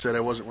Said I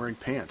wasn't wearing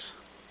pants.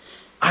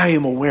 I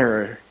am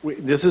aware.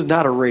 This is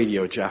not a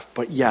radio, Jeff,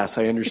 but yes,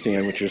 I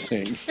understand what you're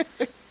saying.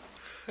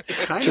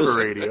 It's kind of a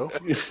radio.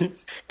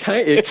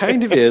 It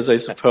kind of is, I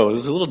suppose.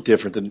 It's a little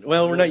different than...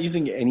 Well, we're not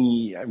using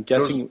any... I'm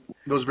guessing...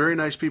 Those very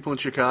nice people in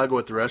Chicago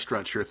at the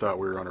restaurant sure thought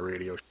we were on a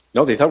radio show.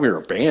 No, they thought we were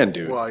a band,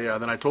 dude. Well, yeah,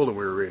 then I told them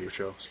we were a radio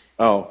show.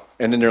 Oh,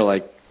 and then they're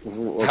like...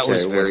 Okay, that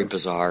was very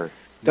bizarre.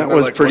 That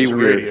was like, pretty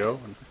weird. Radio?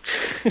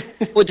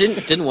 Well,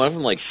 didn't one of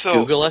them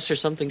Google us or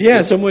something? Yeah,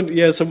 too? someone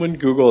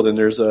Googled, and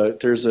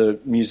there's a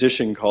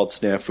musician called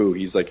Snafu.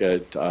 He's like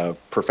a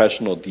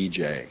professional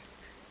DJ,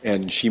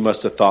 and she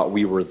must have thought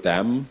we were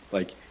them.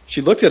 Like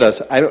she looked at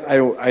us.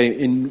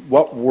 In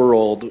what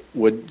world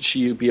would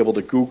she be able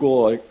to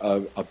Google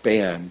a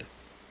band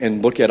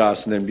and look at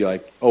us and then be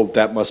like, oh,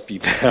 that must be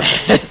them?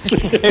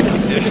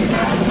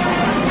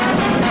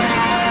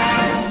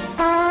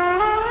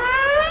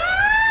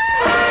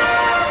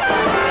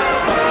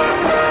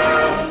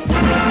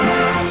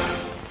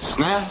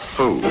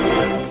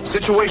 Snafu.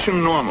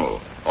 Situation normal.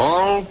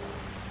 All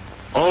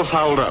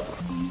fouled up.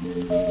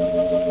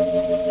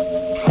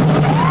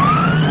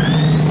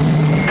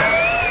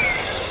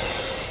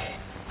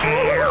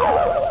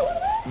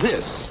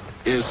 This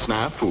is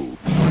Snafu.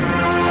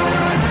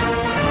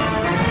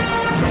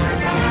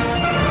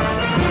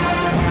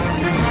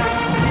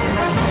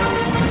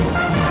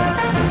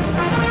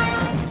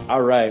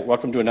 All right,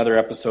 welcome to another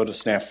episode of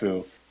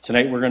Snafu.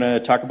 Tonight we're going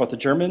to talk about the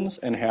Germans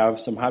and have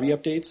some hobby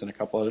updates and a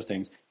couple other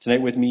things.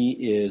 Tonight with me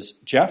is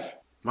Jeff.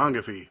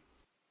 Mangafee.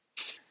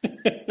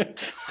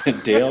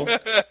 Dale.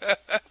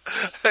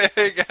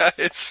 Hey,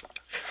 guys.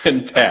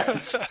 And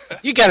Pat.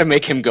 You got to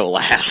make him go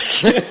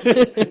last.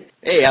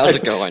 Hey, how's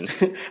it going?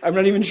 I'm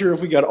not even sure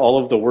if we got all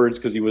of the words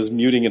because he was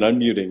muting and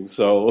unmuting,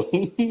 so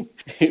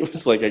it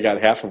was like I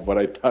got half of what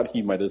I thought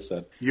he might have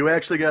said. You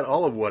actually got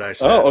all of what I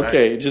said. Oh,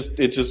 okay. It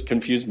just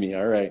confused me.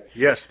 All right.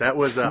 Yes, that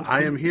was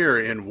I am here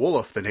in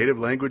Wolof, the native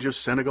language of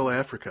Senegal,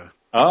 Africa.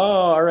 Oh,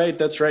 all right.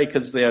 That's right,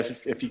 because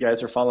if you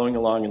guys are following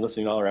along and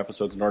listening to all our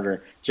episodes in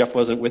order, Jeff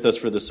wasn't with us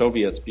for the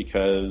Soviets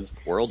because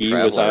he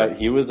was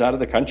out of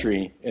the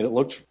country, and it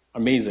looked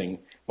amazing.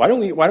 Why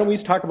don't we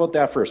talk about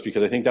that first?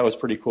 Because I think that was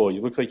pretty cool.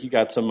 You look like you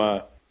got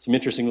some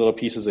interesting little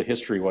pieces of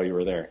history while you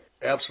were there.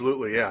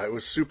 Absolutely, yeah. It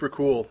was super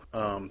cool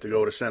to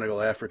go to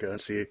Senegal, Africa,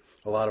 and see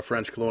a lot of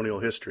French colonial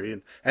history.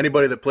 And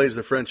anybody that plays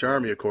the French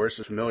army, of course,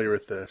 is familiar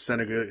with the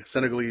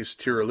Senegalese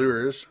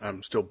tirailleurs.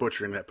 I'm still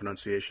butchering that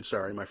pronunciation.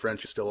 Sorry, my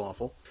French is still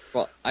awful.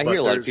 Well, I hear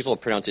a lot of people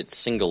pronounce it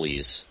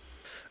Singhalese.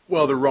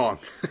 Well, they're wrong.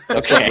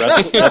 That's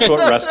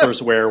what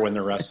wrestlers wear when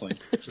they're wrestling.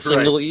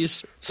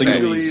 Singhalese? Right.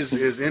 Singhalese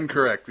is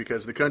incorrect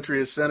because the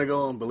country is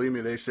Senegal, and believe me,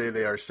 they say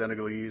they are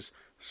Senegalese,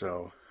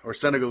 or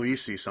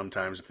Senegalese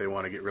sometimes if they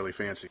want to get really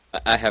fancy.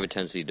 I have a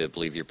tendency to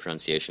believe your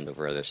pronunciation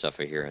over other stuff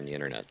I hear on the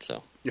internet,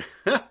 so.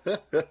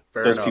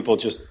 Those people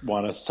just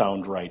want to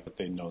sound right, but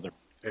they know they're...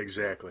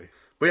 Exactly.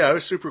 But yeah, it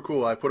was super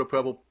cool. I put a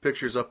couple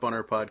pictures up on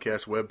our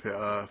podcast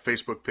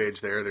Facebook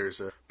page there.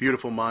 There's a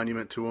beautiful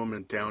monument to him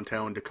in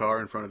downtown Dakar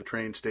in front of the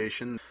train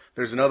station.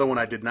 There's another one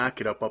I did not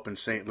get up in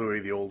St. Louis,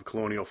 the old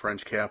colonial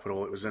French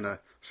capital. It was in a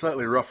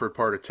slightly rougher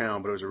part of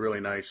town, but it was a really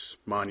nice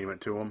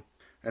monument to him.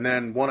 And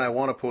then one I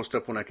want to post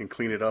up when I can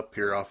clean it up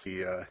here off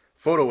the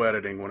photo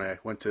editing when I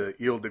went to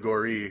Ile de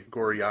Gorée,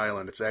 Gorée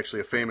Island. It's actually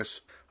a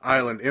famous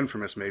island,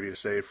 infamous maybe to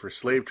say, for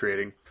slave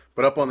trading.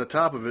 But up on the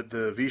top of it,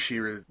 the Vichy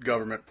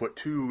government put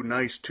two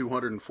nice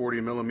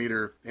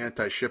 240-millimeter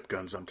anti-ship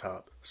guns on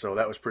top. So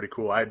that was pretty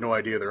cool. I had no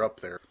idea they're up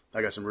there.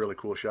 I got some really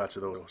cool shots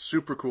of those.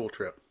 Super cool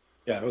trip.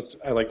 Yeah,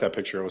 I like that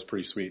picture. It was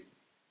pretty sweet.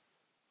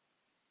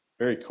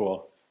 Very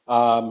cool.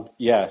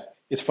 Yeah,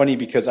 it's funny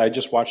because I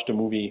just watched a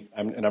movie,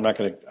 and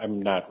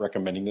I'm not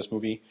recommending this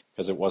movie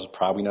because it was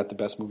probably not the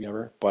best movie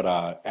ever,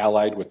 but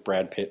Allied with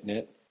Brad Pitt in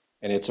it.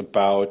 And it's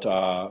about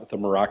the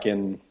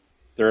Moroccan...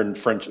 They're in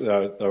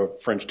the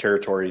French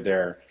territory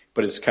there,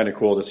 but it's kind of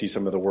cool to see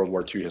some of the World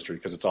War II history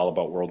because it's all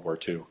about World War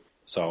II.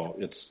 So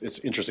it's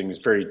interesting.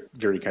 It's very,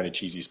 very kind of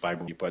cheesy spy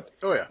movie, but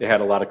They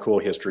had a lot of cool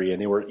history, and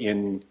they were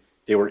in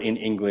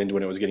England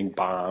when it was getting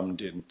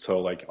bombed, and so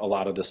like a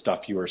lot of the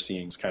stuff you were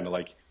seeing is kind of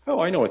like, oh,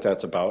 I know what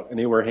that's about. And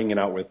they were hanging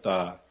out with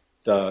the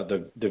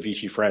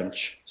Vichy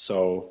French,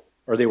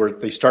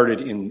 they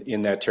started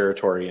in that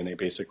territory, and they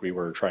basically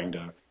were trying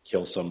to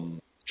kill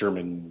some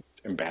German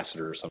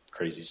ambassador or some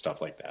crazy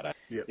stuff like that.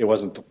 It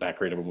wasn't that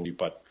great of a movie,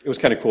 but it was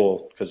kind of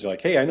cool because you're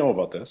like, hey, I know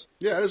about this.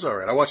 Yeah, it was all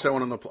right. I watched that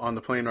one on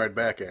the plane ride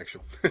back,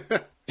 actually.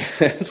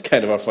 It's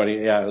kind of a funny,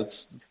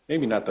 it's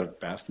maybe not the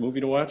best movie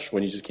to watch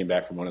when you just came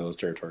back from one of those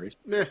territories.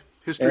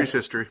 History's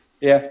history.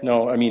 Yeah,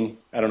 no, I mean,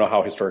 I don't know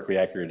how historically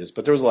accurate it is,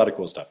 but there was a lot of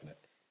cool stuff in it.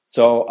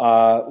 So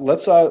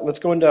let's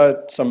go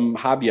into some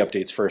hobby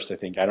updates first, I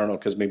think. I don't know,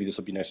 because maybe this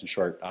will be nice and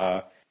short.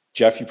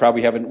 Jeff, you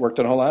probably haven't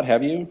worked on a whole lot,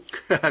 have you?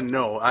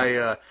 No,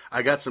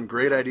 I got some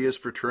great ideas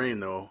for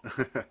terrain, though.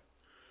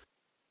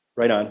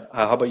 Right on.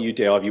 How about you,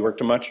 Dale? Have you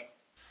worked on much?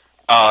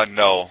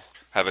 No,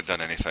 haven't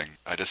done anything.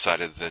 I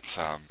decided that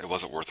it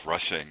wasn't worth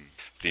rushing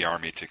the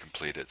army to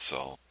complete it,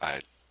 so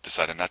I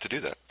decided not to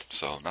do that.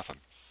 So nothing.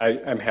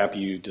 I'm happy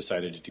you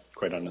decided to do,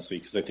 quite honestly,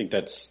 because I think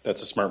that's a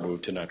smart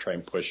move to not try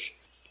and push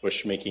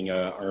making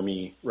a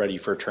army ready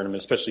for a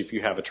tournament, especially if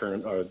you have a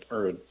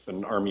or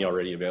an army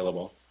already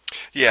available.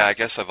 Yeah, I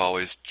guess I've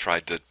always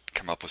tried to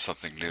come up with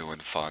something new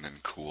and fun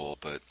and cool,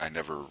 but I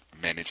never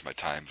manage my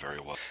time very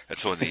well. And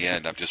so in the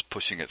end, I'm just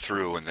pushing it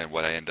through, and then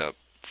what I end up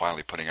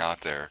finally putting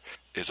out there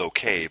is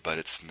okay, but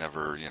it's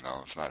never,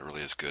 it's not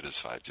really as good as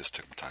if I just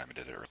took my time and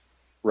did it.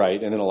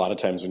 Right, and then a lot of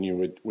times when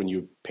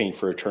you paint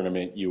for a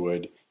tournament,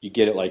 you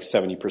get it like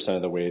 70%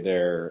 of the way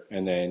there,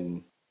 and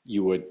then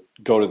you would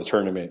go to the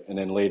tournament, and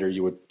then later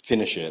you would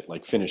finish it,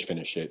 like finish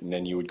it, and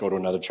then you would go to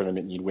another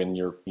tournament and you'd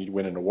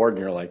win an award,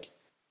 and you're like,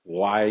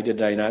 why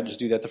did I not just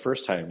do that the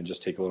first time and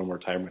just take a little more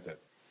time with it?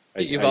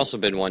 You've also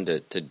been one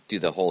to do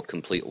the whole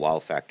complete wow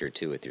factor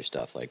too with your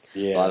stuff. Like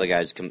a lot of the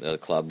guys, the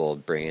club will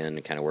bring in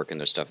and kind of work on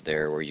their stuff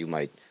there, where you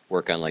might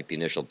work on like the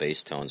initial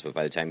base tones, but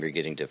by the time you're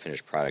getting to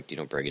finished product, you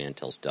don't bring it in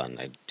until it's done.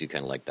 I do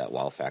kind of like that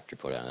wow factor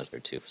put on us there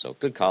too. So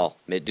good call.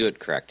 Do it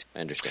correct. I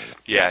understand that.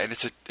 Yeah, and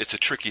it's a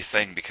tricky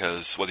thing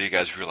because whether you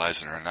guys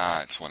realize it or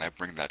not, it's when I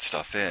bring that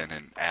stuff in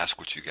and ask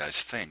what you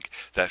guys think,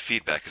 that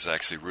feedback is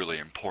actually really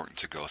important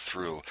to go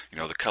through.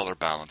 The color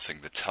balancing,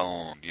 the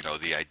tone,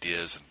 the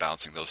ideas and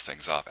bouncing those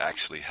things off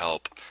actually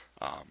help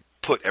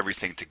put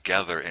everything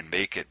together and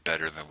make it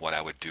better than what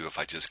I would do if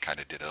I just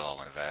kind of did it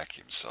all in a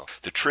vacuum. So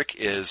the trick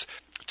is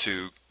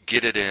to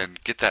get it in,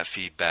 get that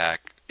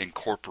feedback,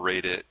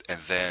 incorporate it, and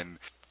then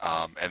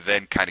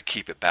kind of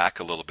keep it back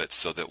a little bit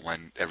so that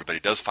when everybody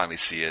does finally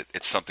see it,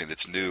 it's something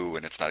that's new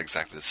and it's not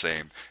exactly the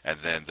same, and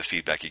then the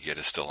feedback you get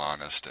is still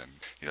honest. And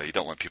you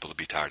don't want people to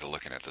be tired of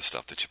looking at the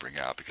stuff that you bring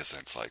out, because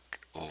then it's like,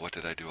 well, what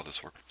did I do all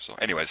this work? So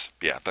anyways,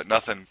 yeah, but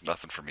nothing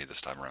for me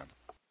this time around.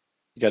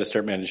 You got to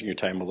start managing your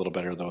time a little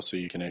better, though, so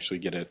you can actually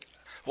get it.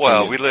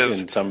 Well, we live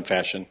in some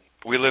fashion.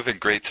 We live in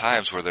great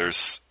times where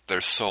there's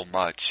so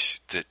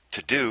much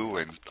to do,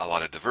 and a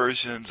lot of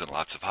diversions and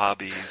lots of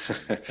hobbies.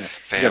 And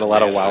you got a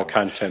lot of WoW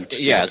content.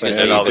 Yeah,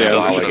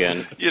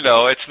 again.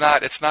 It's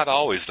not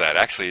always that.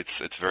 Actually,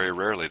 it's very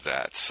rarely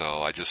that.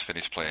 So I just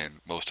finished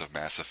playing most of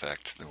Mass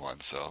Effect, the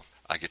one. So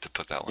I get to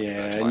put that one.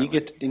 Yeah,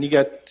 and you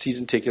got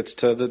season tickets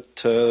to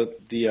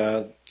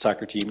the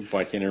soccer team.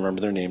 Well, I can't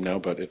remember their name now,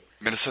 but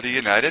Minnesota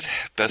United,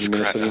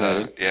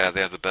 United. Yeah, they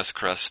have the best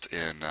crest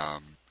in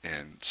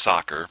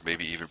soccer,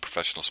 maybe even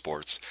professional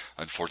sports.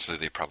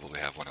 Unfortunately, they probably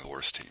have one of the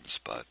worst teams,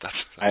 but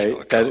that's how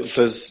it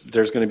goes.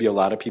 There's going to be a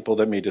lot of people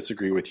that may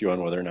disagree with you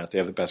on whether or not they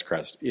have the best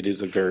crest. It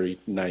is a very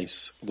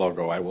nice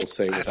logo, I will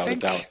say, without a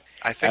doubt.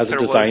 As a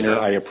designer,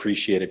 I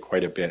appreciate it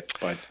quite a bit,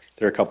 but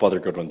there are a couple other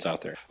good ones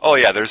out there. Oh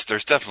yeah, there's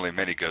definitely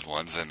many good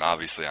ones, and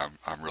obviously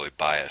I'm really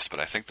biased, but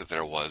I think that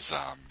there was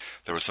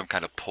some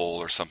kind of poll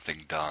or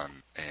something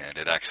done, and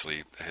it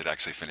actually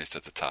finished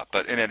at the top.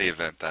 But in any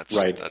event, that's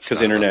right,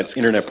 because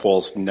internet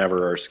polls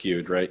never are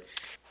skewed, right?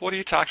 What are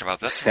you talking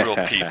about? That's real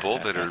people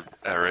that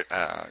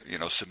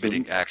are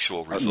submitting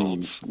actual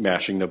results.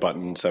 Mashing the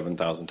button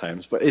 7,000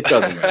 times, but it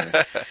doesn't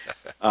matter.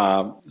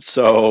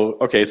 So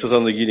it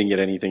sounds like you didn't get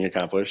anything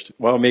accomplished.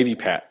 Well, maybe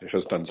Pat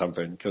has done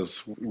something,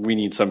 because we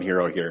need some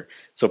hero here.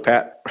 So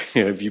Pat,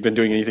 have you been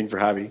doing anything for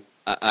hobby?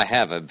 I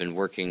have. I've been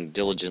working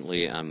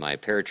diligently on my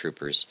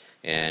paratroopers,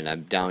 and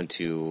I'm down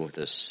to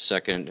the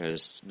second.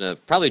 There's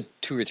probably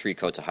 2 or 3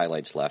 coats of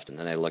highlights left, and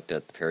then I looked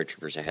at the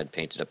paratroopers I had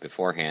painted up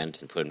beforehand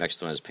and put them next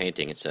to when I was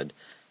painting and said,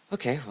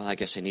 okay, well, I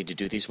guess I need to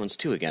do these ones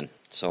too again.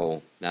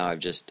 So now I've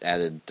just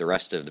added the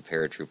rest of the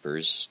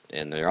paratroopers,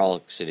 and they're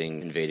all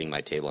invading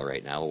my table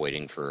right now,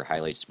 waiting for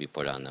highlights to be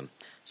put on them.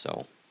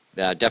 So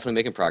definitely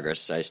making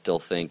progress. I still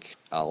think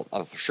I'll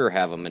for sure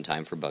have them in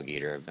time for Bug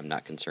Eater. I'm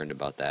not concerned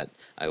about that.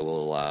 I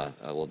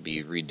will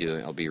be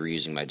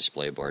reusing my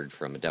display board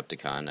from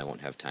Adepticon. I won't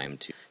have time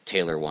to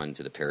tailor one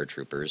to the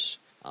paratroopers.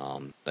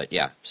 But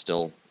yeah,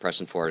 still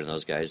pressing forward on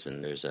those guys,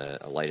 and there's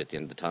a light at the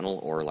end of the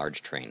tunnel or a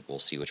large train. We'll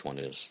see which one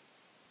it is.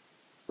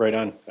 Right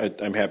on.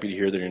 I'm happy to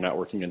hear that you're not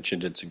working on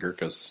Chindits and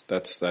Gurkhas.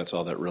 That's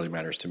all that really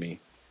matters to me.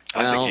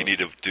 I think you need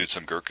to do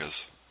some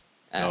Gurkhas.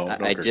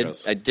 I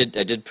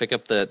did pick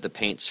up the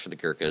paints for the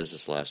Gurkhas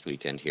this last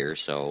weekend here,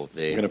 so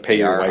you're going to pay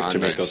your wife to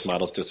make those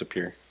models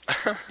disappear.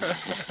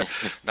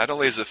 Not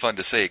only is it fun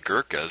to say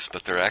Gurkhas,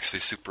 but they're actually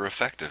super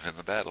effective in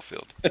the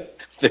battlefield.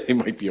 They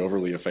might be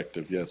overly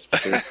effective, yes,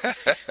 but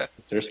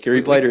they're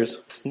scary blighters.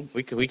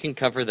 We can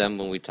cover them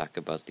when we talk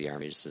about the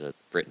armies of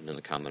Britain and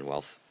the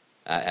Commonwealth.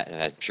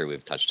 I'm sure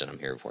we've touched on them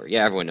here before.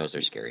 Yeah, everyone knows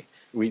they're scary.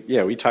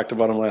 We talked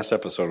about them last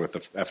episode with the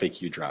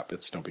FAQ drop.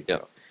 It's no big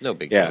deal. No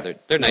big deal.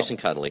 They're nice and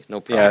cuddly. No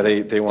problem.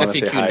 Yeah, they want to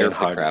say hi and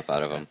hug. The crap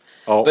out of them.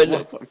 Oh,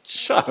 but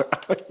shut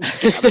up!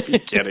 You gotta be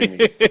kidding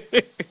me.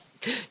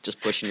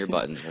 Just pushing your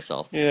buttons. That's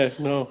all. Yeah,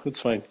 no,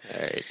 it's fine.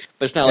 All right,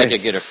 but it's not like I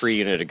get a free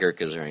unit of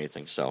Gurkhas or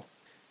anything. So.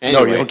 Anyway.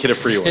 No, you don't get a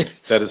free one.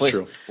 That is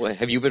true.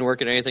 Have you been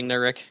working on anything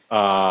there, Rick?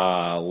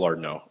 Lord,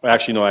 no.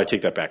 Actually, no, I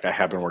take that back. I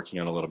have been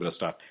working on a little bit of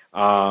stuff.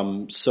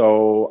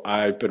 So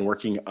I've been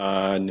working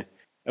on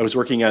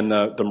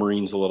the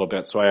Marines a little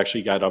bit. So I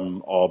actually got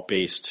them all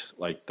based,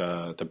 like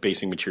the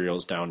basing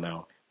materials down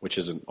now, which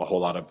isn't a whole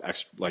lot of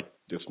extra, like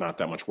it's not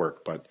that much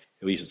work, but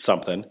at least it's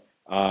something.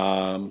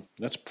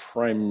 That's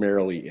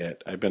primarily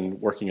it. I've been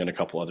working on a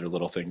couple other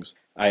little things.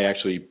 I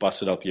actually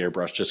busted out the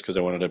airbrush just because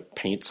I wanted to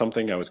paint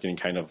something. I'm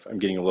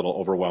getting a little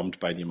overwhelmed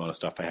by the amount of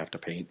stuff I have to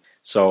paint.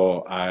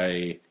 So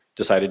I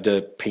decided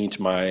to paint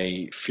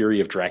my Fury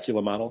of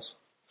Dracula models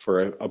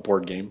for a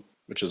board game,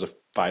 which is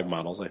 5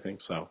 models, I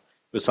think. So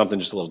it was something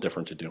just a little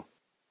different to do.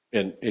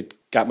 And it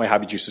got my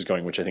hobby juices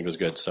going, which I think was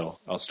good. So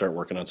I'll start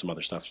working on some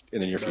other stuff in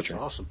the near future.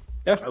 That's awesome.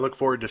 Yeah. I look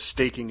forward to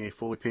staking a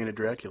fully painted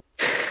Dracula.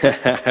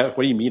 What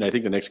do you mean? I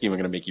think the next game I'm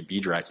going to make you be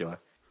Dracula.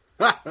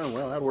 Oh,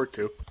 well, that'd work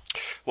too.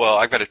 Well,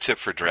 I've got a tip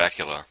for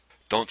Dracula.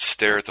 Don't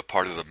stare at the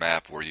part of the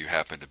map where you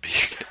happen to be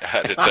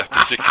at that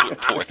particular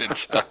point in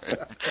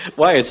time.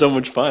 Why? It's so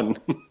much fun.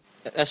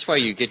 That's why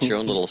you get your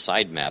own little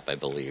side map, I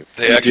believe.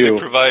 They actually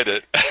provide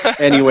it.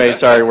 Anyway,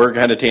 sorry, we're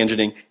kind of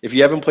tangenting. If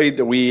you haven't played,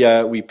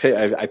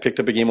 I picked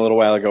up a game a little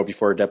while ago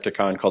before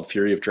Adepticon called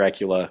Fury of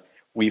Dracula.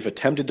 We've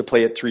attempted to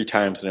play it 3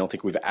 times, and I don't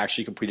think we've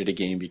actually completed a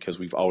game because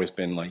we've always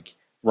been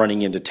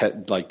running into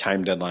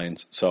time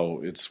deadlines.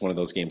 So it's one of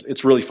those games.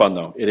 It's really fun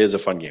though. It is a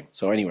fun game.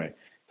 So anyway,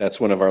 that's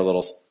one of our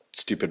little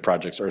stupid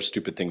projects or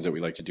stupid things that we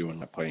like to do when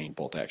we're playing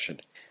Bolt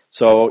Action.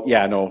 So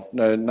yeah, no,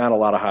 not a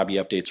lot of hobby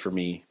updates for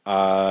me.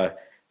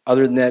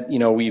 Other than that,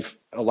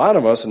 a lot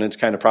of us, and it's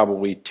kind of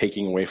probably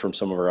taking away from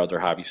some of our other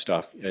hobby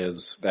stuff,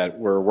 is that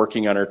we're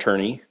working on our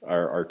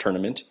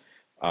tournament.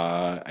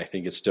 I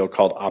think it's still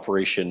called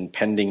Operation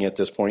Pending at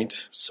this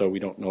point, so we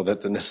don't know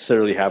that they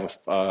necessarily have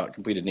a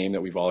completed name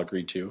that we've all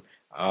agreed to.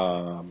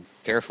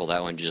 Careful,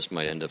 that one just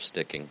might end up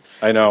sticking.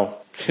 I know.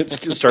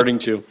 It's starting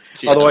to.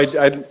 Yes.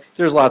 Although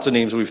there's lots of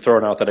names we've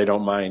thrown out that I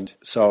don't mind.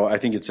 So I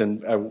think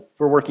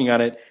we're working on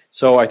it.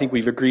 So I think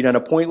we've agreed on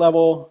a point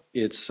level.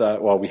 We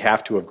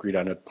have to have agreed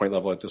on a point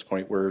level at this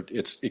point where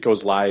it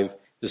goes live.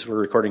 We're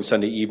recording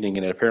Sunday evening,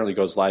 and it apparently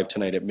goes live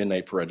tonight at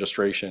midnight for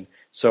registration.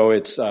 So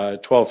it's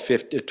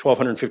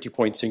 1,250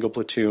 point single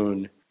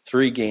platoon,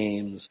 3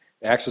 games,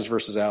 Axis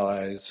versus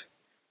Allies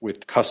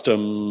with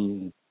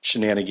custom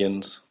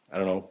shenanigans. I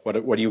don't know.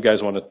 What do you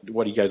guys want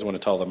to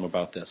tell them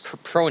about this?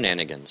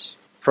 Pro-nanigans.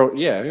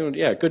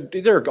 Yeah, good.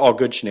 They're all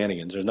good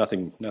shenanigans. There's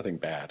nothing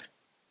bad.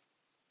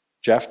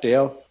 Jeff,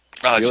 Dale?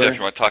 Jeff, you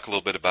want to talk a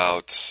little bit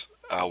about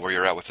where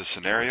you're at with the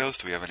scenarios?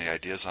 Do we have any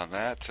ideas on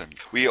that? And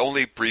we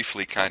only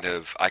briefly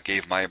I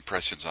gave my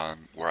impressions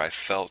on where I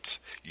felt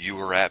you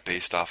were at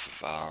based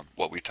off of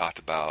what we talked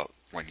about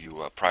when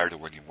you prior to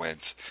when you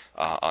went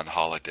on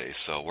holiday.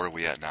 So where are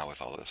we at now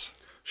with all this?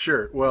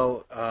 Sure.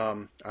 Well,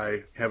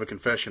 I have a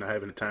confession. I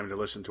haven't had time to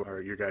listen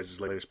to your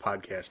guys' latest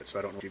podcast, so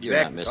I don't know exactly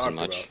You're not missing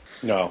much.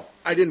 About. No.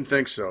 I didn't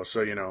think so,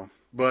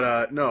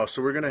 But, no,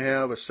 so we're going to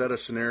have a set of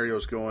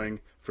scenarios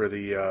going for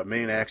the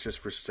main Axis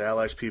versus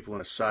Allies people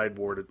and a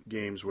sideboard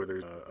games where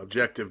there's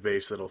objective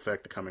base that'll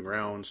affect the coming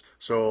rounds.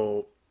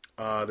 So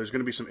there's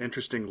going to be some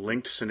interesting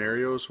linked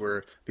scenarios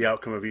where the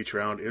outcome of each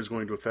round is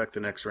going to affect the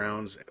next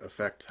rounds,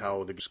 affect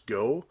how the games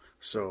go.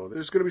 So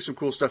there's going to be some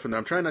cool stuff in there.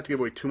 I'm trying not to give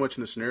away too much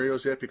in the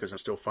scenarios yet because I'm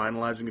still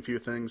finalizing a few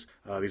things.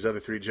 These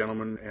other 3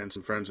 gentlemen and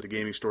some friends at the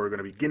gaming store are going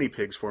to be guinea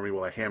pigs for me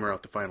while I hammer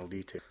out the final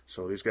detail.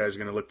 So these guys are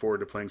going to look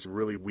forward to playing some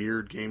really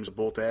weird games of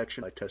Bolt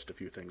Action. I test a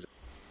few things.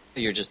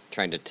 You're just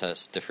trying to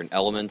test different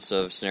elements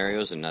of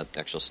scenarios and not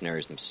the actual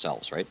scenarios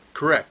themselves, right?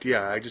 Correct,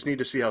 yeah. I just need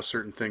to see how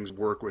certain things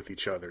work with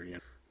each other.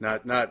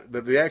 Not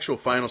the actual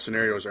final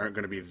scenarios aren't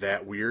going to be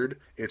that weird.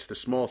 It's the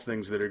small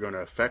things that are going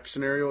to affect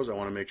scenarios. I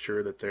want to make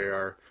sure that they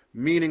are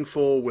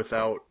meaningful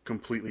without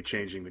completely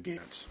changing the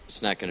games.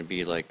 It's not going to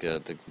be like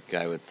the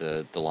guy with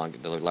the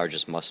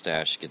largest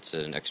mustache gets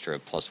an extra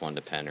 +1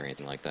 to pen or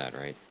anything like that,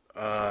 right?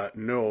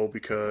 No,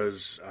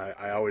 because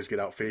I always get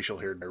out facial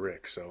hair by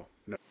Rick, so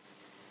no.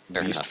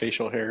 Least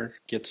facial hair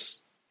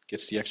gets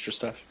the extra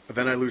stuff. But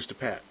then I lose to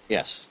Pat.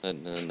 Yes,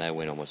 and I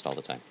win almost all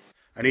the time.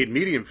 I need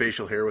medium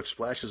facial hair with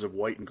splashes of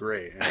white and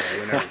gray, and I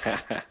win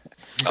everything.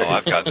 Oh,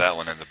 I've got that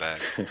one in the bag.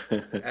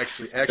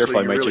 Actually, careful,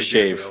 I might really just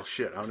shave.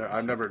 Shit,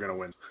 I'm never going to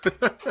win.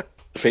 The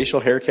facial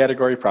hair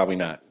category, probably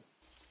not.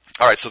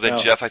 All right, so then,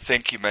 Jeff, I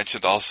think you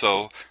mentioned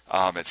also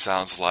it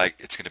sounds like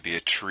it's going to be a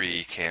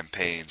tree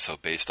campaign, so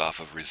based off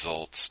of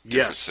results,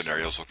 different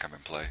scenarios will come in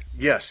play.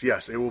 Yes,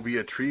 it will be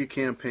a tree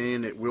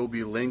campaign. It will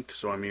be linked,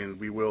 so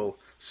we will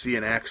see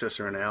an Axis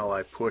or an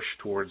ally push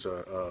towards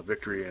a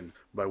victory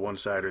by one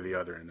side or the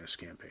other in this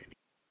campaign.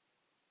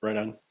 Right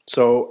on.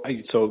 So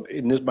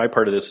in this, my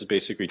part of this is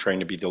basically trying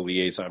to be the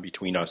liaison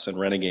between us and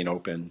Renegade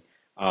Open.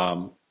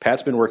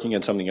 Pat's been working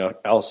on something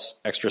else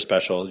extra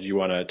special. Do you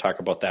want to talk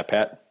about that,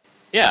 Pat?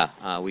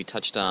 Yeah, we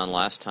touched on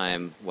last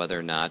time whether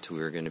or not we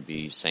were going to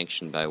be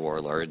sanctioned by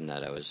Warlord, and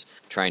that I was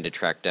trying to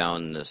track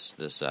down this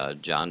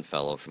John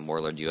fellow from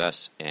Warlord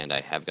US, and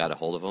I have got a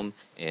hold of him,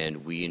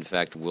 and we in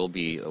fact will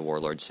be a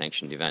Warlord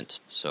sanctioned event.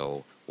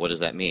 So what does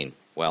that mean?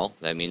 Well,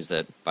 that means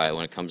that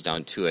when it comes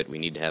down to it, we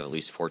need to have at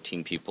least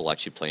 14 people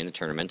actually play in the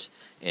tournament,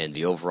 and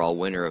the overall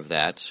winner of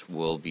that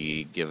will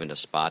be given a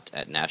spot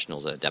at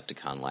Nationals at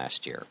Adepticon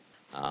last year.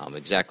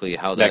 Exactly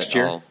how that next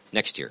year? all...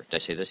 Next year. Did I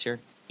say this year?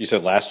 You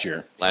said last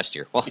year. Last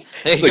year. Well, there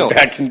you it's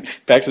like go.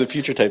 Back to the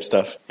Future type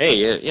stuff. Hey,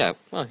 yeah.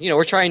 Well,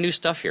 we're trying new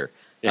stuff here.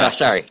 Yeah.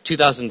 Sorry,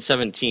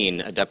 2017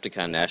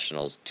 Adepticon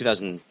Nationals.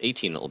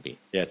 2018 it'll be.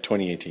 Yeah,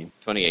 2018.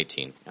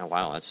 2018. Oh,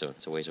 wow, that's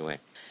a ways away.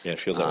 Yeah, it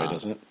feels that way,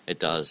 doesn't it? It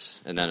does.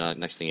 And then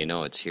next thing you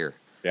know, it's here.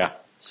 Yeah.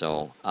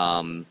 So,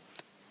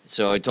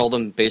 so I told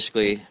them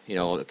basically,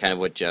 kind of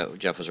what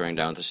Jeff was running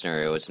down with the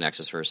scenario. It's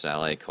Nexus versus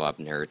Ally co-op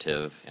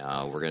narrative.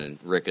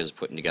 Rick is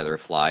putting together a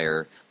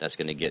flyer that's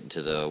going to get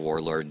into the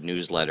Warlord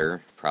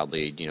newsletter,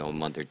 probably a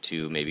month or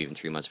two, maybe even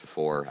 3 months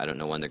before. I don't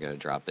know when they're going to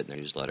drop it in their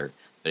newsletter.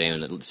 But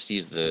anyone that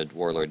sees the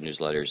Warlord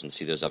newsletters and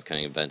see those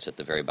upcoming events at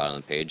the very bottom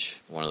of the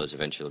page, one of those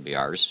eventually will be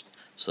ours.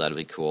 So that'll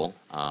be cool.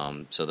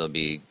 So they'll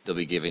be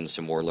giving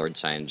some Warlord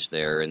signage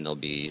there, and they'll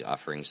be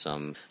offering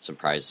some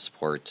prize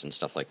support and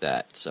stuff like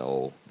that.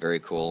 So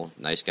very cool.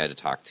 Nice guy to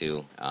talk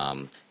to.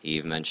 He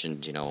even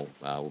mentioned,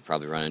 we'll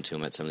probably run into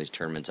him at some of these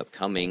tournaments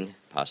upcoming.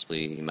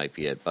 Possibly he might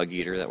be at Bug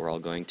Eater that we're all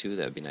going to.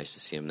 That'd be nice to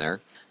see him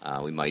there.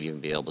 We might even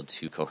be able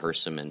to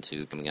coerce him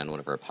into coming on one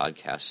of our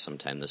podcasts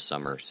sometime this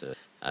summer to,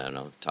 I don't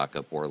know, talk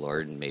up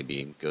Warlord and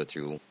maybe go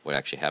through what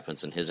actually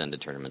happens in his end of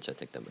tournaments. I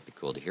think that would be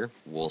cool to hear.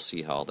 We'll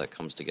see how all that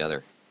comes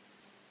together.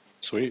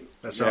 Sweet.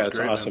 That sounds it's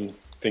great, awesome. man.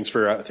 Thanks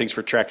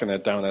for tracking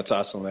that down. That's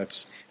awesome.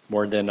 That's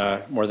more than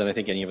I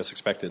think any of us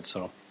expected.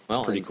 So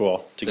it's pretty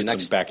cool to get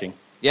some backing.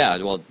 Yeah,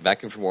 well,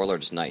 backing from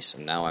Warlord is nice,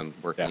 and now I'm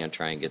working on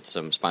trying to get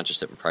some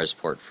sponsorship and prize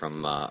support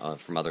from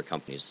other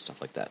companies and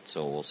stuff like that.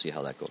 So we'll see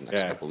how that goes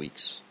next couple of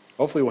weeks.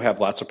 Hopefully we'll have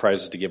lots of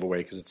prizes to give away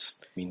because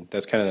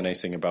that's kind of the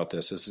nice thing about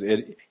this is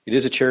it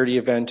is a charity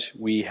event.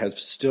 We have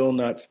still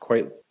not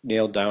quite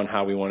nailed down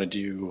how we want to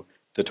do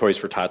the Toys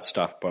for Tots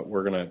stuff, but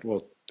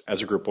we'll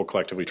as a group we'll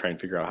collectively try and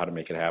figure out how to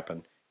make it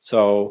happen.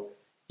 So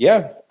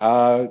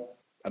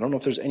I don't know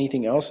if there's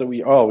anything else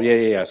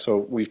that So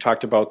we've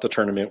talked about the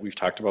tournament, we've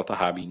talked about the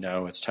hobby.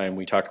 Now it's time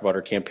we talk about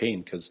our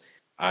campaign because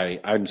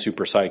I'm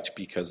super psyched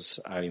because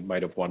I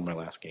might have won my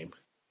last game.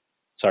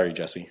 Sorry,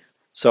 Jesse.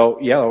 So,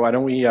 why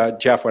don't we,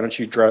 Jeff, why don't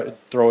you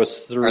throw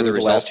us through Are the last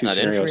results two not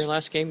scenarios? in for your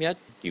last game yet?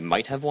 You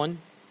might have won?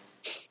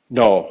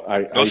 No.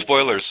 No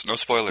spoilers. No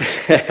spoilers.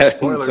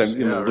 Spoilers,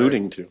 I'm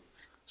alluding to.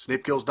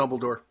 Snape kills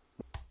Dumbledore.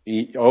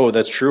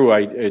 That's true.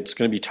 It's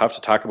going to be tough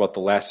to talk about the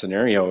last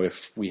scenario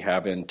if we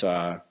haven't,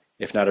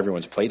 if not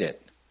everyone's played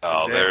it.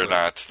 Oh, Exactly. they're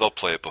not. They'll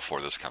play it before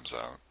this comes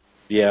out.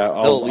 Yeah,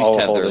 They'll at least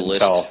have hold their it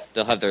list. until-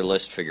 They'll have their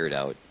list figured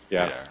out.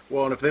 Yeah.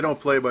 Well, and if they don't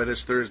play by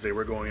this Thursday,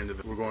 we're going into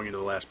the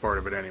last part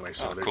of it anyway.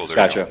 So they're cool. just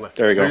Gotcha.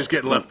 There you go. They're just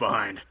getting left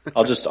behind.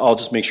 I'll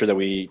just make sure that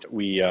we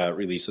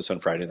release this on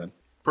Friday then.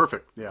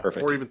 Perfect. Yeah.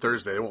 Perfect. Or even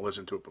Thursday. They won't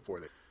listen to it before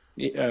they.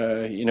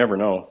 You never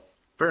know.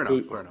 Fair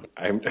enough. Fair enough.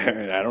 I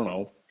don't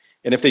know.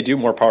 And if they do,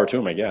 more power to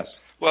them, I guess.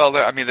 Well,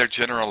 they're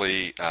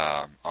generally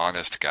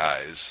honest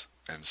guys,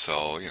 and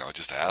so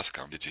just ask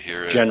them. Did you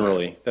hear it?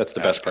 Generally, that's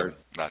the best Ask 'em part.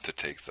 not to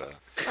take the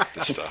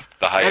stuff,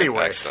 the high Anyway.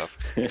 impact stuff,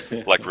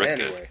 like Rick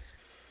did. Anyway,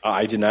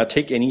 I did not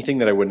take anything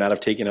that I would not have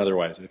taken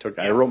otherwise.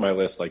 I wrote my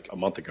list like a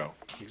month ago.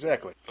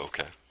 exactly.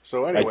 Okay.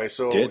 So anyway,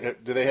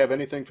 did. do they have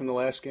anything from the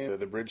last game?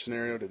 The bridge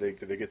scenario? Did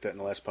they get that in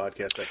the last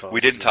podcast? I apologize.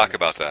 We didn't talk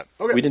about that.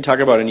 Okay. We didn't talk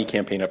about any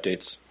campaign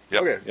updates.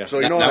 Yep. Okay. Yeah.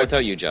 So Not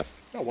without you, Jeff.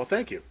 Oh, well,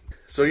 thank you.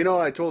 So,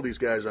 I told these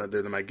guys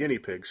they're my guinea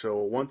pigs. So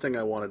one thing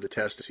I wanted to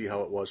test to see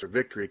how it was for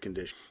victory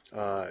condition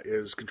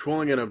is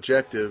controlling an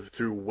objective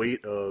through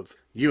weight of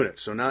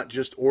units. So not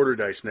just order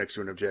dice next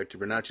to an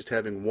objective, or not just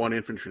having one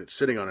infantry unit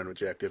sitting on an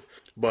objective,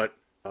 but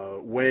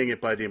weighing it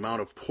by the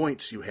amount of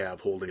points you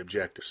have holding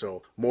objective.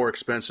 So more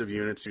expensive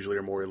units usually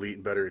are more elite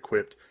and better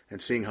equipped,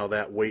 and seeing how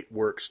that weight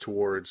works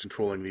towards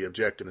controlling the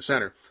objective in the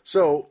center.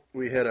 So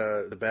we had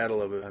the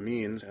Battle of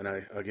Amiens, and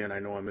I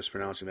know I'm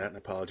mispronouncing that, and I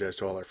apologize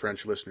to all our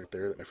French listeners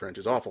there that my French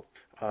is awful.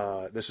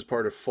 This is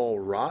part of Fall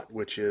Rot,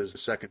 which is the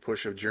second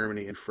push of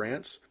Germany in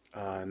France.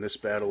 And this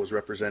battle was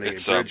representing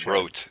It's a bridge.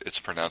 Rote. It's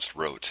pronounced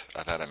Rote.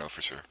 That I know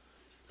for sure.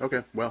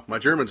 Okay, well, my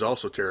German's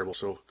also terrible,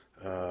 so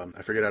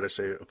I forget how to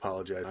say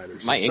apologize either.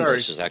 So My sorry.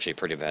 English is actually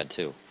pretty bad,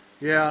 too.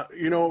 Yeah,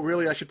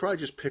 really, I should probably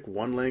just pick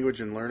one language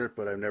and learn it,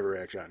 but I've never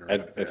actually gotten around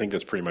to I that. think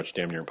that's pretty much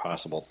damn near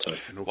impossible to.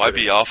 No Why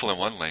kidding. be awful in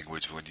one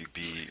language when you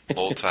be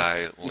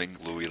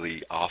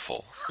multilingually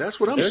awful? That's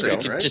what I'm There you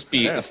saying, go. right? Just be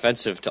Yeah.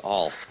 offensive to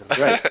all.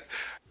 Right.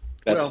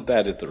 Well-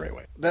 That is the right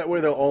way. That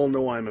way they'll all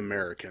know I'm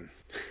American.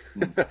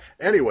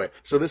 Anyway,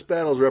 so this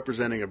battle is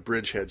representing a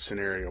bridgehead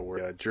scenario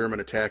where German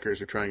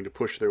attackers are trying to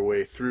push their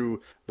way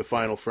through the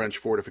final French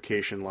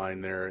fortification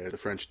line there as the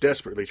French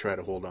desperately try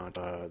to hold on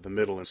to the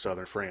middle and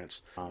southern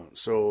France.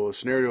 So the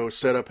scenario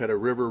setup had a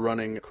river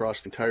running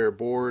across the entire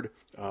board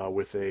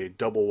with a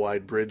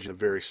double-wide bridge in the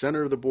very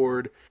center of the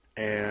board,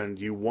 and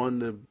you won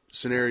the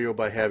scenario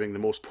by having the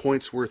most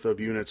points worth of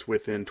units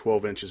within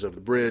 12 inches of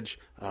the bridge.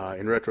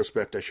 In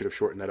retrospect, I should have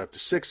shortened that up to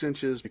 6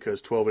 inches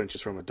because 12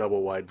 inches from a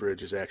double-wide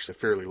bridge is actually a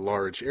fairly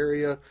large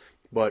area.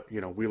 But,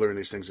 we learn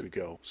these things as we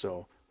go.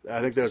 So I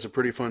think that was a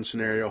pretty fun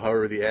scenario.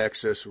 However, the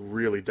Axis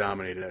really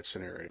dominated that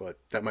scenario. But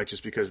that might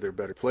just because they're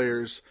better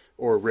players,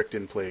 or Rick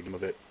didn't play a game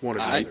of it. One or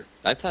the other.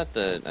 I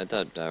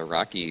thought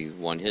Rocky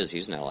won his.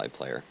 He's an allied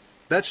player.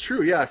 That's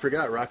true. Yeah, I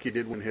forgot. Rocky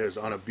did win his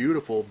on a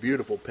beautiful,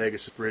 beautiful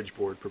Pegasus bridge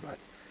board provided.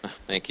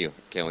 Thank you.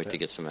 Can't wait to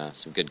get some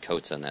good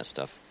coats on that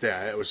stuff.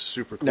 Yeah, it was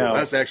super cool. Now-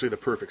 That's actually the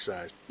perfect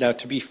size. Now,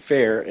 to be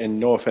fair, and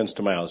no offense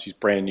to Miles, he's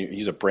brand new.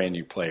 He's a brand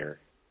new player.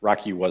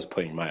 Rocky was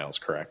playing Miles,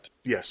 correct?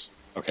 Yes.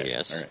 Okay.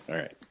 Yes. All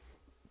right.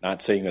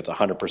 Not saying that's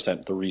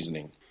 100% the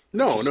reasoning.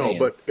 No, Just no, saying.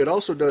 but it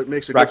also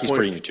makes a Rocky's good point.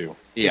 pretty new too.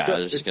 Yeah, does- I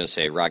was just going to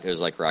say, it was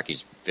like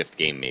Rocky's 5th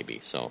game, maybe.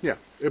 So Yeah,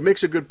 it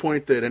makes a good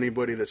point that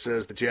anybody that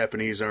says the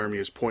Japanese army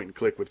is point and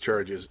click with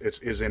charges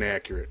is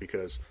inaccurate,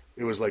 because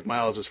it was like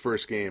Miles'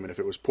 first game, and if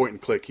it was point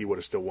and click, he would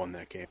have still won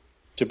that game.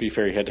 To be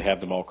fair, he had to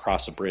have them all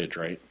cross a bridge,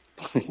 right?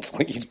 It's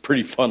like he's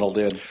pretty funneled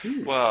in.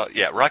 Well,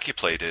 yeah, Rocky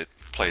played it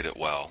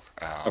well.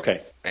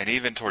 Okay. And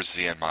even towards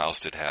the end, Miles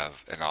did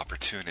have an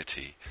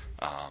opportunity,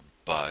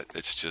 but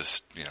it's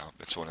just,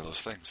 it's one of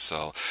those things.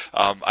 So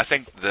I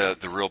think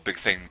the real big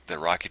thing that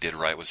Rocky did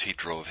right was he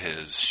drove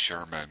his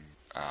Sherman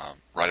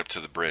right up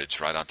to the bridge,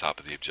 right on top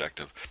of the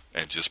objective,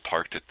 and just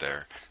parked it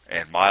there.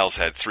 And Miles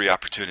had 3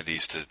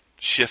 opportunities to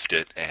shift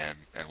it and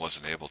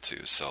wasn't able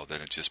to, so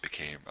then it just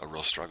became a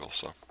real struggle.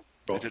 So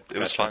it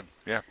was fun,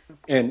 yeah.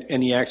 And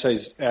the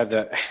Axis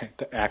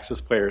the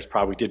Axis players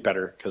probably did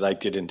better because I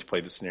didn't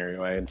play the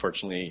scenario.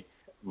 Unfortunately,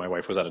 my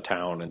wife was out of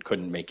town and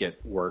couldn't make it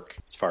work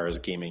as far as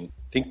gaming.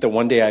 I think the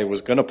one day I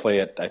was going to play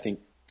it, I think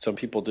some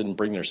people didn't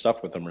bring their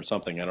stuff with them or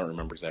something. I don't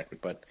remember exactly,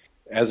 but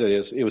as it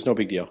is, it was no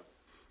big deal.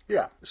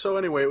 Yeah. So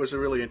anyway, it was a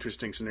really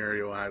interesting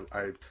scenario.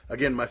 I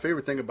again, my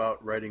favorite thing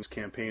about writing this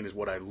campaign is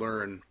what I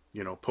learn,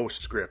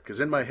 post-script.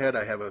 Because in my head,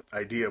 I have an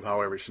idea of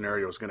how every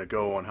scenario is going to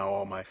go and how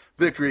all my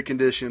victory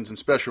conditions and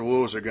special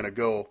woes are going to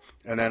go.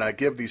 And then I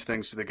give these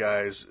things to the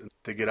guys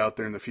to get out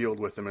there in the field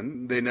with them,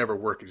 and they never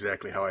work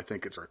exactly how I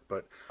think it's worked.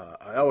 But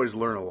I always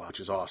learn a lot, which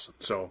is awesome.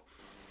 So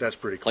that's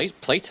pretty cool.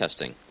 play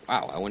testing.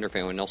 Wow, I wonder if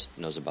anyone else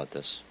knows about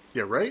this.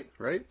 Yeah, right?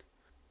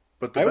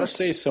 But I would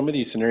say some of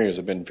these scenarios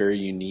have been very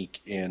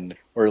unique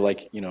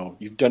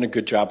you've done a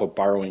good job of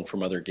borrowing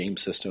from other game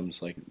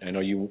systems. Like, I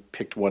know you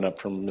picked one up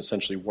from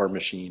essentially War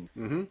Machine,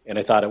 and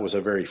I thought it was a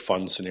very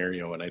fun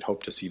scenario, and I'd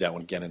hope to see that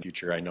one again in the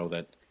future. I know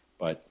that,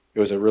 but it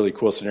was a really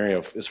cool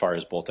scenario as far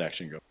as bolt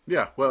action goes.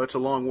 Yeah, well, it's a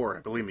long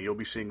war. Believe me, you'll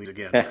be seeing these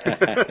again.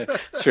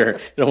 It's fair.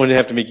 I don't want to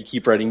have to make you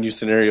keep writing new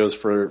scenarios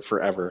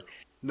forever.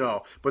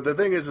 No, but the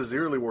thing is the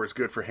early war is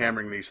good for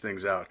hammering these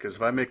things out, because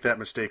if I make that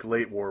mistake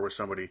late war where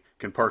somebody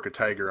can park a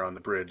tiger on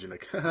the bridge and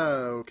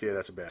okay,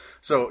 that's a bad.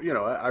 So,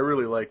 I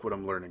really like what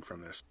I'm learning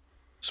from this.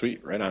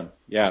 Sweet, right on.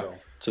 Yeah.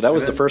 So that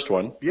was the first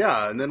one.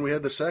 Yeah, and then we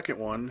had the second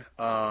one,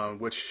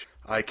 which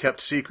I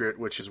kept secret,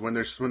 which is when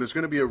there's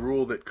going to be a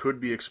rule that could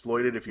be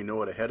exploited if you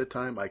know it ahead of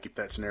time, I keep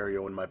that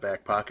scenario in my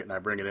back pocket and I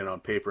bring it in on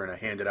paper and I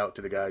hand it out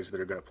to the guys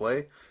that are going to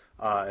play.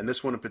 And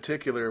this one in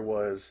particular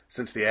was,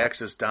 since the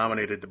Axis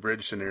dominated the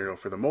bridge scenario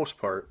for the most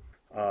part,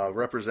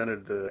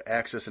 represented the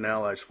Axis and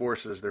Allies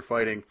forces. They're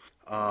fighting.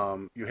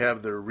 You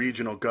have the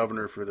regional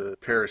governor for the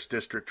Paris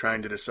district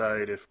trying to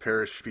decide if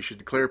he should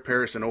declare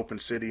Paris an open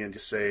city and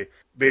just say,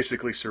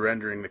 basically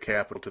surrendering the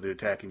capital to the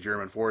attacking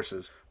German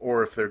forces,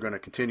 or if they're going to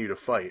continue to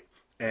fight.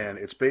 And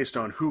it's based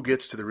on who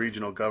gets to the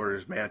regional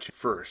governor's mansion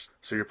first.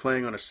 So you're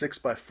playing on a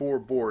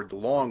 6x4 board the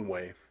long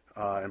way.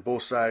 And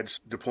both sides'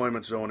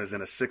 deployment zone is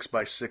in a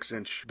 6x6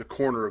 inch, the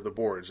corner of the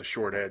board is a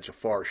short edge, a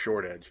far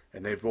short edge.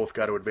 And they've both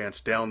got to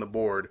advance down the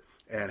board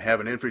and have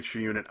an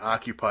infantry unit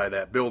occupy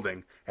that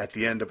building at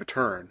the end of a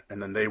turn,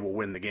 and then they will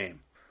win the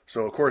game.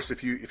 So, of course,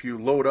 if you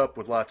load up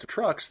with lots of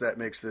trucks, that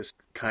makes this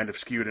kind of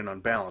skewed and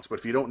unbalanced. But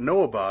if you don't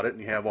know about it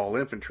and you have all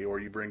infantry, or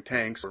you bring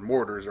tanks or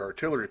mortars or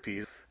artillery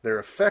pieces, they're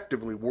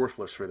effectively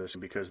worthless for this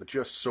because they're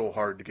just so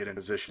hard to get in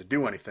position to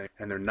do anything,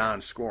 and they're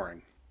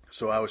non-scoring.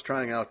 So I was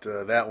trying out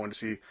that one to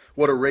see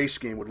what a race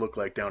game would look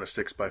like down a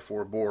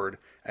 6x4 board.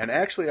 And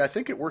actually, I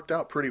think it worked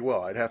out pretty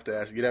well. You'd have to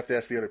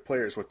ask the other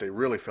players what they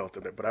really felt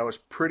of it. But I was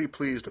pretty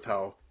pleased with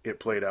how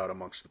it played out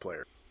amongst the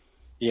players.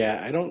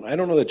 Yeah, I don't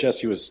know that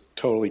Jesse was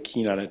totally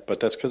keen on it, but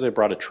that's because I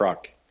brought a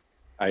truck.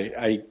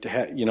 I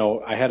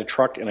had a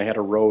truck and I had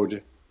a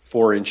road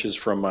 4 inches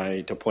from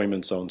my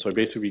deployment zone, so I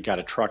basically got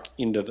a truck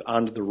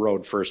onto the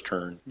road first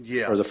turn,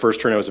 or the first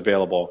turn I was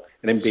available,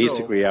 and then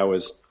basically I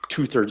was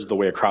 2/3 of the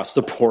way across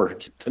the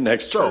board the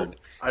next turn.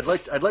 I'd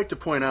like to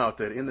point out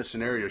that in the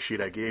scenario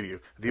sheet I gave you,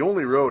 the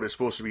only road is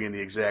supposed to be in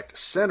the exact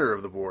center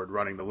of the board,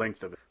 running the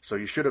length of it. So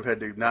you should have had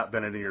to not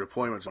been in your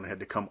deployment zone, had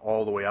to come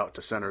all the way out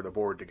to center of the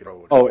board to get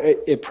over. Oh,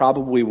 it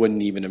probably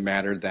wouldn't even have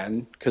mattered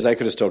then, because I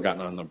could have still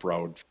gotten on the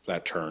road for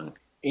that turn.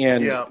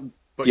 And yeah,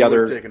 but you would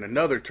have taken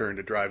another turn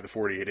to drive the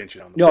 48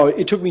 inches on the board. No,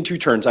 it took me 2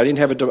 turns. I didn't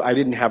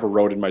have a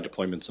road in my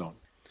deployment zone,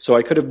 so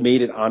I could have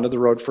made it onto the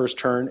road first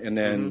turn and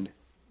then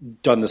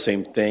done the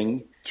same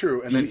thing.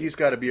 True, and then he's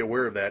got to be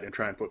aware of that and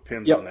try and put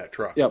pins on that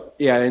truck. Yep,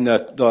 yeah, and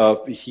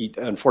he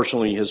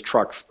unfortunately his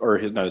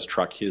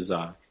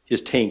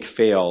tank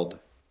failed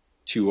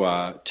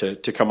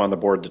to come on the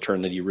board the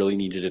turn that he really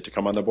needed it to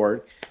come on the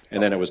board,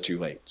 and then it was too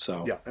late.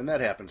 So yeah, and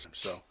that happens.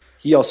 So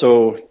he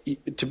also,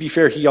 to be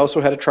fair, he also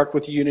had a truck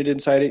with a unit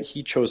inside it.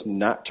 He chose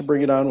not to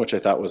bring it on, which I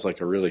thought was like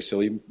a really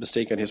silly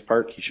mistake on his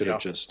part. He should have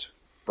just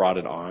brought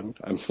it on.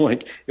 I'm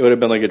like, it would have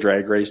been like a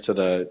drag race to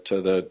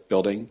the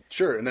building.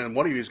 Sure, and then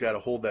one of you's got to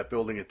hold that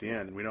building at the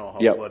end. We know how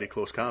Yep. bloody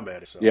close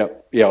combat is. So.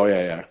 Yep. Yeah. Oh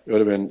yeah. Yeah. It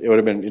would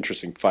have been an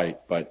interesting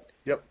fight, but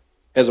Yep.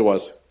 as it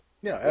was.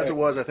 Yeah, as it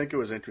was, I think it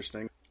was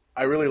interesting.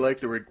 I really like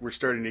that we're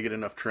starting to get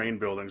enough train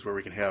buildings where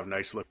we can have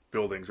nice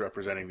buildings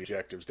representing the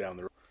objectives down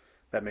the road.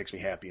 That makes me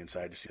happy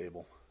inside the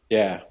table.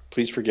 Yeah.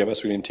 Please forgive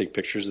us. We didn't take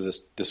pictures of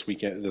this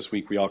weekend. This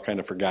week we all kind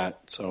of forgot.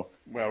 So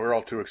Well, we're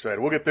all too excited.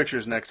 We'll get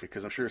pictures next week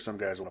because I'm sure some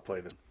guys want to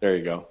play this. there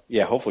you go.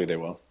 Yeah. Hopefully they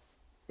will.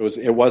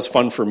 It was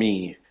fun for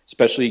me,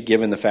 especially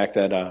given the fact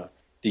that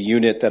the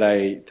unit that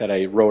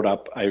I wrote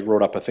up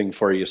a thing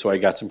for you, so I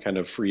got some kind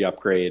of free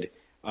upgrade.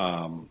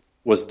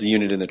 Was the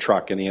unit in the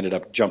truck, and they ended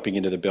up jumping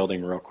into the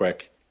building real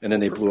quick, and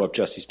then they blew up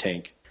Jesse's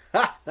tank.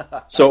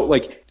 So,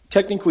 like,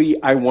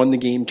 technically, I won the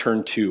game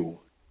turn 2,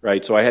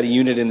 right? So I had a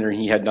unit in there, and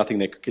he had nothing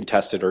that could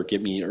contest it or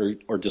get me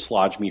or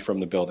dislodge me from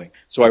the building.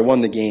 So I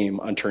won the game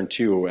on turn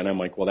 2, and I'm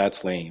like, well,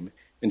 that's lame.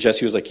 And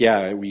Jesse was like,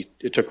 yeah,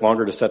 it took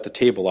longer to set the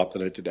table up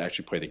than it did to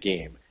actually play the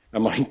game.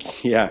 I'm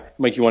like, yeah. I'm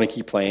like, you want to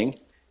keep playing? And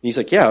he's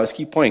like, yeah, let's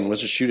keep playing. Let's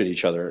just shoot at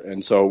each other.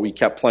 And so we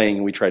kept playing,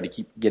 and we tried to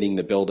keep getting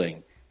the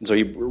building. And so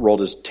he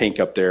rolled his tank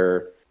up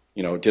there,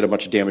 did a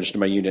bunch of damage to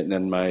my unit, and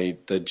then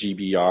the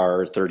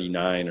GBR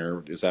 39,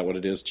 or is that what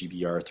it is?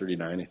 GBR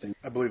 39, I think.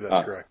 I believe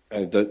that's correct.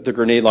 The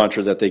grenade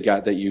launcher that they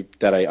got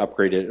that I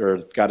upgraded or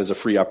got as a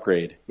free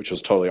upgrade, which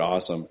was totally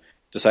awesome,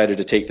 decided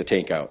to take the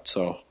tank out.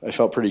 So I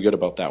felt pretty good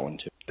about that one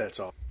too. That's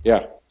all.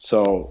 Yeah.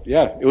 So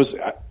yeah, it was.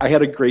 I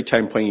had a great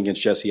time playing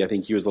against Jesse. I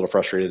think he was a little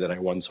frustrated that I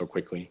won so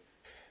quickly.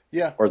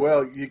 Yeah.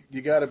 Well,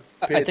 you got to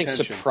pay I think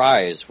attention.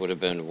 surprise would have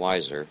been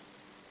wiser.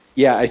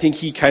 Yeah, I think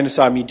he kind of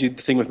saw me do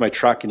the thing with my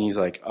truck, and he's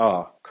like,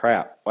 "Oh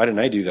crap, why didn't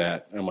I do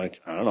that?" And I'm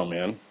like, "I don't know,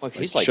 man. Well,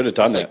 I should have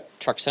done that." Like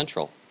Truck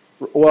Central.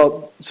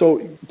 Well, so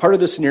part of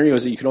the scenario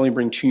is that you can only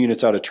bring 2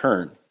 units out a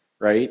turn,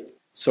 right?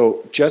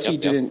 So Jesse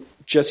Yep.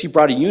 Jesse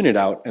brought a unit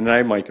out, and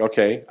I'm like,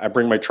 okay, I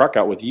bring my truck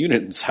out with a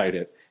unit inside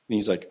it, and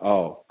he's like,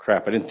 "Oh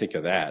crap, I didn't think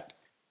of that."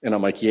 And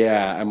I'm like,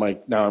 "Yeah." I'm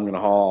like, "Now I'm going to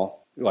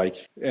haul."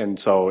 And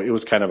so it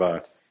was kind of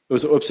it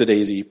was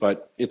oops-a-daisy,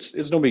 but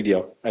it's no big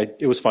deal.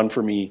 It was fun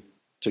for me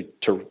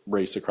to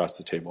race across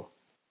the table.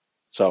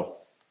 So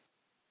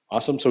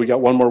awesome. So we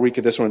got one more week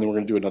of this one, and then we're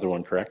going to do another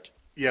one, correct?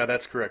 Yeah,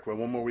 that's correct. Well,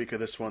 one more week of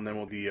this one, then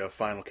we'll be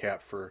final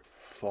cap for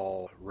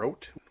fall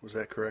rote. Was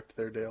that correct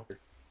there, Dale?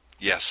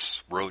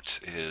 Yes, rote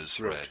is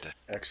Rote. red.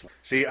 Excellent.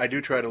 See, I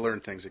do try to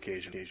learn things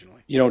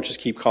occasionally. You don't just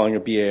keep calling a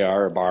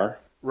BAR a bar?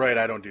 Right,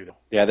 I don't do that.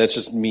 Yeah, that's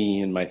just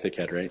me and my thick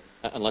head, right?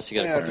 Unless you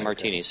got Yeah, a couple that's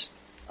martinis.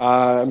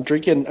 I'm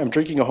drinking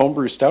a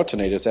homebrew stout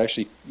tonight. It's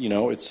actually,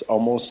 it's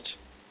almost,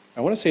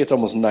 I want to say it's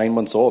almost 9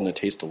 months old, and it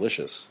tastes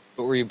delicious.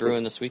 What were you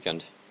brewing this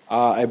weekend?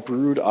 I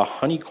brewed a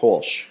honey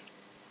kolsch,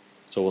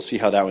 so we'll see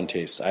how that one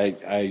tastes.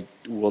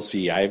 We'll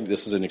see.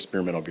 This is an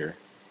experimental beer.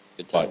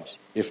 Good But times.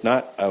 if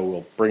not, I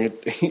will bring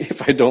it.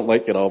 If I don't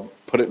like it, I'll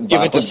put it in Give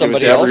it bottle to and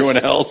somebody give it to else?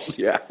 everyone else.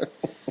 Yeah.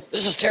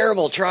 This is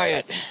terrible. Try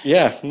it.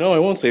 Yeah. No, I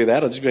won't say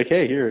that. I'll just be like,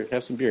 hey, here,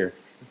 have some beer.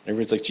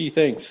 Everyone's like, gee,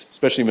 thanks.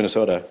 Especially in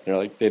Minnesota. They're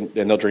like, and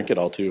they'll drink it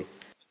all too.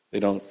 They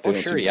don't Oh,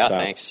 seem sure. to Yeah, stop.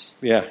 thanks.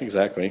 Yeah,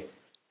 exactly.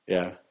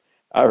 Yeah.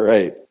 All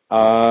right. Well,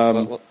 I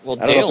don't know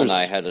Dale if and I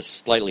there's- had a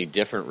slightly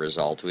different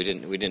result. We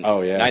didn't.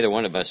 Oh, yeah. Neither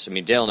one of us. I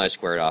mean, Dale and I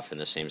squared off in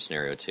the same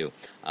scenario too.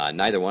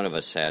 Neither one of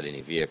us had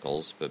any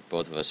vehicles, but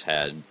both of us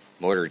had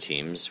motor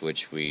teams,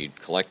 which we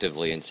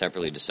collectively and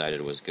separately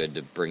decided was good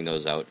to bring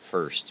those out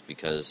first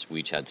because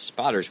we each had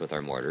spotters with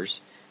our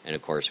mortars. And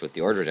of course, with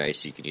the order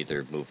dice, you can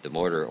either move the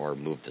mortar or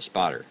move the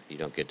spotter. You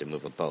don't get to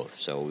move them both.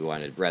 So we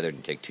wanted, rather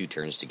than take 2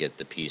 turns to get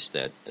the piece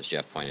that, as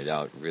Jeff pointed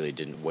out, really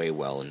didn't weigh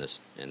well in this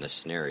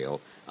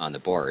scenario on the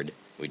board,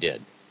 we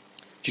did.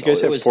 Do you So guys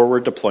it have was-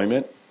 forward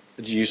deployment?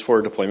 Did you use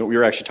forward deployment? We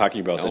were actually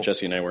talking about No. that,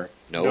 Jesse and I were.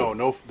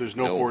 No, there's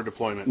no No. forward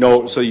deployment. No, This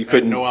one. so you And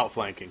couldn't- no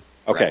outflanking.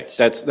 Okay,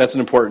 Correct. that's an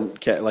important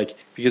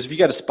because if you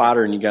got a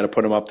spotter and you got to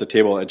put them up the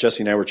table, and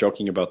Jesse and I were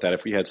joking about that.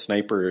 If we had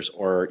snipers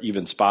or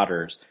even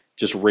spotters,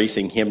 just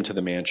racing him to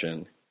the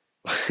mansion,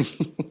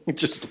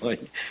 just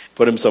like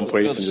put him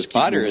someplace Well, and the just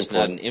spotter keep moving is not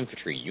forward. an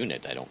infantry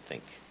unit, I don't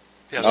think.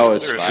 Yeah, Oh, so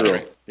it's there is true.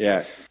 infantry.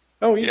 Yeah.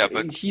 Oh, Yeah,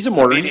 but he's a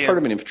mortar. He's medium- part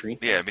of an infantry.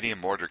 Yeah, medium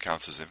mortar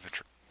counts as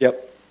infantry.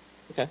 Yep.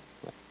 Okay.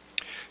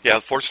 Yeah,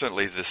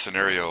 fortunately, the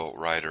scenario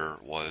writer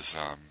was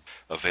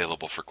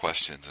available for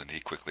questions, and he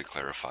quickly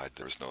clarified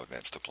there was no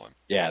advanced deployment.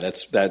 Yeah,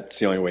 that's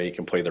the only way you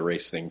can play the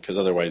race thing because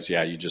otherwise,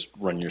 yeah, you just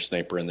run your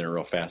sniper in there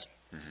real fast.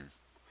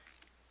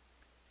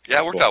 Yeah,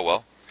 it worked Cool. out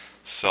well.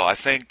 So I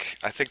think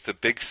the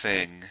big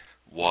thing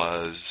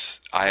was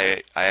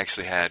I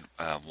actually had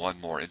one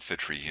more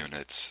infantry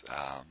unit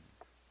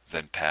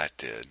than Pat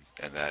did,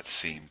 and that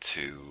seemed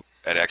to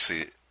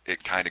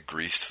it kind of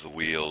greased the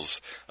wheels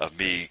of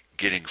me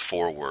getting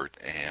forward.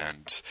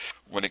 And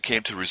when it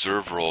came to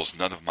reserve rolls,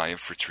 none of my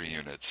infantry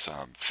units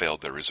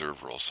failed their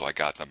reserve rolls, so I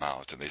got them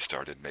out, and they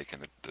started making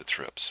the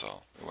trip.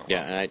 So it went well.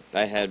 Yeah, and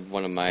I had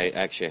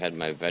I had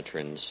my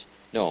veterans.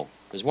 No,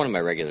 it was one of my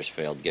regulars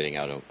failed getting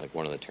out of like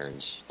one of the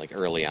turns, like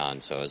early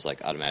on, so I was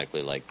like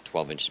automatically like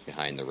 12 inches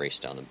behind the race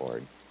down the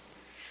board.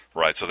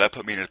 Right, so that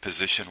put me in a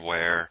position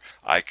where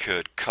I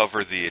could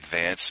cover the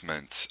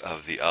advancement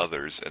of the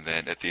others, and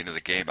then at the end of the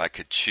game I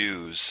could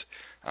choose,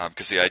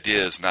 because the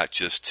idea is not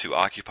just to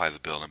occupy the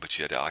building, but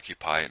you had to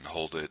occupy it and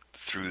hold it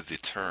through the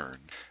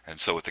turn. And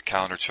so with the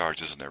counter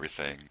charges and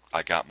everything,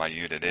 I got my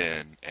unit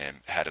in and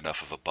had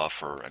enough of a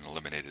buffer and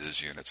eliminated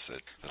his units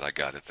that I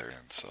got it there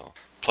in. So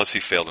plus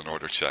he failed an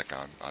order check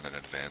on an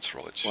advance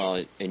roll.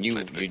 Well, and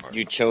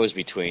you chose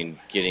between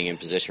getting in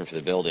position for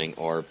the building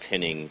or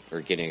pinning or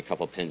getting a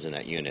couple pins in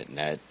that unit, and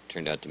that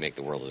turned out to make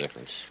the world of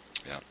difference.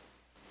 Yeah.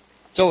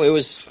 So it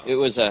was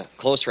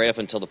close right up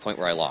until the point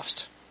where I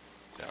lost.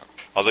 Yeah.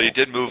 Although you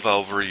did move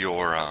over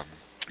your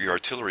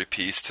artillery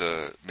piece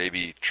to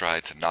maybe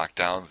try to knock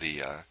down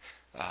the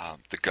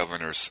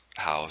governor's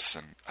house,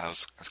 and I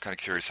was kind of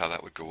curious how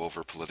that would go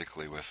over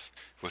politically with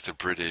the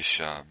British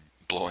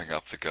blowing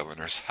up the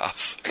governor's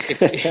house.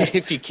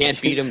 If you can't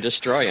beat them,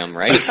 destroy them,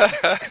 right?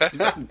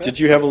 Did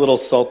you have a little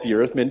salt the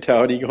earth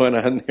mentality going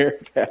on there,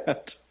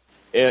 Pat?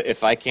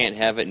 If I can't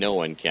have it, no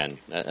one can.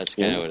 That's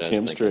kind of what I was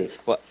thinking. Straight.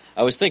 Well,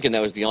 I was thinking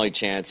that was the only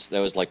chance. That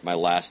was like my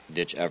last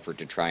ditch effort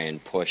to try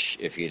and push.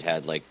 If he'd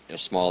had like a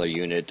smaller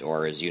unit,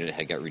 or his unit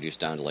had got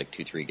reduced down to like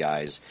 2-3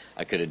 guys,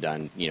 I could have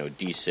done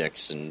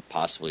D6 and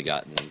possibly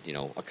gotten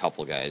a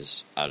couple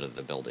guys out of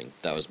the building.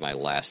 That was my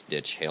last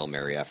ditch Hail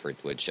Mary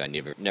effort, which I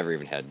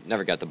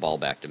never got the ball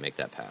back to make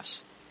that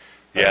pass.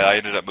 Yeah, I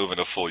ended up moving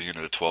a full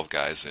unit of 12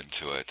 guys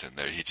into it, and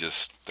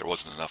there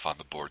wasn't enough on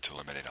the board to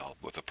eliminate all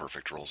with a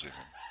perfect rolls even.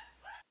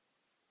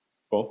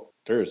 Well,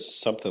 there's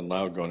something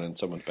loud going on in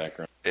someone's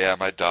background. Yeah,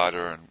 my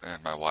daughter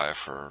and my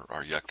wife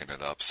are yucking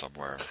it up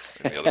somewhere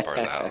in the other part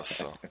of the house.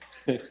 So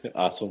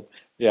awesome.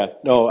 Yeah,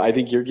 no, I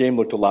think your game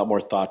looked a lot more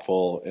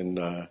thoughtful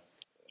and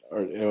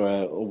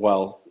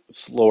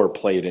slower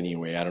played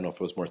anyway. I don't know if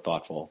it was more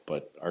thoughtful,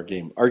 but our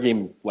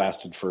game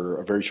lasted for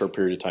a very short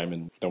period of time,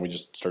 and then we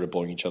just started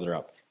blowing each other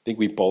up. I think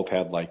we both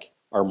had like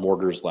our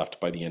mortars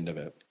left by the end of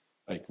it.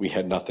 Like we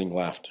had nothing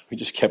left. We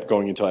just kept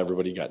going until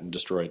everybody got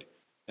destroyed.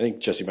 I think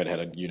Jesse might have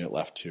had a unit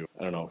left too.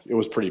 I don't know. It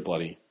was pretty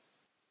bloody.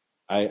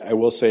 I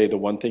will say the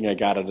one thing I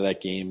got out of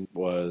that game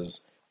was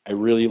I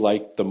really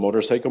liked the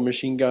motorcycle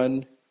machine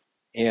gun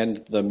and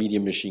the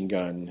medium machine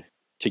gun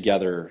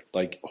together,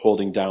 like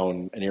holding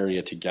down an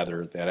area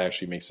together. That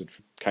actually makes it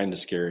kind of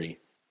scary.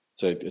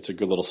 It's a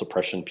good little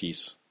suppression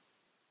piece.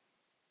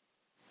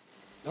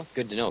 Oh,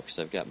 good to know, because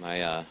I've got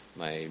my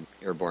my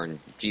airborne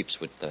Jeeps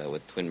with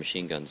twin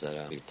machine guns that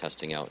I'll be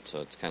testing out. So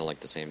it's kind of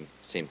like the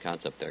same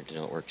concept there. Do you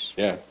know it works?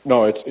 Yeah.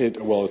 No,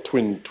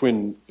 twin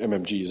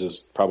MMGs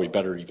is probably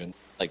better even.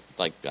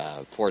 Like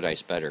 4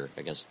 dice better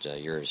against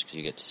yours, because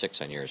you get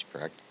 6 on yours,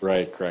 correct?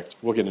 Right, correct.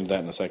 We'll get into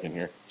that in a second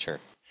here. Sure.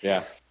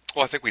 Yeah.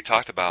 Well, I think we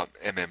talked about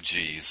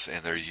MMGs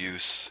and their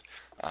use.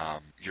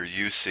 Your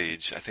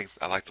usage, I think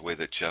I like the way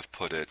that Jeff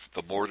put it.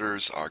 The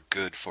mortars are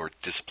good for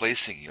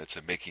displacing units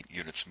and making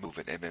units move,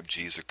 and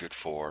MMGs are good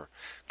for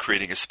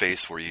creating a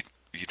space where you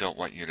don't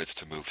want units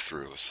to move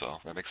through. So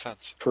that makes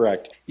sense.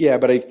 Correct. Yeah,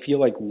 but I feel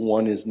like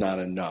one is not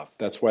enough.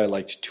 That's why I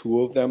liked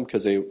 2 of them,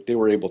 because they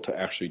were able to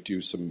actually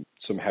do some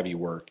heavy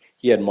work.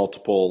 He had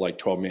multiple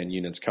 12-man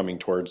units coming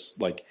towards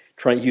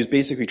he was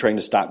basically trying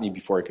to stop me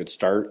before I could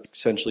start.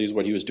 Essentially, is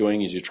what he was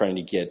doing. Is you're trying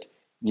to get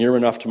near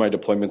enough to my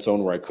deployment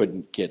zone where I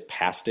couldn't get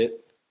past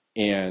it,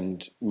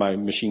 and my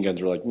machine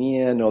guns were like,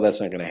 "Yeah, no, that's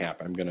not going to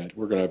happen.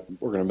 We're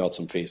gonna melt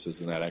some faces,"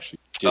 and that actually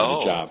did the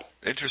job.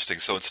 Interesting.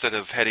 So instead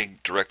of heading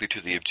directly to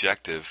the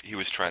objective, he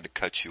was trying to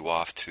cut you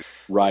off to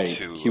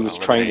he was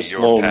trying to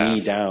slow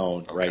me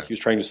down. Okay. Right, he was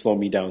trying to slow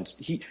me down.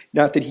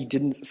 Not that he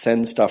didn't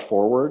send stuff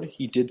forward.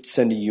 He did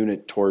send a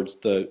unit towards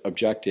the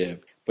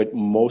objective, but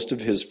most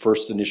of his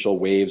first initial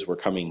waves were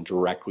coming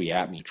directly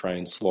at me,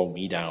 trying to slow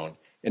me down.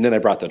 And then I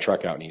brought the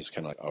truck out, and he's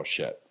kind of like, "Oh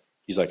shit."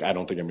 He's like, "I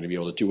don't think I'm going to be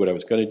able to do what I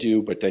was going to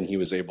do." But then he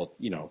was able,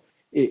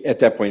 at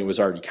that point it was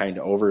already kind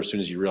of over. As soon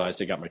as he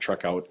realized I got my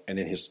truck out, and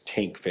then his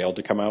tank failed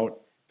to come out,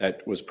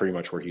 that was pretty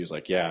much where he was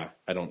like, "Yeah,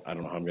 I don't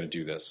know how I'm going to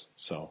do this."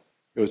 So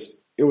it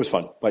was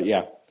fun, but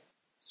yeah.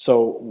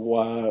 So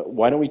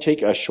why don't we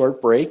take a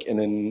short break, and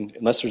then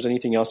unless there's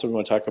anything else that we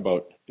want to talk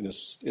about in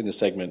this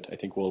segment, I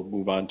think we'll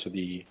move on to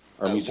the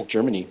Armies of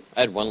Germany.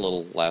 I had one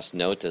little last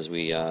note as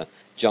we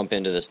jump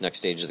into this next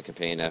stage of the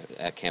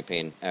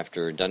campaign.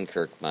 After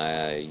Dunkirk,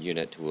 my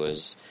unit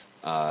was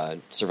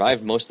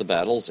survived most of the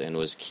battles and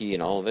was key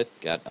in all of it.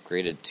 Got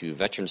upgraded to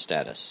veteran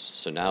status.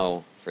 So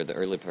now for the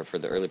early part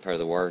of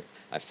the war,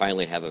 I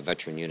finally have a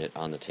veteran unit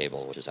on the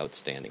table, which is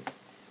outstanding.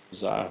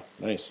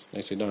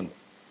 Nicely done.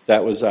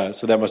 That was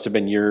so. That must have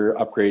been your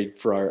upgrade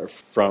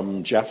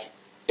from Jeff.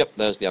 Yep,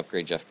 that was the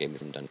upgrade Jeff gave me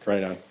from Dunkirk.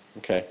 Right on.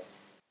 Okay.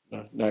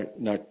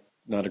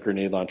 Not a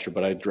grenade launcher,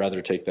 but I'd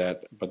rather take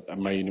that. But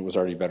my unit was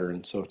already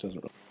veteran, so it doesn't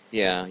really...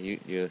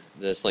 Yeah,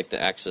 this like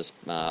the Axis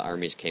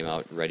armies came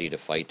out ready to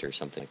fight or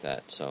something like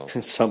that. So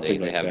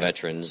they have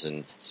veterans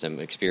and some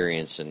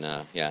experience, and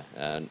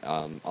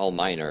all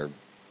mine are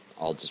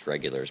all just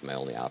regulars. My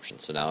only option.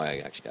 So now I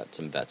actually got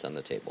some vets on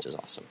the table, which is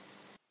awesome.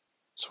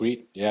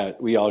 Sweet, yeah,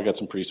 we all got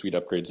some pretty sweet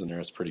upgrades in there.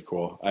 It's pretty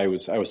cool. I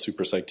was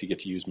super psyched to get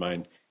to use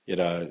mine.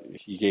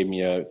 He gave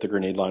me the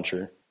grenade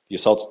launcher,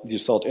 the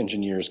assault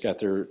engineers got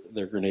their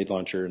grenade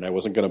launcher, and I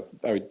wasn't gonna.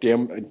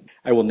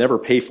 I will never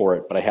pay for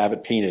it, but I have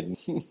it painted.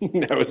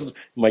 I'm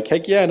like,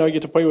 heck yeah, now I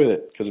get to play with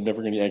it because I'm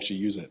never going to actually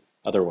use it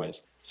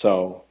otherwise.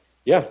 So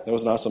yeah, that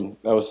was awesome.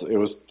 It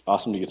was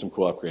awesome to get some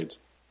cool upgrades.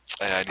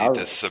 I need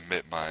to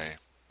submit my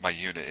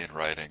unit in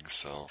writing,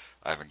 so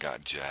I haven't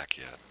gotten jack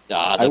yet.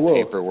 The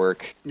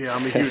paperwork. Yeah,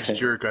 I'm a huge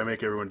jerk. I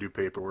make everyone do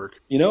paperwork.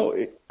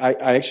 I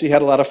actually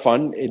had a lot of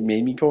fun. It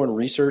made me go and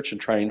research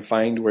and try and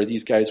find where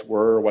these guys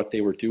were, what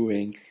they were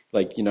doing.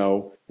 Like,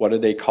 what do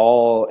they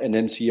call an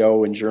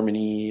NCO in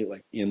Germany?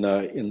 Like in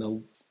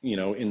the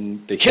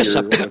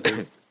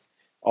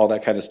all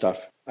that kind of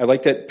stuff. I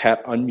like that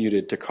Pat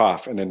unmuted to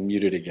cough and then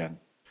muted again.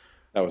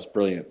 That was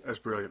brilliant. That's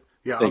brilliant.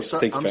 Yeah, thanks,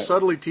 I'm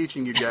subtly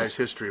teaching you guys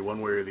history one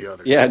way or the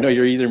other. Yeah, no,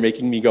 you're either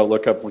making me go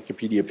look up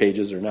Wikipedia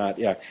pages or not.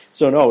 Yeah.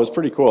 So, no, it was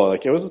pretty cool.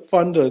 Like, it was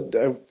fun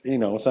to,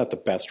 it's not the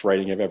best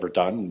writing I've ever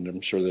done, and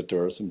I'm sure that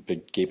there are some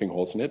big gaping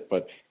holes in it,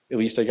 but at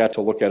least I got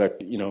to look at I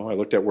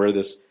looked at where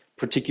this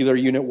particular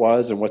unit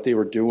was and what they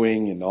were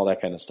doing and all that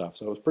kind of stuff.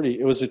 So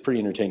it was pretty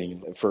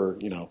entertaining. For,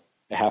 a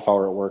half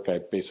hour at work, I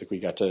basically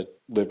got to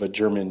live a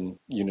German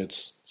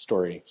unit's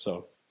story.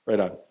 So, right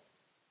on.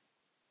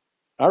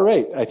 All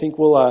right, I think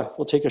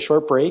we'll take a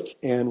short break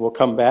and we'll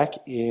come back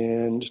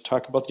and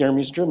talk about the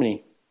armies of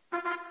Germany.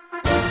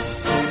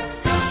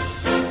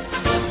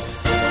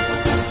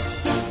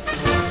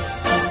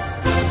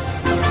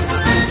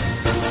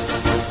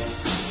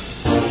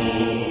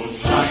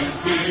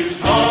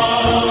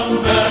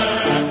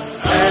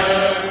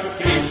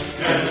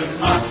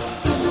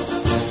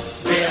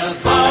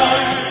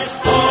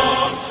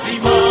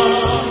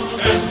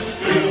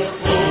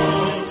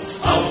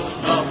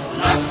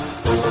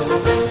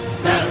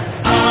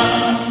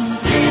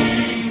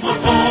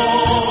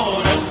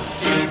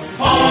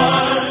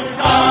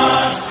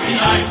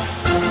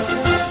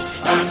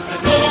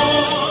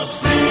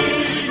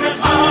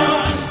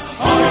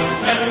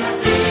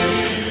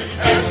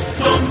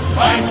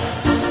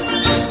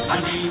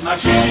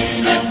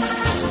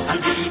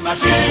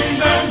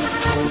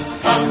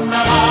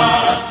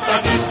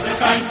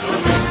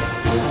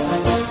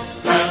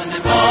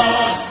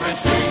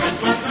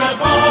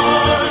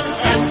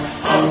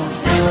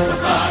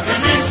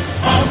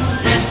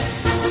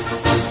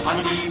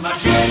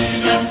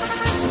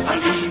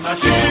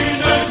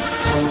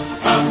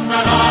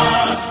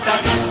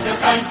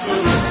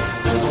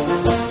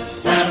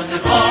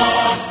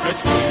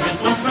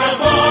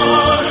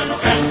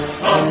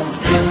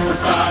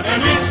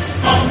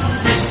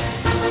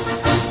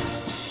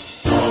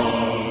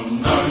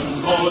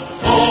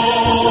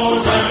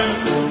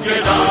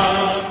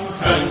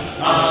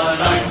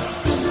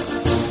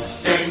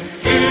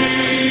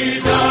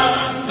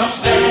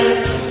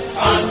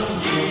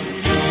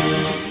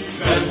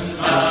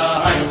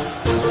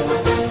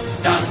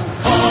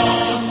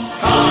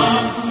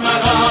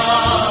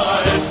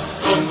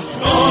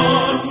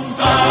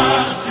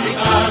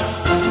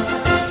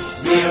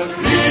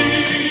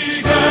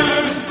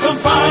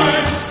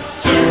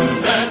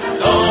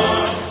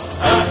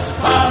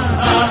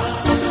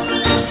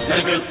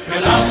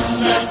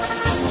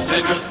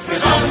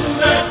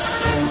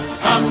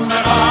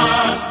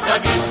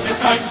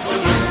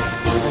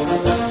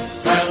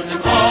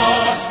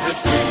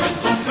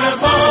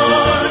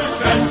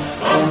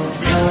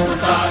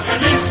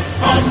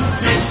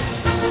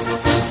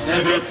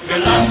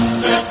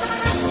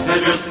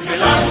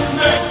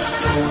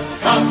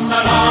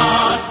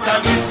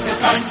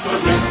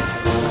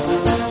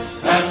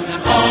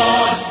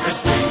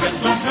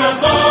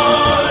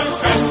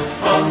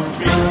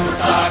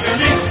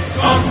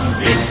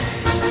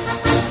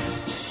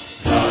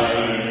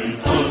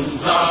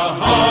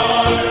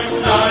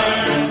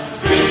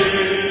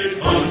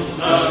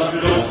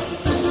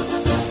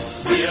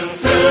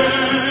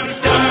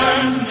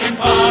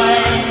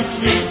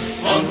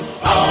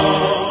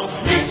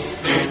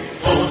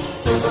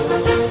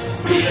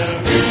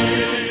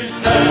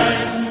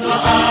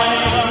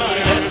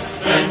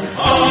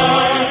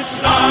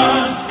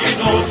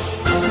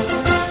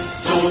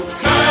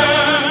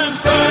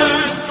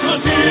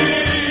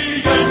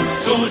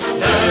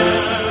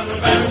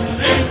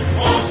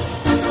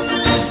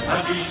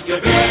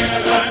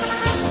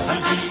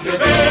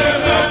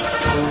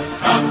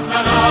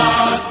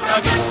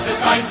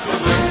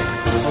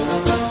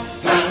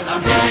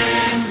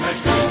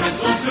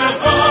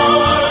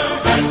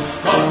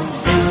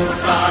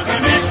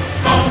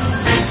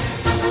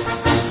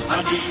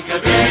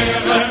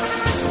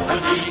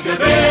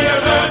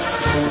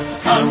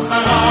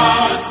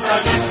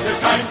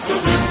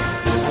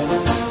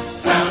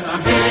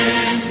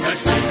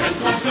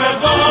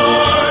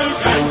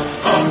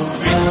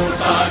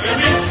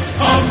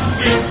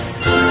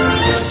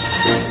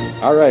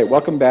 All right,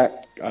 welcome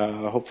back.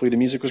 Hopefully the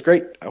music was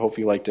great. I hope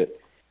you liked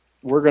it.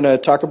 We're going to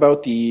talk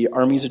about the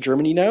armies of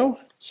Germany now.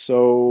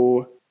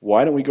 So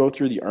why don't we go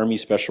through the Army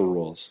Special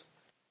Rules?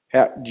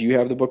 Pat, do you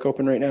have the book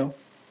open right now?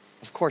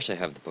 Of course I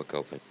have the book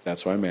open.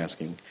 That's what I'm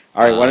asking.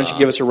 All right, why don't you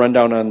give us a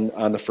rundown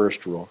on the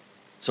first rule?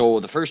 So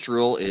the first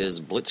rule is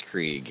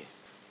Blitzkrieg.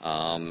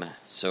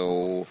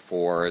 So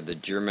for the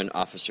German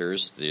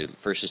officers, the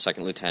first and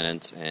second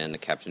lieutenant and the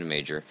captain and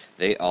major,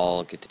 they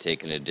all get to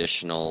take an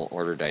additional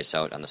order dice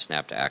out on the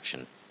snap to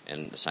action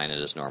and assign it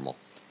as normal.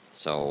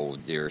 So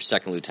your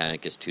second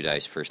lieutenant gets 2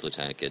 dice, first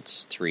lieutenant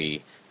gets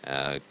 3,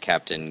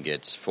 captain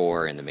gets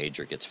 4, and the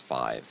major gets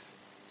 5.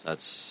 So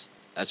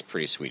that's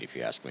pretty sweet if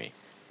you ask me.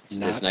 It's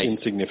Not nice.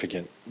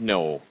 insignificant.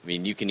 No, I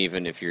mean you can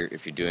even if you're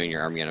doing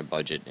your army on a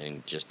budget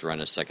and just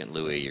run a second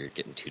Louis, you're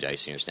getting 2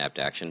 dice in your snap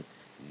to action.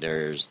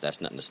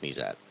 That's nothing to sneeze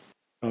at.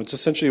 Oh, it's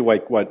essentially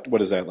like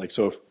what is that like?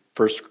 So if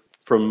first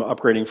from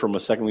upgrading from a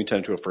second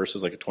lieutenant to a first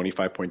is like a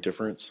 25-point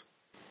difference.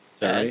 Is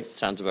that right?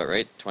 Sounds about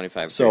right.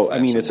 25. So 35,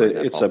 I mean, somewhere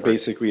in it's that a ballpark.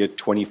 basically a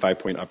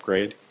 25-point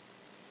upgrade,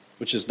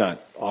 which is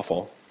not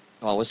awful.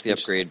 Well, what's the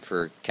upgrade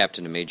for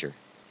captain to major?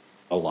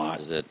 A lot.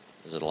 Is it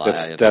a lot? I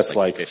think That's it's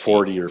like 50.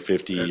 40 or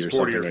 50 That's or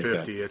 40 something or like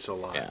 50. that. It's a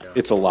lot. Yeah. Yeah.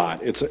 It's a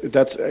lot. It's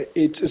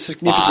a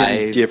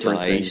significantly 5 different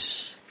thing.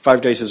 dice.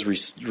 5 dice is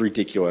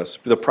ridiculous.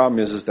 But the problem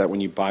is that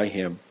when you buy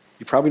him,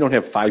 you probably don't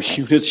have 5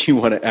 units you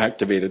want to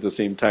activate at the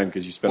same time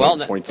because you spend all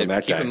the points on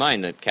that keep guy. in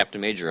mind that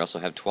captain major also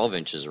have 12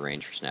 inches of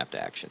range for snap to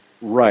action.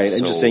 Right. I'm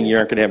just So- saying you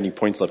aren't going to have any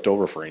points left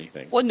over for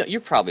anything. Well, no, you're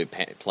probably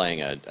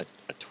playing a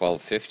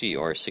 1250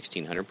 or a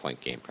 1600 point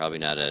game. Probably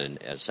not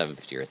a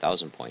 750 or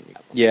 1000 point.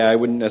 Yeah, I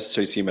wouldn't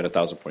necessarily see him at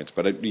 1,000 points,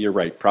 but you're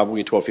right.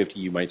 Probably at 1250,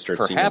 you might start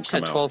seeing him Perhaps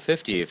come at out.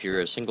 1250, if you're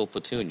a single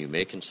platoon, you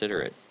may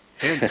consider it.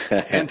 Hint,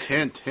 hint,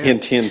 hint, hint.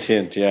 Hint, hint,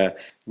 hint. Yeah,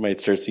 you might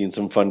start seeing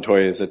some fun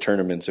toys at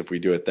tournaments if we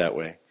do it that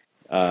way.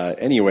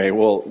 Anyway,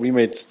 well, we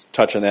might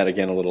touch on that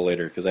again a little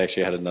later because I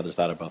actually had another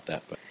thought about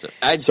that. But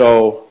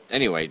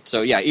Anyway,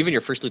 so yeah, even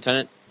your first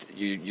lieutenant,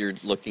 you're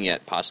looking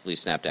at possibly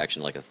snapped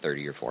action like a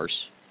 30-year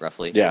force,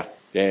 roughly. yeah.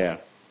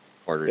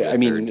 Ordered Yeah, to I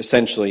mean, third.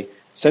 essentially,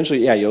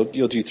 yeah, you'll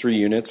do 3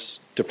 units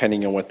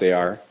depending on what they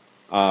are.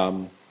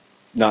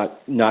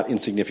 Not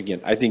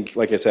insignificant. I think,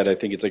 like I said, I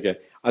think it's like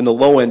on the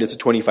low end, it's a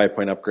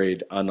 25-point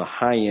upgrade. On the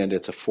high end,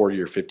 it's a 40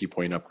 or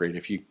 50-point upgrade.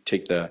 If you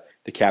take the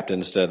captain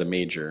instead of the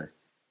major,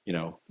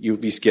 you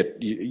at least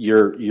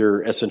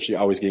you're essentially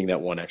always getting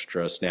that one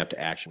extra snap to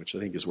action, which I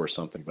think is worth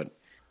something. But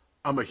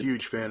I'm a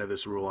huge fan of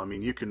this rule. I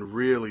mean, you can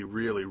really,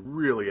 really,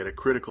 really, at a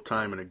critical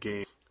time in a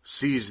game,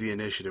 seize the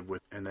initiative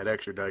with, and that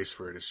extra dice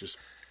for it is just.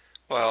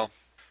 Well,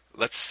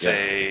 let's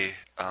say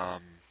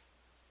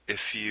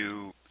if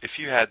you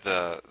had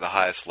the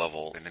highest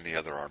level in any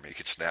other army, you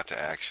could snap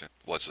to action.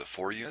 Was it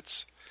 4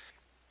 units?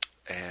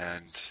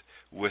 And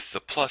with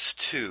the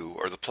 +2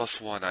 or the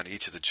 +1 on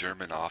each of the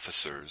German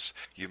officers,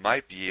 you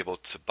might be able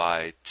to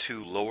buy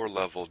 2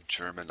 lower-level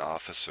German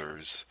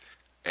officers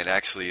and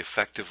actually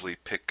effectively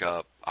pick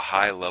up a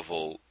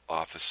high-level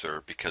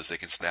officer because they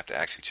can snap to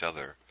action each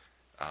other.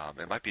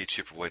 It might be a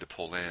cheaper way to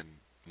pull in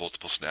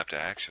multiple snap to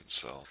actions.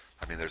 So,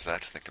 I mean, there's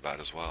that to think about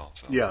as well.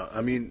 So. Yeah,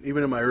 I mean,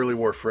 even in my early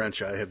war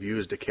French, I have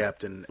used a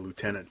captain,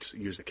 lieutenant,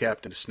 use the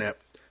captain to snap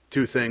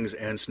 2 things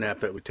and snap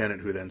that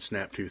lieutenant who then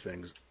snapped 2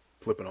 things,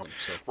 flipping on them.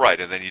 So. Right,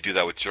 and then you do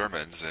that with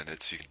Germans, and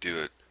you can do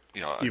it,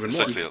 Even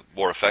essentially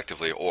more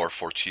effectively or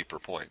for cheaper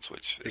points,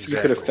 which is you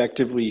could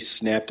effectively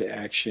snap to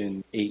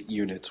action 8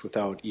 units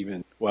without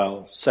even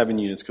 7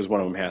 units because one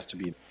of them has to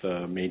be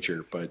the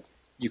major, but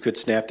you could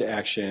snap to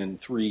action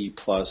 3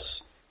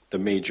 plus the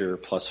major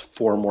plus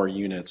 4 more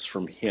units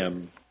from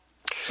him.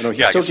 Oh, no,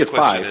 he still get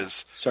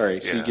 5. So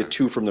you get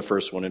 2 from the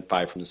first one and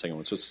 5 from the second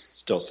one, so it's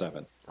still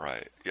 7.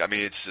 Right. Yeah, I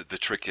mean, the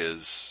trick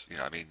is,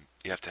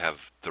 you have to have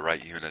the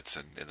right units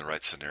in the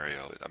right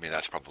scenario. I mean,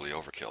 that's probably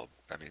overkill.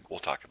 I mean, we'll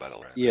talk about it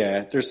later.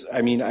 Yeah,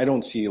 I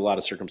don't see a lot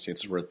of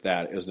circumstances where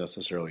that is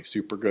necessarily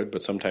super good,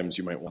 but sometimes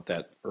you might want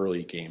that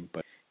early game.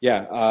 But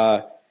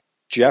yeah,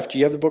 Jeff, do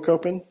you have the book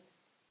open?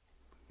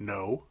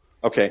 No.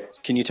 Okay.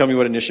 Can you tell me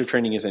what initiative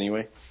training is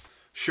anyway?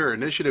 Sure.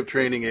 Initiative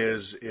training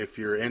is if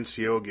your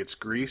NCO gets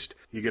greased,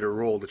 you get a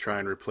roll to try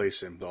and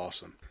replace him.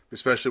 Awesome.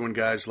 Especially when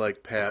guys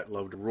like Pat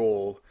love to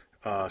roll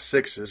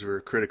 6s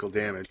for critical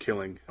damage,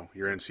 killing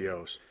your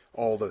NCOs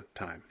all the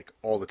time.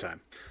 All the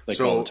time.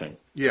 All the time.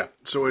 Yeah.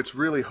 So it's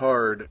really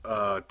hard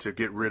to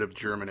get rid of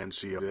German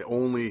NCO. They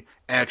only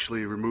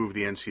actually remove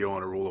the NCO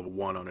on a roll of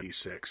 1 on a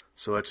D6.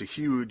 So that's a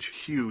huge,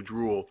 huge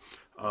rule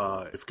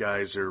if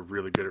guys are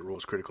really good at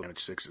rolls critical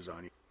damage 6s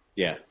on you.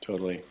 Yeah,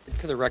 totally.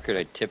 For the record,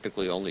 I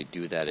typically only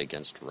do that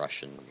against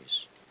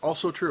Russians.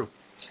 Also true.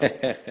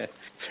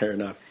 Fair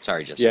enough.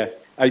 Sorry, Jesse. Yeah,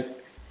 I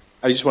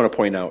just want to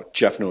point out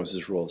Jeff knows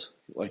his rules.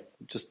 Like,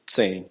 just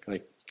saying,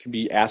 like, you can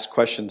be asked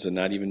questions and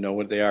not even know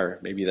what they are.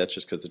 Maybe that's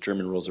just because the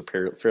German rules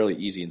are fairly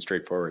easy and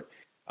straightforward.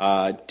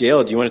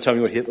 Dale, do you want to tell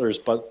me what Hitler's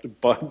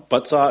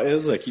buttsaw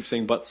is? I keep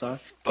saying buttsaw.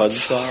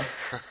 Buzzsaw.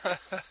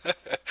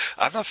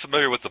 I'm not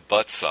familiar with the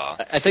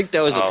buttsaw. I think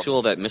that was a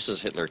tool that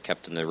Mrs. Hitler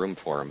kept in the room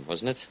for him,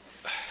 wasn't it?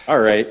 All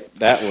right,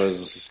 that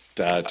was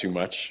too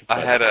much.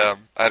 I had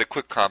a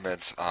quick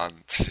comment on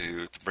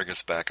to bring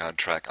us back on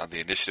track on the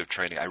initiative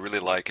training. I really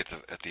like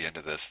at the end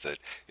of this that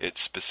it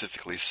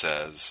specifically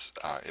says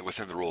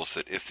within the rules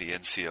that if the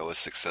NCO is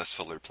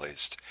successfully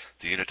replaced,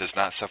 the unit does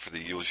not suffer the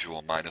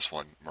usual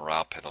 -1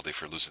 morale penalty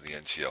for losing the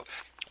NCO,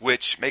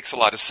 which makes a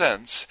lot of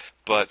sense.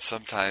 But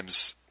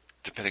sometimes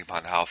depending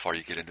upon how far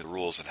you get into the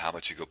rules and how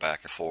much you go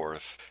back and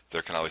forth,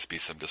 there can always be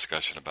some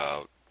discussion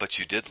about, but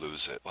you did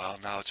lose it. Well,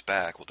 now it's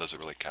back. Well, does it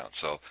really count?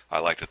 So I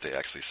like that they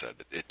actually said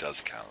that it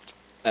does count.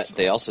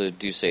 They also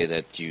do say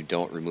that you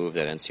don't remove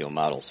that NCO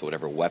model, so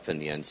whatever weapon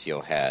the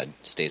NCO had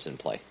stays in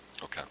play.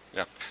 Okay,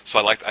 yeah.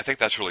 So I think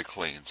that's really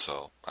clean,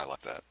 so I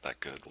like that.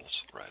 That good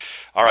rules. Right.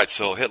 All right,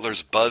 so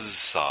Hitler's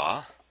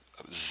Buzzsaw,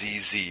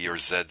 ZZ or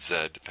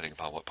ZZ, depending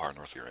upon what part of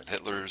North you're in.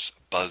 Hitler's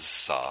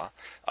Buzzsaw.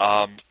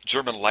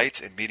 German light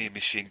and medium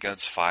machine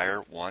guns fire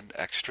 1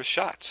 extra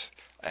shot.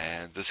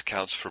 And this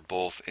counts for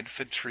both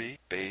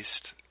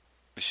infantry-based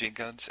machine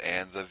guns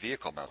and the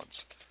vehicle mount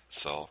ones.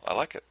 So I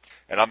like it.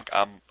 And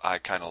I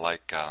kind of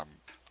like...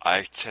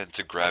 I tend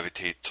to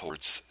gravitate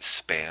towards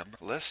spam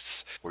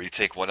lists, where you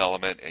take one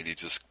element and you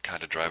just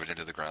kind of drive it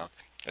into the ground.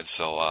 And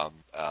so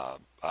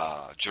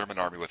German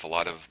army with a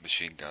lot of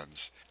machine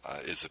guns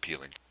is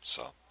appealing.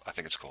 So I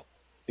think it's cool.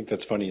 I think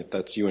that's funny.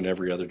 That's you and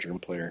every other German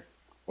player.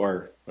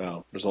 Or,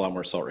 well, there's a lot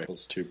more assault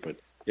rifles too. But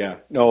yeah,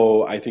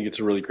 no, I think it's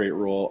a really great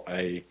rule.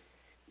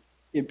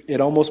 It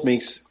almost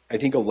makes, I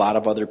think a lot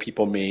of other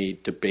people may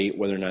debate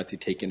whether or not they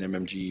take an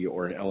MMG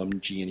or an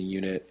LMG in a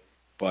unit.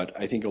 But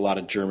I think a lot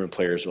of German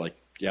players are like,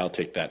 yeah, I'll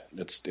take that.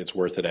 It's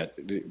worth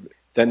it.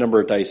 That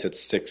number of dice at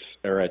 6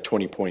 or at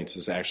 20 points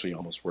is actually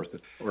almost worth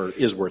it, or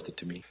is worth it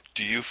to me.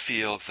 Do you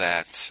feel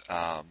that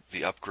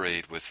the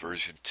upgrade with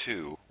version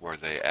 2, where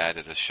they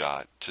added a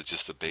shot to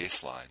just the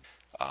baseline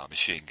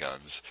machine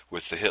guns,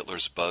 with the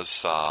Hitler's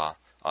Buzzsaw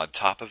on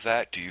top of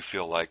that, do you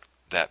feel like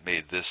that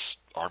made this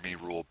army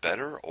rule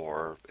better,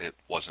 or it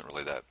wasn't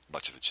really that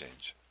much of a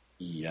change?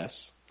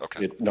 Yes.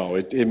 Okay.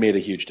 It made a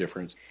huge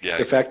difference. Yeah,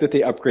 the fact that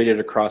they upgraded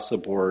across the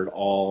board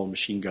all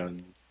machine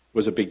gun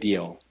was a big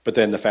deal. But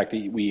then the fact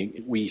that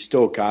we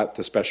still got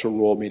the special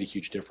rule made a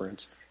huge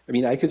difference. I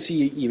mean, I could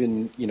see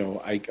even,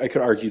 I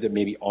could argue that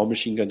maybe all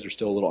machine guns are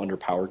still a little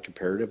underpowered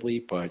comparatively,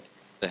 but...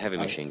 The heavy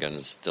machine gun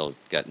has still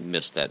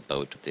missed that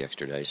boat with the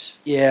extra dice.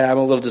 Yeah, I'm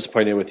a little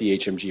disappointed with the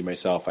HMG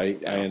myself. I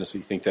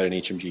honestly think that an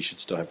HMG should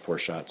still have 4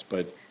 shots,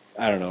 but...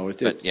 I don't know.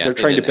 They're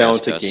trying to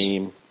balance a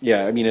game.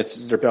 Yeah, I mean,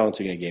 they're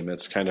balancing a game.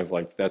 That's kind of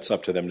like, that's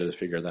up to them to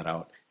figure that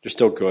out. They're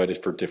still good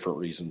for different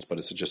reasons, but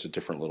it's just it's a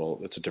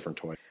different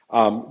toy.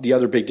 The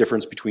other big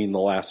difference between the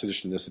last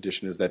edition and this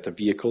edition is that the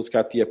vehicles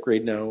got the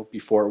upgrade now.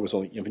 Before it was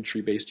only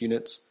infantry-based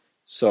units.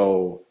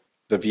 So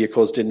the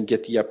vehicles didn't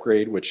get the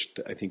upgrade, which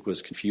I think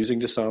was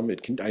confusing to some.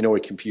 I know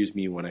it confused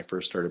me when I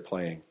first started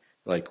playing.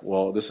 Like,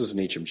 well, this is an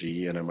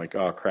HMG, and I'm like,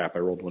 oh crap, I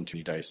rolled 1 too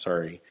many dice,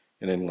 sorry.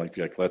 And then like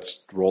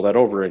let's roll that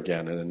over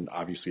again. And then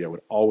obviously I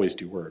would always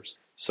do worse.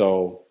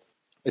 So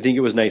I think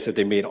it was nice that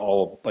they made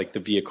all like the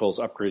vehicles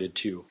upgraded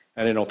too.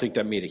 And I don't think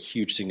that made a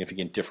huge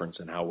significant difference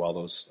in how well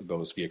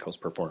those vehicles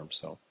perform.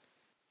 So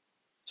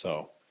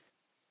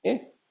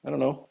I don't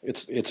know.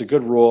 It's a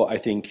good rule. I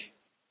think,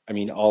 I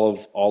mean, all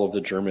of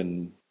the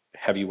German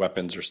heavy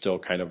weapons are still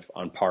kind of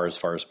on par as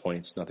far as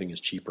points. Nothing is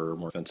cheaper or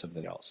more expensive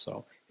than else.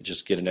 So you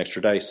just get an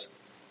extra dice.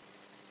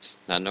 It's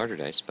not an order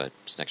dice, but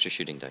it's an extra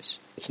shooting dice.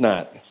 It's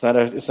not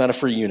a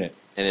free unit.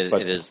 And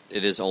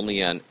it is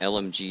only on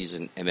LMGs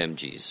and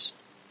MMGs.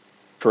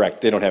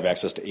 Correct. They don't have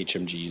access to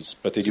HMGs,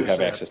 but they do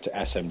have access to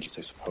SMGs,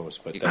 I suppose.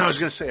 But I was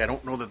going to say, I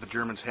don't know that the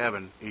Germans have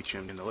an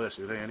HM in the list.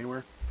 Do they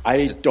anywhere?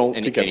 I don't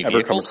think I've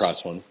ever come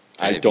across one.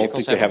 I don't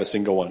think they have a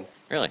single one.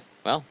 Really?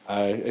 Well,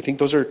 I think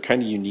those are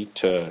kind of unique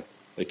to,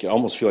 like, you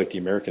almost feel like the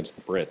Americans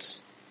and the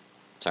Brits.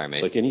 Sorry,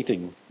 mate.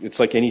 It's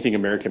like anything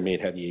American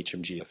made had the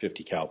HMG, the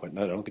 50 cal, but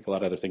I don't think a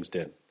lot of other things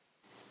did.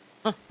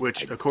 Huh.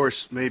 Which, of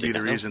course, may be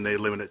the reason they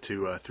limit it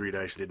to 3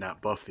 dice and did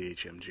not buff the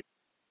HMG.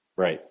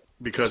 Right.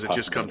 Because it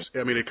just comes,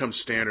 I mean, it comes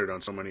standard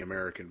on so many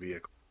American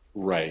vehicles.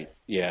 Right.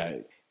 Yeah.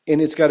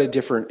 And it's got a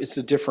different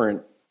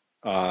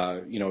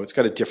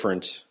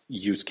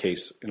use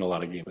case in a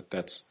lot of games. But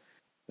that's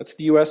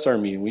the U.S.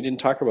 Army. We didn't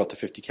talk about the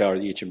 50 cal or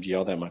the HMG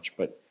all that much,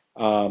 but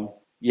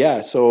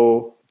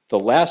so the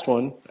last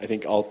one, I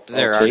think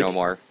There are no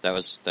more. That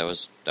was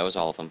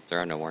all of them. There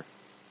are no more.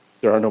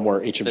 There are no more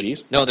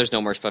HMGs? No, there's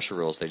no more special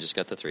rules. They just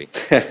got the 3.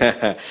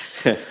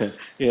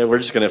 Yeah, we're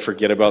just going to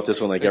forget about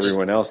this one like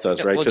everyone else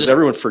does, right? Because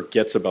everyone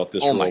forgets about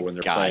this rule when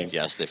they're playing.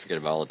 Yes, they forget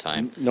about it all the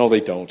time. No,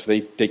 they don't.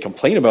 They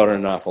complain about it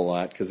an awful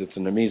lot because it's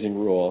an amazing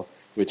rule,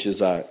 which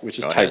is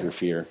Tiger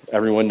Fear.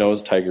 Everyone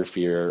knows Tiger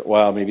Fear.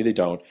 Well, maybe they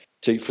don't.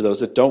 For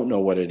those that don't know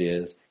what it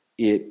is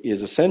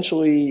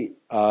essentially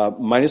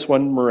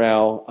 -1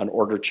 morale on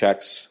order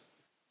checks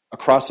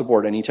across the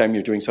board anytime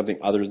you're doing something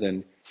other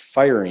than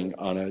firing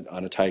on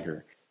a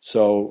Tiger.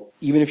 So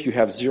even if you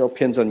have 0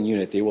 pins on the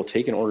unit, they will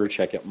take an order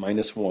check at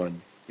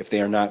 -1 if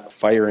they are not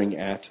firing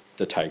at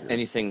the Tiger.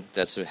 Anything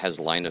that has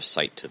line of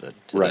sight to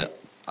that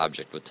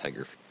object with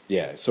Tiger.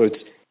 Yeah, so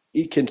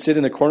it can sit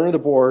in the corner of the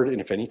board, and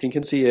if anything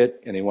can see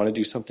it and they want to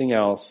do something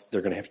else,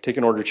 they're going to have to take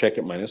an order check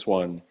at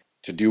 -1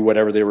 to do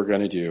whatever they were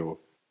going to do.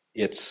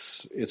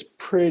 It's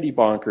pretty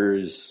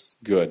bonkers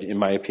good, in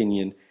my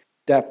opinion.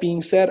 That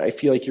being said, I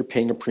feel like you're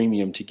paying a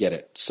premium to get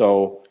it.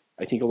 So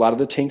I think a lot of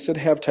the tanks that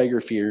have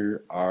Tiger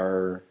Fear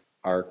are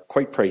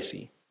quite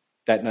pricey.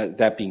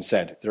 That being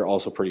said, they're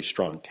also pretty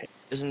strong tanks.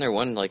 Isn't there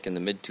one like in the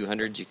mid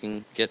 200s you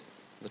can get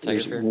with Tiger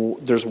Fear?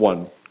 There's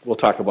one. We'll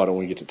talk about it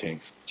when we get to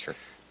tanks. Sure.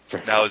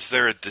 Now, is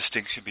there a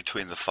distinction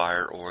between the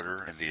Fire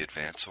Order and the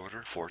Advance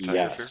Order for Tiger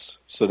Fear? Yes.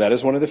 So that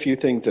is one of the few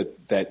things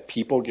that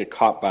people get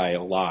caught by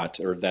a lot,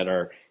 or that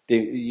are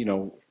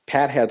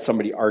Pat had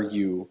somebody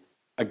argue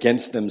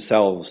against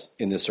themselves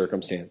in this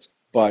circumstance,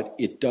 but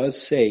it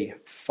does say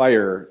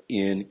fire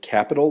in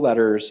capital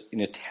letters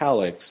in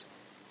italics,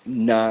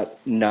 not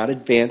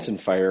advance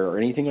and fire or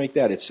anything like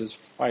that. It says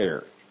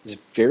fire. It's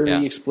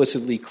very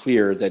explicitly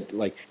clear that,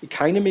 like, it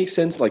kind of makes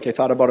sense. Like, I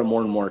thought about it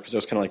more and more because I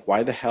was kind of like,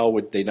 why the hell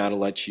would they not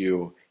let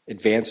you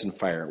advance and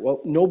fire? Well,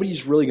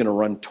 nobody's really going to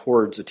run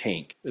towards a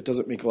tank. It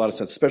doesn't make a lot of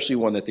sense, especially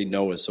one that they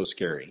know is so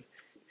scary.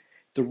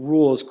 The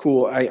rule is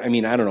cool. I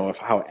mean, I don't know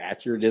how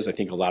accurate it is. I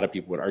think a lot of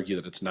people would argue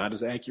that it's not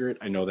as accurate.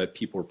 I know that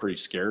people were pretty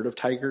scared of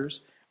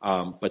tigers,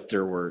 but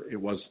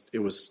it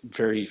was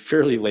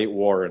fairly late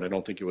war, and I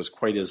don't think it was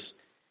quite as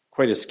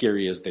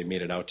scary as they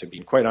made it out to be.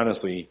 And quite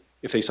honestly,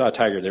 if they saw a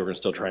tiger, they were going to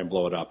still try and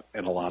blow it up,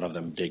 and a lot of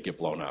them did get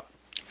blown up.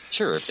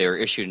 Sure, if they were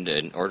issued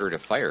an order to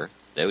fire,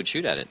 they would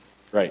shoot at it.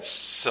 Right.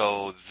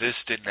 So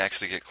this didn't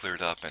actually get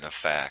cleared up in a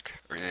FAQ,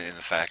 or in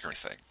the FAQ or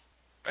anything,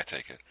 I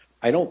take it.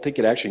 I don't think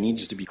it actually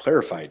needs to be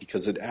clarified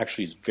because it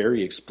actually is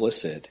very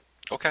explicit.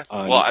 Okay.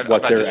 On well, I'm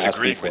what not they're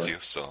disagreeing asking with for. you,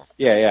 so.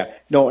 Yeah.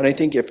 No, and I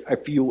think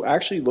if you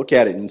actually look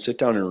at it and sit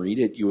down and read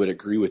it, you would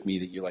agree with me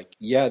that you're like,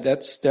 yeah,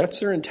 that's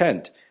their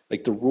intent.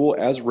 Like, the rule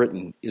as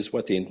written is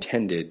what they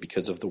intended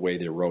because of the way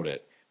they wrote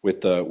it.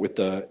 With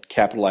the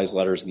capitalized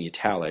letters and the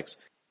italics,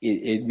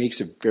 it makes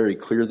it very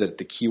clear that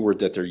the keyword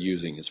that they're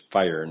using is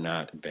fire,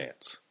 not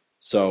advance.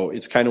 So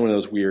it's kind of one of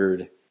those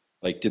weird,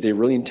 like, did they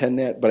really intend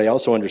that? But I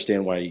also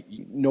understand why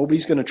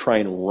nobody's going to try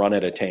and run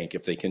at a tank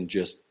if they can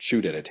just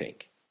shoot at a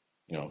tank.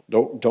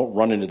 Don't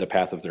run into the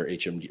path of their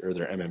HMG or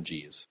their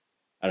MMGs.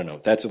 I don't know.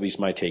 That's at least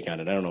my take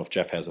on it. I don't know if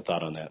Jeff has a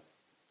thought on that.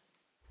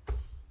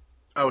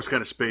 I was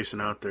kind of spacing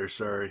out there,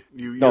 sorry.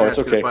 You No, asked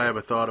it's okay. if I have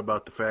a thought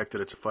about the fact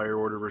that it's a fire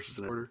order versus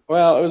an order?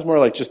 Well, it was more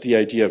like just the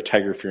idea of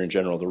Tiger Fear in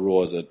general, the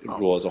rule as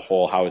a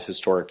whole. How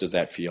historic does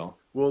that feel?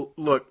 Well,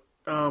 look,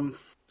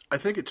 I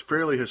think it's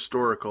fairly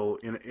historical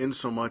in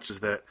so much as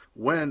that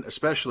when,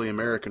 especially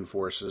American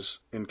forces,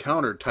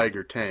 encountered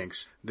Tiger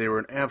tanks, they were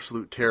an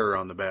absolute terror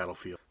on the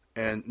battlefield.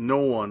 And no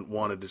one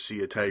wanted to see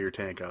a Tiger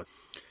tank out.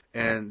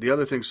 And the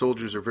other thing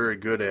soldiers are very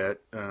good at,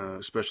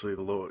 especially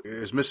the low,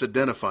 is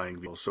misidentifying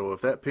vehicles. So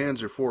if that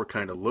Panzer IV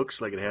kind of looks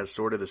like it has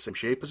sort of the same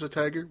shape as a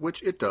Tiger,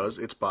 which it does,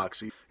 it's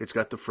boxy, it's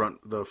got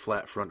the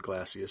flat front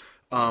glacis.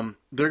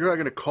 They're not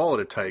going to call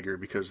it a Tiger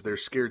because they're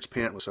scared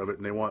pantless of it,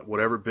 and they want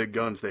whatever big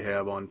guns they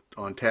have on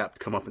tap to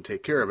come up and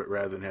take care of it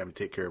rather than having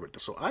to take care of it.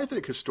 So I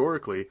think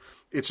historically,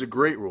 it's a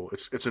great rule.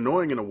 It's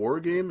annoying in a war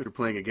game if you're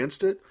playing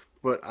against it,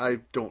 but I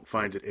don't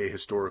find it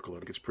ahistorical. I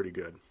think it's pretty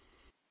good.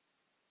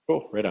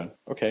 Oh, right on.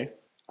 Okay.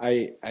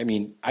 I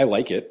mean, I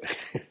like it.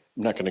 I'm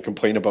not going to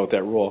complain about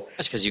that rule.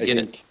 That's because you get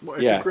it. Well,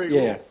 it's a great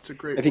rule. It's a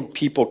great I think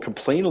people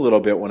complain a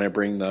little bit when I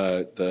bring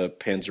the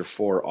Panzer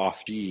IV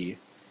off G.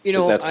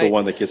 That's the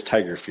one that gets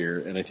Tiger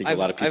Fear, and I think a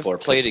lot of people are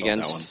pissed played about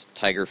against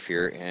Tiger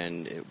Fear,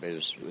 and it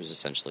was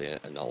essentially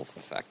a null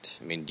effect.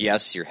 I mean,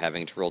 yes, you're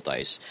having to roll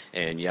dice,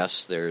 and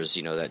yes, there's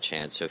that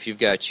chance. So if you've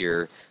got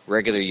your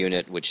regular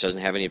unit, which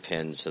doesn't have any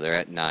pins, so they're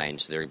at 9,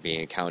 so they're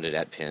being counted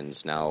at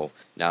pins. Now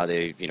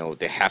they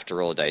they have to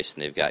roll a dice,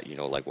 and they've got a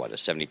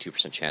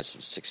 72% chance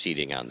of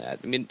succeeding on that.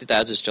 I mean, the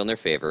odds are still in their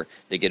favor.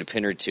 They get a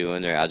pin or two,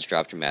 and their odds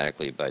drop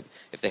dramatically. But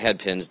if they had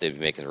pins, they'd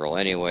be making the roll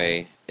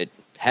anyway.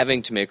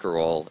 Having to make a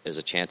roll is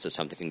a chance that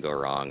something can go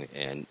wrong,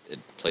 and it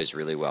plays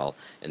really well.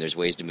 And there's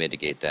ways to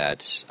mitigate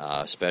that,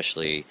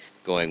 especially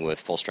going with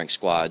full-strength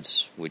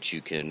squads, which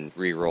you can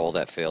re-roll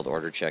that failed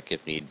order check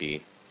if need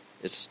be.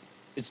 It's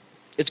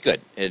good.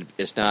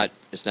 It's not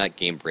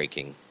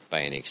game-breaking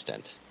by any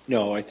extent.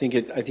 No, I think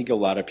a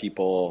lot of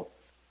people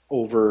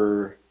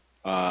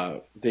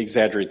they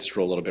exaggerate this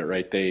rule a little bit,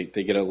 right? They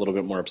get a little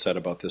bit more upset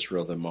about this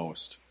rule than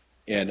most.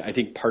 And I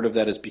think part of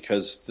that is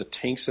because the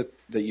tanks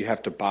that you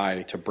have to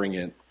buy to bring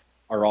it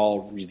are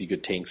all really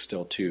good tanks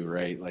still too,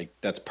 right? Like,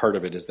 that's part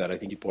of it, is that I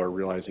think people are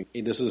realizing,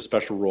 hey, this is a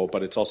special rule,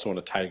 but it's also on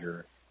a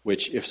Tiger,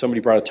 which if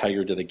somebody brought a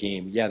Tiger to the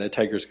game, that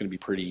Tiger is going to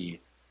be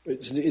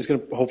it's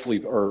going to hopefully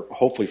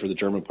for the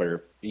German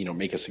player,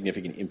 make a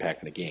significant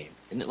impact in the game.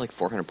 Isn't it like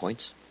 400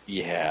 points?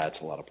 Yeah,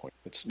 it's a lot of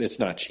points. It's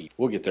not cheap.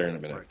 We'll get there in a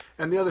minute. Right.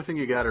 And the other thing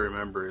you got to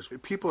remember is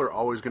people are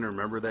always going to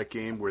remember that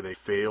game where they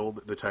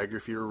failed the Tiger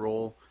Fear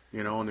roll.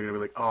 And they're going to be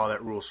like, oh,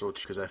 that rule's so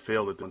cheap because I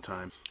failed it one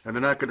time. And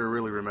they're not going to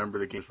really remember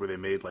the games where they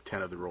made like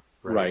 10 of the roll.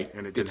 Right.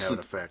 And it didn't have an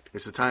effect.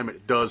 It's the time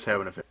it does have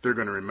an effect. They're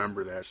going to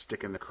remember that,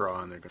 stick in the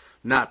craw, and they're going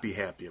to not be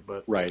happy.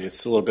 But right.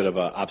 It's a little bit of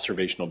an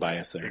observational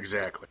bias there.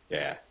 Exactly.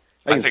 Yeah.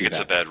 I think it's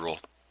a bad rule.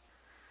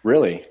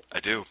 Really? I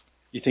do.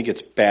 You think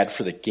it's bad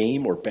for the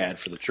game or bad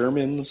for the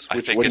Germans?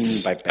 What do you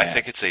mean by bad? I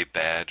think it's a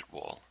bad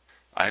rule.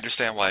 I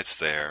understand why it's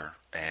there,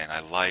 and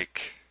I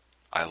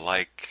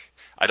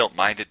don't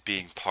mind it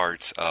being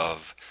part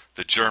of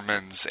the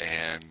Germans,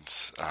 and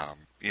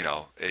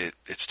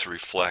it's to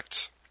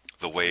reflect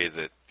the way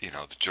that,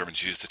 the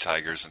Germans used the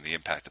Tigers and the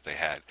impact that they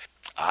had.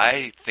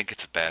 I think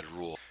it's a bad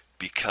rule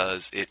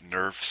because it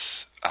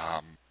nerfs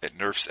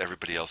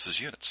everybody else's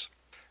units.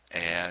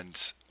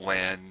 And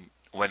when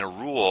a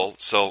rule,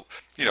 so,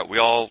 we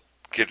all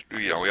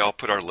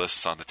put our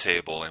lists on the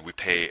table and we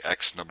pay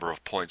X number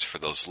of points for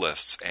those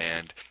lists.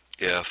 And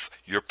if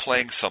you're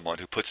playing someone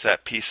who puts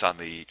that piece on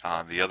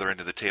the other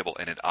end of the table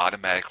and it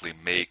automatically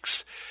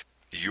makes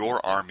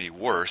your army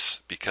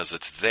worse because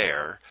it's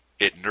there,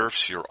 it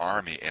nerfs your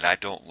army. And I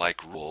don't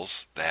like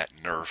rules that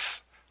nerf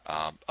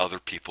other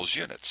people's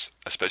units,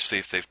 especially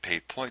if they've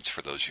paid points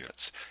for those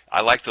units.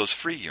 I like those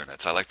free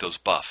units. I like those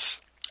buffs.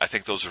 I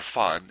think those are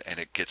fun, and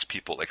it gets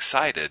people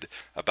excited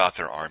about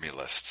their army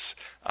lists.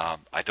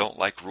 I don't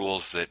like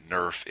rules that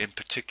nerf, in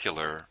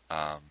particular,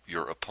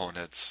 your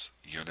opponent's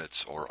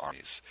units or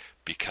armies,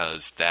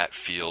 because that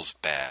feels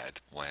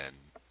bad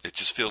it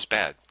just feels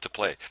bad to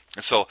play.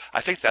 And so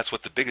I think that's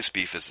what the biggest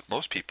beef is that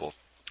most people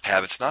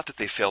have. It's not that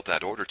they failed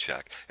that order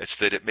check. It's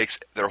that it makes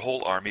their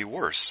whole army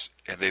worse,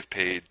 and they've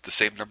paid the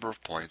same number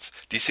of points.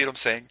 Do you see what I'm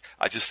saying?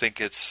 I just think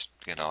it's,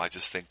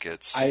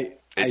 I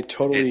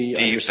totally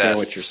understand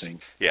what you're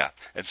saying. Yeah,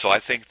 and so I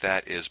think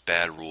that is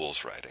bad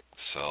rules writing.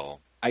 So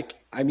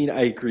I mean,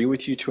 I agree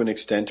with you to an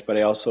extent, but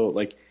I also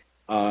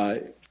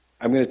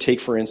I'm going to take,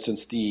 for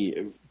instance,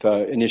 the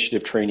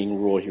initiative training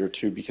rule here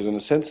too, because in a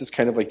sense it's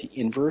kind of like the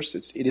inverse.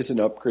 It is an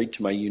upgrade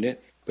to my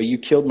unit, but you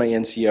killed my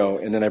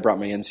NCO and then I brought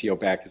my NCO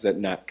back. Is that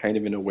not kind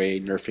of in a way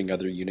nerfing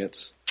other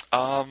units?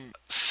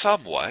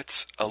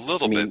 Somewhat, a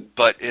little bit,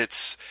 but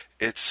it's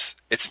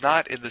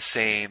not in the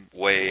same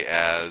way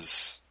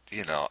as,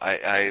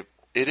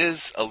 it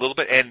is a little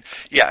bit, and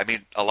yeah, I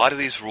mean, a lot of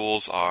these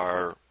rules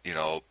are,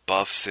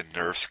 buffs and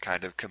nerfs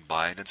kind of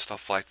combined and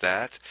stuff like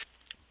that,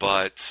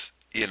 but,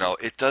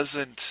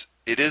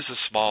 it is a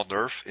small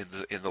nerf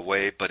in the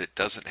way, but it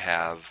doesn't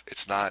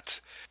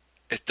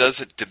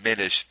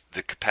diminish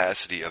the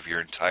capacity of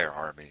your entire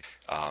army,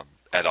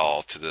 at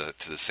all to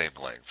the same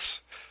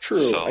lengths. True.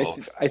 So,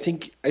 I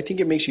think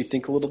it makes you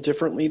think a little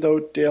differently, though,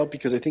 Dale,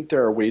 because I think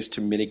there are ways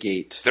to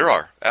mitigate. There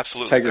are,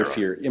 absolutely. Tiger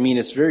fear. I mean,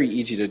 it's very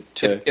easy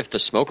to if the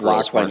smoke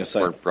rules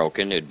weren't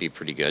broken, it'd be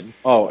pretty good.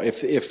 Oh,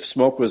 if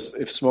smoke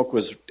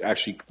was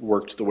actually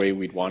worked the way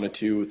we'd want it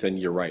to, then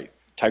you're right.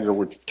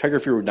 Tiger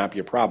fear would not be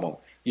a problem.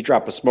 You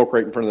drop a smoke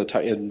right in front of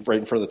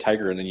the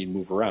tiger, and then you'd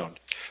move around.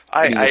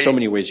 There's so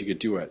many ways you could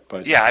do it.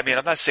 But yeah, I mean,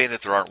 I'm not saying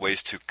that there aren't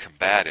ways to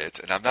combat it,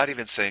 and I'm not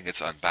even saying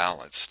it's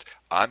unbalanced.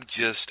 I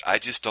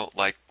just don't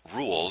like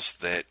rules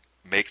that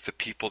make the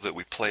people that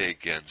we play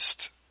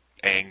against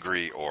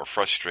angry or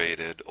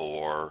frustrated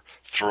or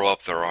throw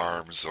up their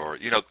arms or,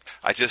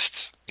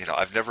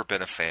 I've never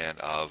been a fan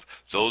of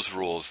those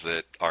rules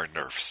that are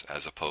nerfs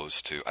as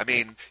opposed to, I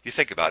mean, you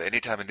think about it,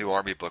 anytime a new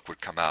army book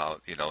would come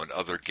out, in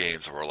other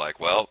games where we're like,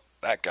 well,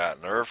 that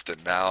got nerfed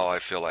and now I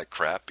feel like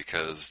crap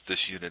because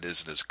this unit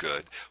isn't as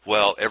good.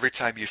 Well, every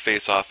time you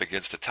face off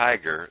against a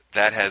tiger,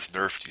 that has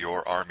nerfed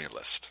your army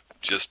list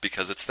just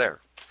because it's there.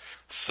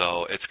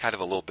 So it's kind of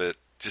a little bit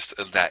just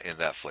in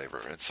that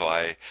flavor. And so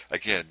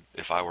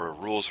if I were a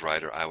rules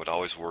writer, I would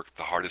always work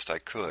the hardest I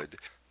could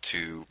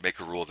to make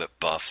a rule that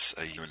buffs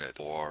a unit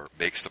or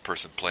makes the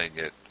person playing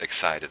it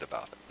excited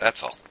about it.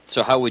 That's all.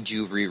 So how would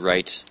you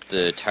rewrite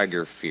the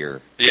tiger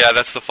fear? Yeah,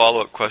 that's the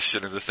follow-up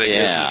question. And the thing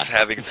is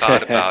having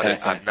thought about it,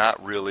 I'm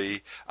not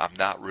really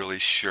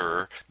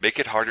sure. Make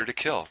it harder to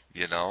kill,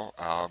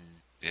 I'm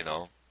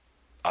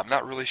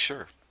not really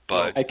sure.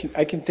 But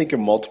I can think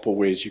of multiple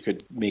ways you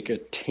could make a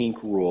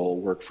tank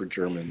rule work for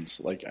Germans.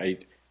 Like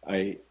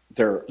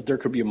there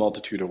could be a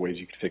multitude of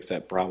ways you could fix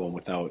that problem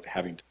without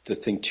having to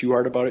think too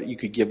hard about it. You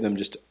could give them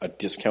just a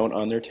discount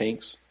on their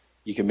tanks.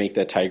 You could make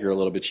that Tiger a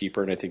little bit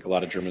cheaper, and I think a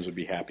lot of Germans would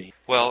be happy.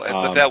 Well,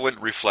 but that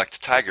wouldn't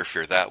reflect Tiger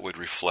fear. That would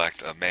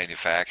reflect a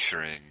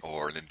manufacturing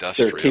or an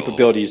industrial their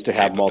capabilities to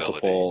have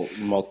multiple.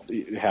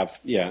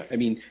 Yeah. I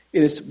mean,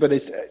 it is, but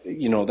it's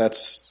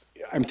that's.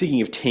 I'm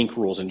thinking of tank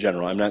rules in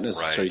general. I'm not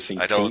necessarily saying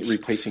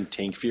replacing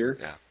tank fear.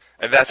 Yeah,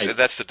 and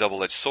that's the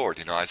double-edged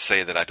sword. I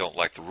say that I don't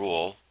like the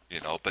rule,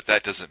 but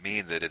that doesn't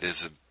mean that it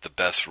isn't the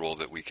best rule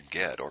that we can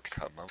get or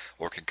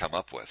can come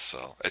up with.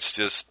 So it's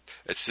just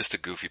a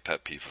goofy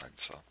pet peeve of mine.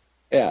 So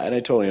yeah, and I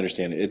totally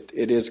understand it.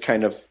 It is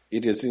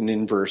an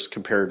inverse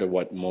compared to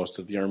what most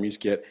of the armies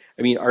get.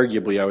 I mean,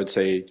 arguably, I would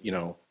say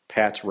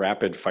Pat's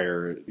rapid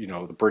fire,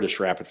 the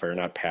British rapid fire,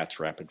 not Pat's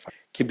rapid fire,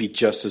 can be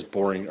just as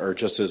boring or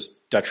just as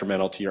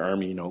detrimental to your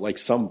army. Like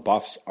some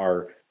buffs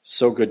are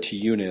so good to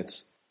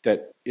units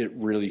that it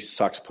really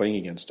sucks playing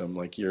against them.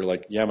 Like you're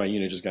like, yeah, my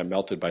unit just got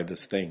melted by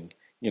this thing.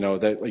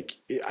 That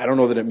I don't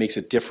know that it makes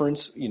a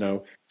difference.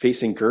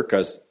 Facing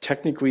Gurkhas,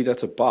 technically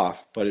that's a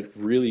buff, but it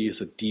really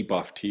is a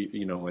debuff to a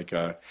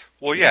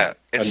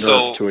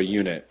nerf to a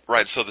unit.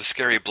 Right. So the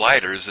scary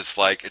blighters, it's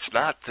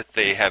not that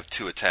they have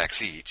 2 attacks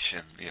each,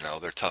 and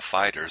they're tough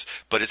fighters,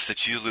 but it's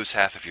that you lose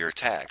half of your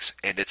attacks,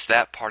 and it's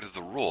that part of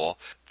the rule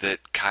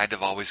that kind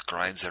of always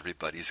grinds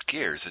everybody's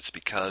gears. It's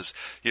because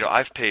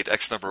I've paid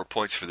X number of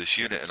points for this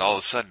unit, and all of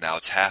a sudden now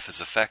it's half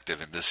as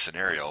effective in this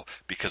scenario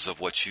because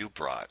of what you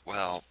brought.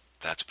 Well,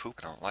 that's poop.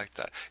 I don't like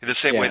that. In the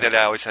same way that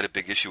I always had a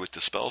big issue with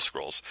Dispel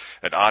Scrolls.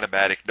 An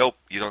automatic, nope,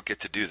 you don't get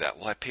to do that.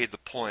 Well, I paid the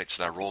points,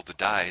 and I rolled the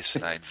dice,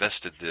 and I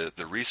invested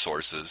the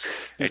resources,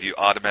 and you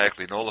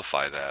automatically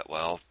nullify that.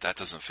 Well, that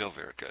doesn't feel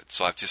very good.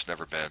 So I've just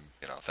never been,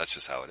 that's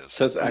just how it is.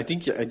 Says, I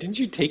think, didn't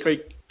you take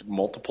like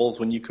multiples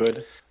when you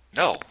could?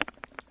 No.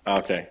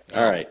 Okay,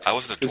 all right. I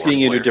wasn't a dwarf It's being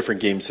into player. a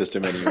different game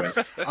system anyway.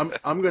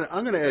 I'm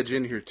gonna edge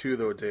in here too,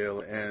 though, Dale.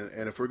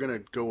 And if we're gonna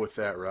go with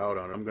that route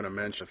on, I'm gonna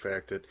mention the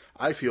fact that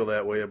I feel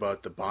that way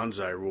about the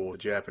bonsai rule of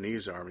the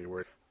Japanese army,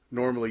 where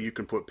normally you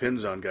can put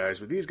pins on guys,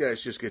 but these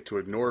guys just get to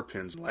ignore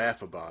pins and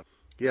laugh about it.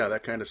 Yeah,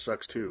 that kind of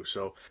sucks too.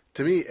 So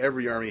to me,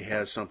 every army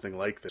has something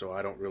like this. So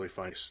I don't really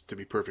find it, to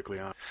be perfectly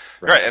honest.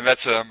 Right, and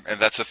that's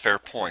a fair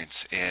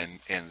point. In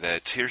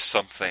that, here's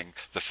something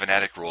the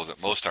fanatic rule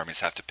that most armies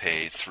have to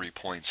pay 3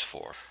 points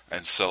for,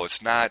 and so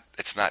it's not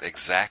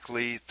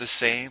exactly the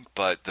same,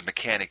 but the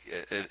mechanic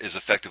is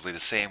effectively the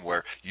same.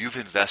 Where you've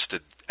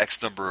invested X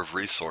number of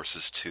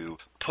resources to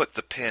put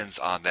the pins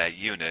on that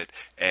unit,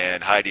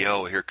 and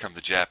hi-de-ho, here come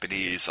the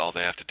Japanese. All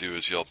they have to do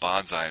is yell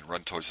bonsai and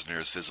run towards the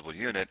nearest visible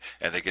unit,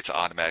 and they get to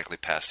automatically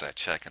pass that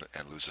check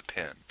and lose a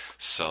pin.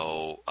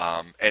 So,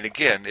 and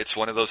again, it's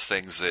one of those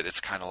things that it's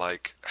kind of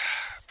like,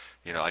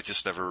 I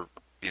just never,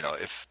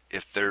 if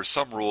there's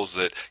some rules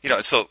that,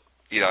 so.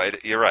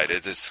 You're right.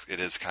 It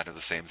is kind of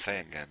the same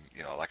thing, and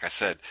like I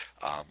said,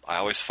 I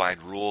always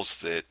find rules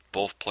that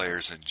both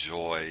players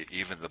enjoy,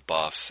 even the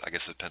buffs. I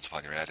guess it depends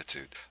upon your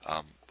attitude.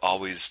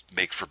 Always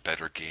make for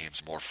better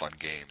games, more fun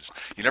games.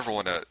 You never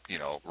want to,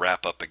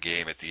 wrap up a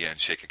game at the end,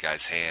 shake a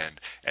guy's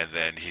hand, and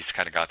then he's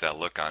kind of got that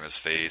look on his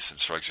face and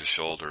shrugs his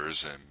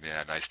shoulders,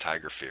 and nice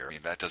tiger fear. I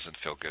mean, that doesn't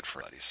feel good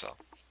for anybody. So,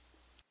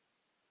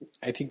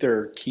 I think there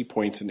are key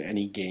points in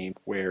any game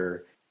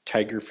where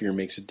Tiger Fear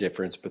makes a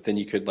difference, but then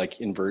you could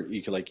invert.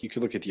 You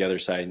could look at the other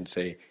side and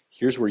say,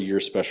 here's where your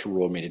special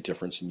rule made a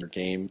difference in your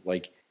game.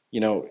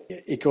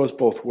 It goes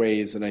both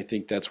ways, and I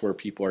think that's where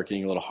people are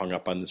getting a little hung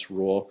up on this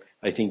rule.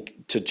 I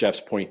think to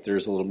Jeff's point,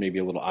 there's maybe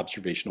a little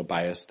observational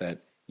bias that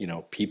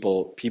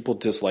people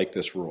dislike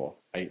this rule.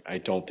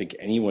 I don't think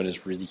anyone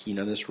is really keen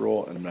on this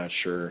rule, and I'm not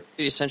sure.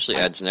 It essentially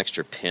adds an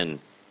extra pin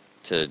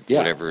to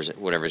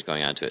whatever's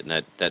going on to it, and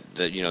that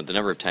the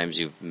number of times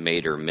you've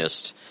made or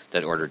missed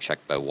that order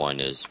check by one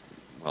is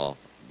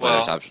whether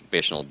it's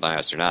observational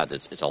bias or not,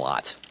 it's a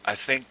lot. I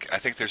think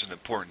there's an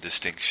important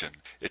distinction.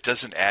 It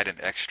doesn't add an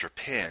extra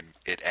pin;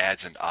 it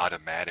adds an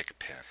automatic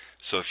pin.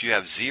 So if you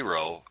have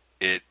 0,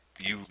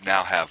 you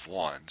now have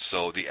 1.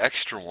 So the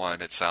extra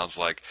one, it sounds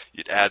like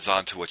it adds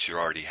on to what you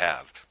already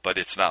have, but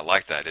it's not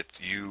like that.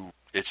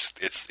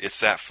 It's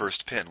that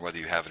first pin, whether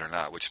you have it or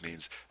not, which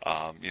means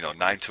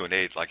 9 to an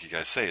 8, like you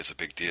guys say, is a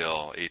big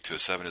deal. 8 to a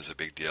 7 is a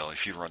big deal.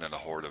 If you run in a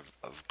horde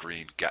of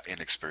green,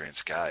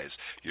 inexperienced guys,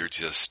 you're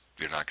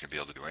not going to be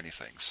able to do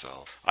anything.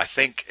 So I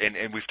think,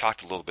 and we've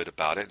talked a little bit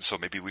about it, and so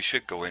maybe we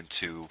should go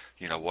into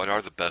what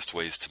are the best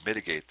ways to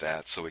mitigate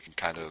that, so we can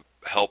kind of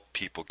help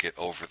people get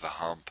over the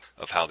hump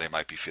of how they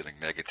might be feeling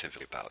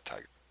negatively about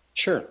Tiger.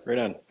 Sure, right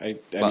on. I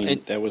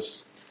mean, that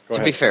was.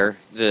 To be fair,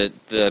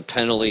 the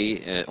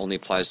penalty only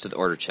applies to the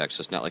order check,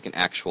 so it's not like an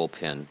actual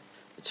pin.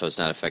 So it's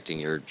not affecting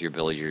your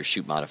ability to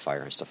shoot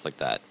modifier and stuff like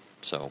that.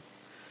 So,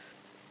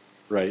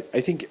 right.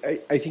 I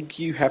think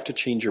you have to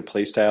change your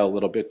playstyle a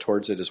little bit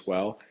towards it as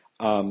well.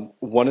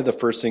 One of the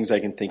first things I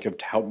can think of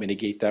to help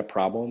mitigate that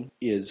problem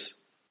is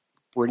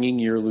bringing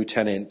your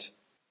lieutenant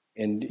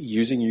and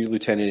using your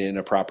lieutenant in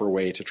a proper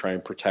way to try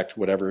and protect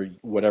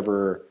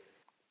whatever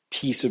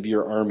piece of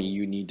your army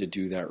you need to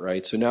do that,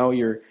 right? So now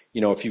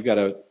if you've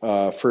got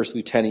a first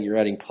lieutenant, you're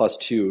adding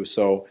 +2.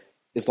 So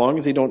as long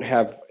as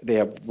they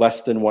have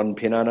less than 1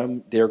 pin on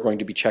them, they're going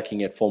to be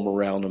checking at full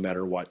morale no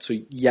matter what. So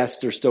yes,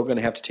 they're still going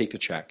to have to take the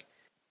check,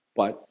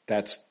 but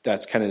that's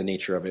kind of the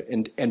nature of it.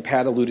 And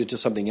Pat alluded to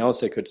something else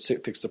that could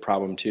fix the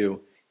problem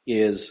too,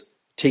 is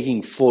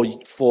taking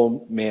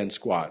full man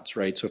squads,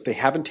 right? So if they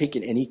haven't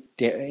taken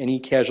any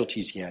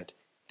casualties yet,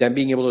 then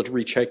being able to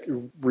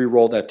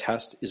re-roll that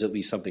test is at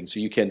least something. So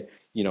you can,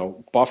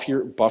 buff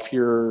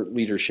your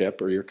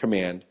leadership or your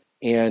command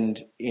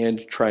and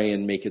try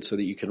and make it so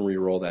that you can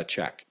re-roll that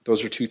check.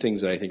 Those are two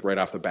things that I think right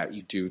off the bat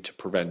you do to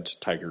prevent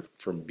Tiger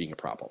from being a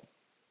problem.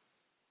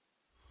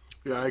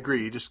 Yeah, I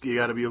agree. You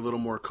got to be a little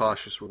more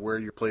cautious with where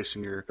you're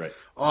placing your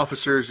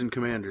officers and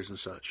commanders and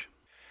such.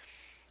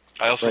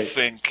 I also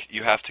think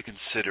you have to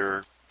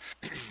consider,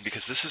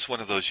 because this is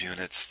one of those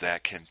units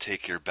that can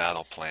take your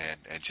battle plan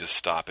and just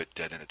stop it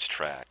dead in its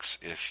tracks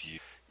if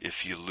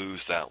you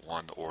lose that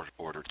one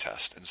order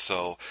test. And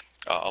so,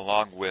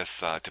 along with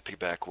to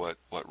piggyback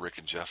what Rick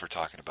and Jeff are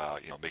talking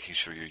about, making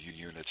sure your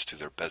units to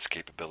their best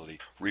capability,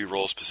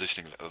 re-rolls,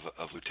 positioning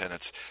of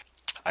lieutenants.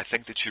 I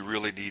think that you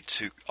really need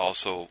to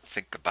also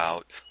think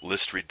about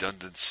list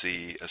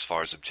redundancy as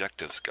far as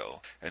objectives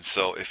go. And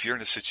so if you're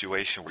in a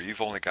situation where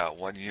you've only got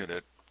one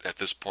unit at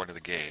this point of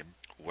the game,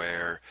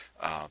 where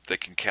they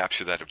can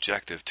capture that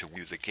objective to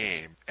win the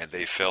game, and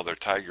they fail their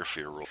Tiger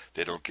Fear rule,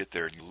 they don't get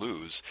there and you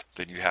lose,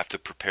 then you have to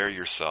prepare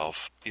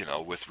yourself,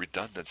 with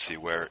redundancy,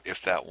 where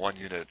if that one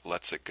unit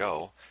lets it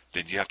go,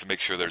 then you have to make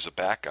sure there's a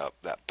backup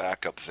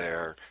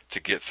there to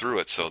get through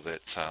it, so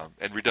that,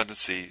 and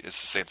redundancy is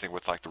the same thing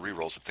with like the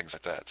rerolls and things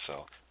like that,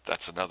 so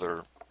that's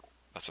another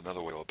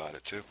way about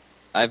it too.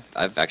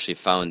 I've actually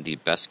found the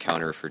best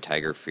counter for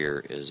Tiger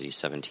Fear is a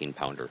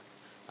 17-pounder.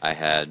 I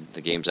had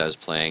the games I was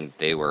playing,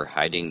 they were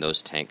hiding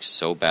those tanks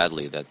so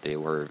badly that they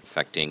were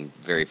affecting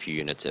very few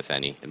units, if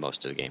any, in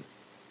most of the game.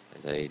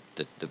 The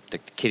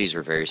kiddies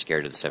were very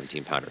scared of the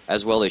 17-pounder,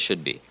 as well they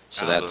should be.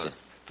 So that's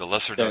the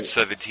lesser-known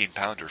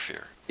 17-pounder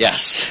fear.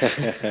 Yes.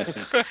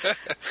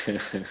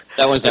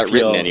 That one's not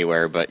written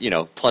anywhere, but,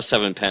 plus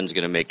 7 pen's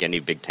going to make any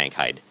big tank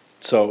hide.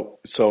 So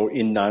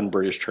in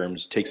non-British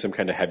terms, take some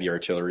kind of heavy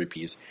artillery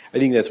piece. I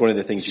think that's one of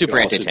the things Super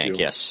you can anti-tank,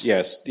 also do.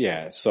 Yes,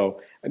 yeah.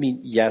 So,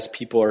 yes,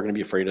 people are going to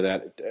be afraid of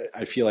that.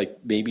 I feel like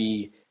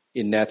maybe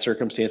in that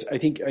circumstance, I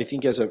think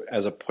as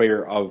a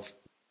player of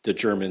the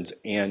Germans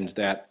and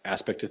that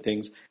aspect of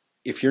things,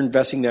 if you're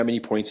investing that many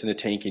points in a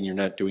tank and you're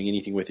not doing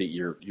anything with it,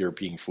 you're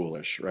being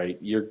foolish, right?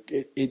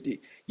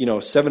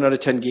 7 out of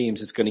 10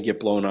 games it's going to get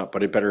blown up,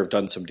 but it better have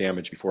done some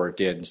damage before it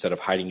did, instead of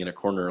hiding in a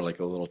corner like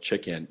a little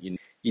chicken.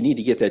 You need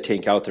to get that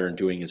tank out there and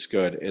doing as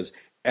good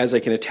as I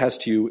can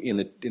attest to. In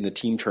the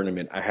team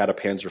tournament, I had a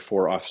Panzer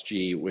IV Offs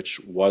G, which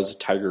was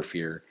Tiger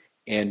Fear,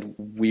 and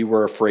we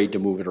were afraid to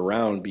move it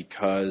around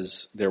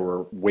because there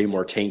were way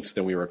more tanks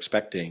than we were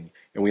expecting,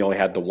 and we only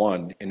had the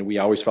one, and we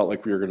always felt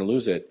like we were going to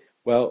lose it.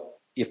 Well,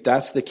 if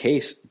that's the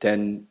case,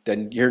 then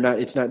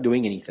it's not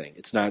doing anything.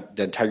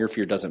 Then Tiger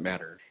Fear doesn't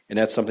matter. And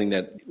that's something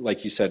that,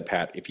 like you said,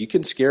 Pat, if you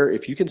can scare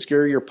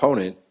your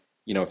opponent,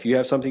 if you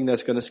have something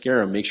that's going to scare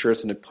them, make sure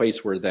it's in a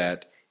place where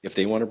that if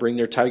they want to bring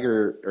their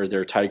Tiger or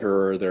their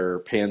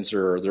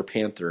Panzer or their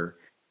Panther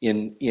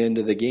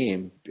into the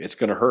game, it's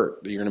going to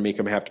hurt. You're going to make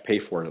them have to pay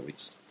for it at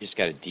least. You just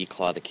got to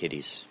declaw the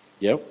kiddies.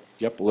 Yep,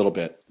 a little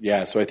bit.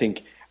 Yeah, so I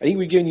think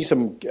we've given you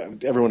some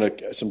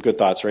good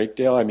thoughts, right,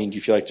 Dale? Do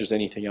you feel like there's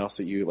anything else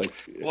that you like?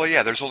 Well,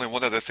 yeah, there's only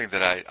one other thing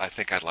that I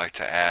think I'd like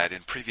to add.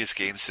 In previous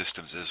game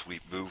systems, as we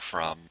move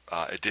from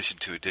edition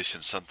to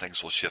edition, some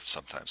things will shift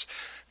sometimes.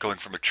 Going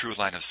from a true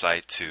line of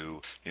sight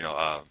to,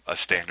 a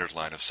standard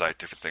line of sight,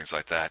 different things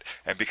like that.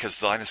 And because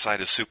the line of sight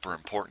is super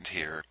important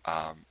here,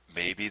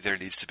 maybe there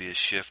needs to be a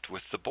shift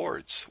with the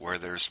boards where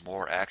there's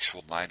more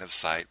actual line of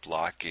sight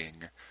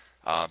blocking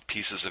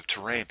pieces of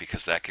terrain,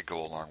 because that could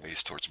go a long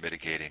ways towards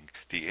mitigating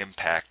the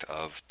impact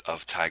of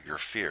Tiger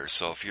Fear.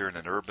 So if you're in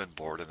an urban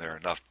board and there are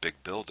enough big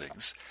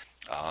buildings,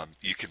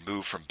 you can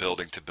move from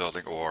building to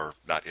building, or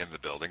not in the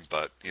building,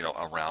 but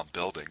around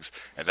buildings,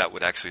 and that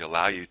would actually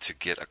allow you to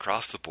get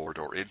across the board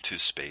or into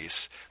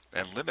space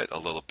and limit a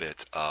little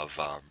bit of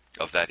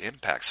that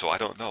impact. So I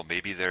don't know,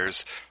 maybe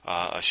there's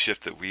a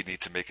shift that we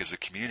need to make as a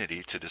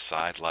community to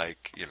decide,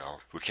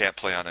 we can't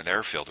play on an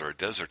airfield or a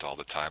desert all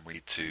the time. We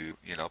need to,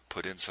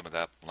 put in some of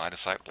that line of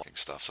sight blocking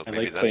stuff. So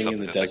maybe that's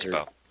something to think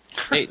about.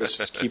 Hey,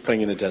 just keep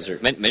playing in the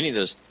desert. Many of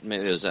those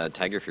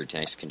Tiger Fear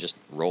tanks can just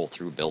roll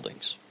through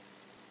buildings.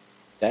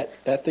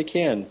 That they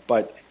can,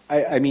 but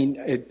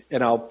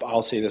and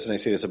I'll say this, and I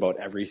say this about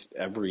every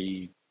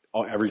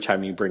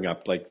time you bring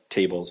up like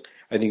tables.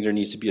 I think there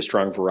needs to be a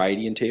strong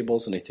variety in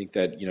tables, and I think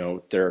that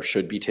there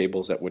should be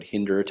tables that would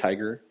hinder a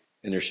tiger,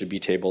 and there should be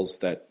tables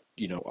that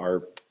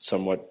are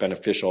somewhat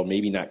beneficial.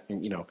 Maybe not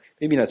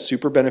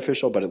super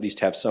beneficial, but at least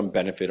have some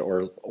benefit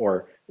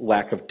or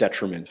lack of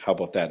detriment. How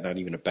about that? Not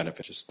even a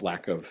benefit, just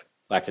lack of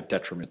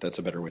detriment. That's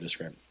a better way to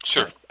describe it.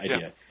 Sure. Idea.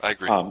 Yeah, I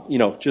agree.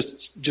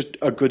 Just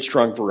a good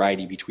strong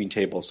variety between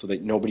tables, so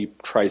that nobody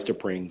tries to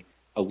bring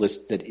a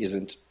list that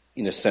isn't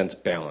in a sense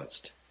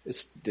balanced.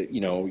 It's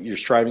you're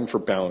striving for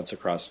balance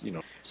across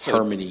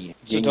harmony.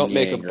 So don't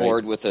make a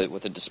board with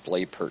a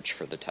display perch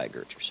for the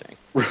tiger. You're saying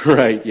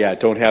right? Yeah.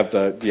 Don't have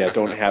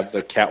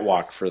the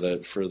catwalk for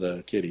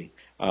the kitty.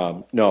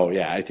 No.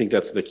 Yeah. I think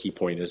that's the key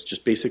point. Is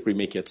just basically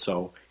make it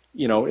so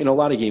in a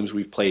lot of games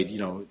we've played.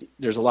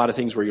 There's a lot of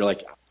things where you're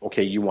like,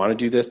 okay, you want to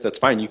do this, that's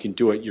fine. You can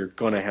do it. You're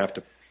going to have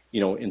to,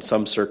 in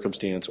some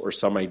circumstance or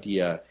some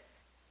idea,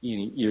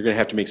 you're going to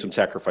have to make some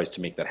sacrifice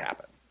to make that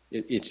happen.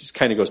 It just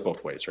kind of goes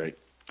both ways, right?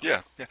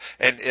 Yeah.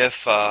 And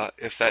if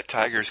that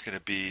tiger is going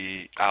to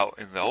be out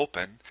in the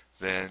open,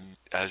 then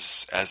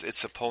as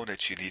its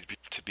opponent, you need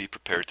to be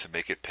prepared to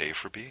make it pay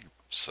for being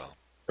so.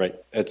 Right.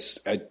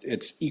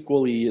 It's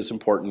equally as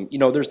important.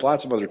 There's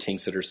lots of other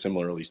tanks that are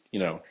similarly.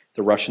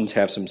 The Russians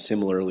have some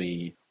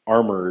similarly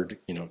armored,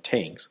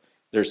 tanks.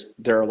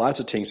 There are lots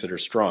of tanks that are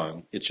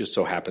strong. It just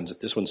so happens that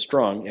this one's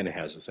strong and it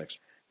has this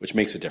extra, which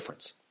makes a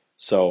difference.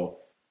 So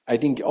I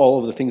think all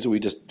of the things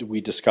that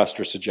we discussed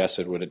or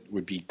suggested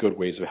would be good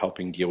ways of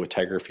helping deal with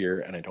Tiger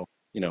Fear. And I don't,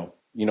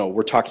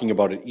 we're talking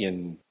about it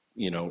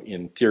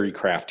in theory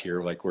craft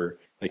here,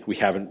 we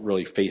haven't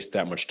really faced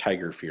that much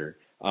Tiger Fear.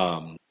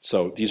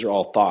 So these are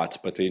all thoughts,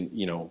 but they,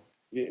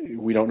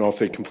 we don't know if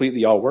they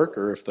completely all work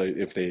or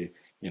if they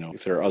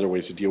if there are other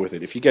ways to deal with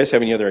it. If you guys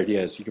have any other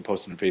ideas, you can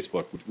post them on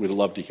Facebook. We'd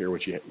love to hear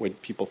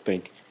what people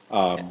think,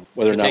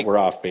 whether or not we're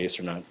off base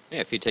or not.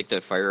 Yeah, if you take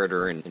the fire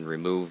odor and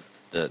remove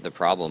the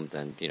problem,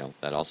 then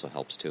that also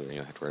helps too. You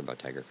don't have to worry about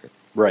tiger fear.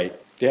 Right.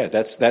 Yeah,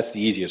 that's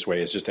the easiest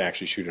way, is just to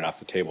actually shoot it off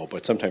the table.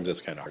 But sometimes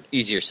that's kind of hard.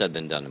 Easier said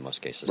than done in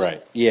most cases.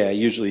 Right. Yeah.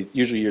 Usually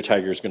your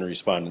tiger is going to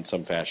respond in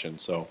some fashion.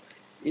 So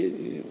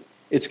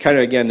it's kind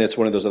of, again, it's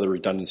one of those other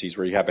redundancies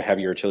where you have a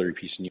heavy artillery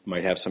piece and you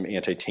might have some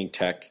anti-tank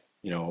tech.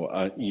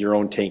 Your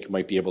own tank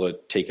might be able to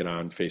take it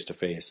on face to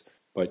face,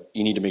 but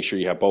you need to make sure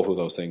you have both of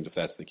those things if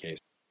that's the case.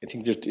 I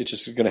think it's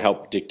just going to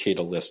help dictate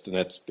a list, and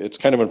it's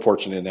kind of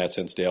unfortunate in that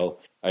sense, Dale.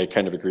 I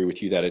kind of agree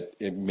with you that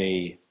it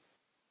may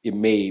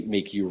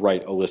make you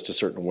write a list a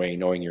certain way,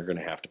 knowing you're going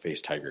to have to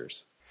face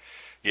tigers.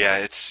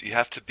 Yeah, you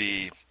have to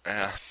be,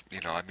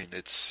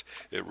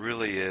 it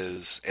really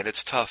is, and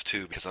it's tough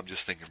too, because I'm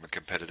just thinking from a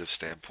competitive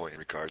standpoint in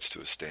regards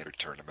to a standard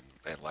tournament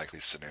and likely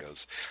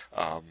scenarios.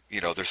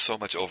 There's so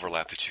much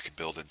overlap that you can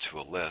build into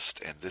a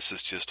list, and this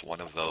is just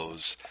one of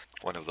those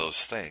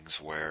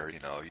things where, you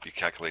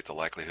calculate the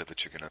likelihood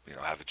that you're going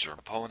to, have a German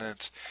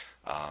opponent.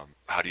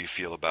 How do you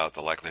feel about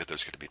the likelihood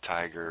there's going to be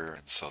tiger?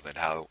 And so then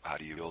how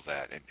do you build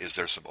that? And is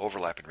there some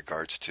overlap in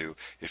regards to,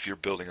 if you're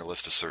building a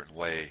list a certain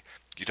way,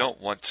 you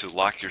don't want to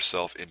lock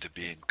yourself into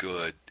being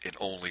good in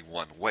only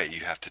one way.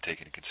 You have to take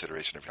into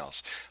consideration everything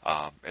else.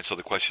 And so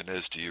the question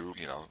is, do you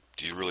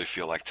really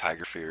feel like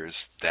tiger fear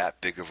is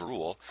that big of a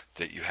rule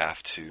that you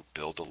have to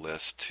build a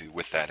list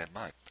with that in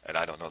mind? And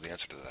I don't know the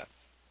answer to that.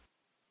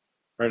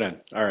 Right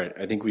on. All right.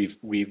 I think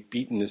we've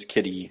beaten this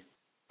kitty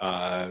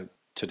to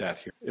death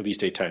here at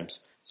least 8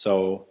 times.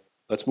 So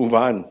let's move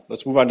on.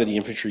 Let's move on to the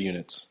infantry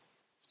units.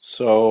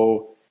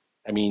 So,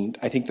 I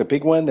think the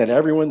big one that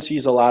everyone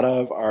sees a lot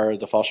of are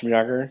the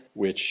Fallschirmjäger,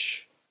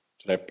 which,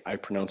 did I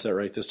pronounce that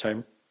right this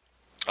time?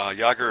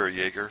 Jager or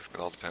Jaeger, it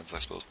all depends, I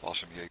suppose.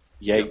 Fallschirmjäger.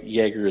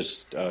 Jaeger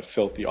is a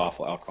filthy,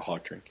 awful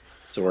alcoholic drink.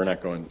 So we're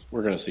going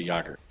to say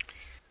Jager.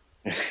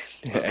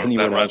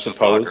 Anyone else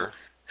opposed?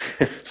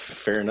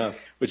 Fair enough.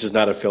 Which is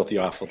not a filthy,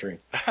 awful drink.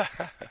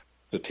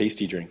 It's a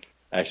tasty drink.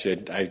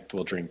 Actually, I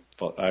will drink.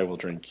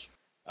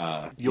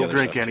 You'll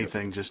drink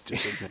anything, just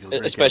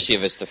especially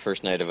if it's the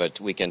first night of a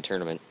weekend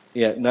tournament.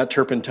 Yeah, not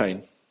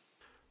turpentine.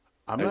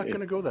 I'm not going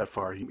to go that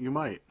far. You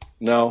might.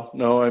 No,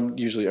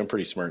 I'm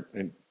pretty smart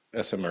in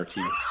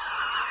SMRT.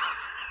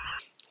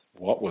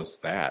 What was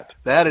that?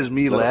 That is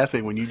me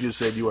laughing when you just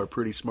said you are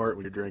pretty smart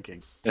when you're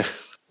drinking.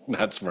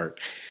 Not smart.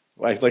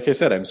 Like I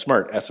said, I'm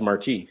smart.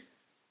 SMRT.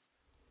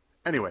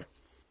 Anyway.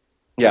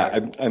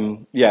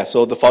 Yeah,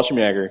 so the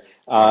Fallschirmjäger.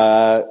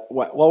 Well,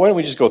 why don't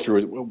we just go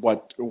through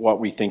what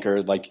we think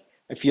are like?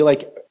 I feel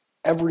like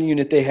every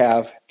unit they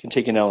have can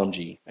take an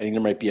LMG. I think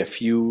there might be a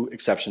few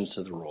exceptions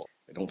to the rule.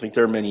 I don't think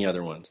there are many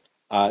other ones.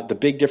 The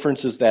big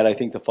difference is that I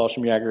think the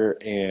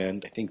Fallschirmjäger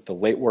and I think the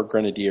late war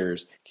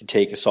Grenadiers can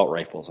take assault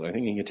rifles, and I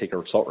think they can take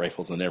assault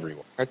rifles on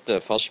everyone. Aren't the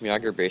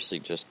Fallschirmjäger basically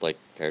just like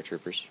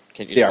paratroopers?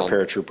 They are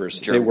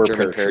paratroopers. They were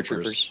German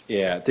paratroopers.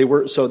 Yeah, they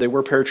were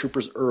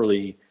paratroopers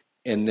early.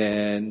 And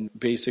then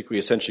basically,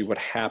 essentially what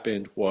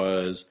happened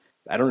was,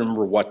 I don't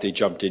remember what they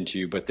jumped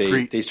into, but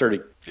they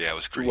started. Yeah, it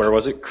was Crete. Where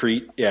was it?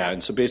 Crete. Yeah.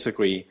 And so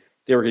basically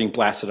they were getting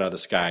blasted out of the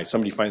sky.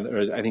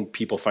 I think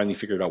people finally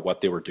figured out what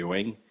they were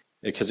doing,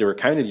 because they were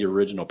kind of the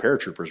original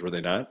paratroopers, were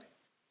they not?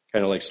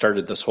 Kind of like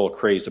started this whole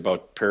craze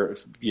about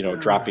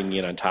dropping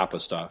in on top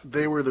of stuff.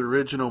 They were the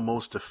original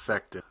most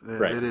effective.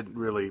 Right. They didn't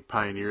really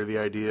pioneer the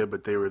idea,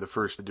 but they were the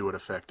first to do it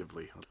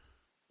effectively.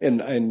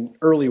 And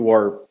early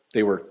war,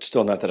 they were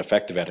still not that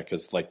effective at it,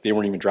 because they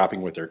weren't even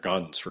dropping with their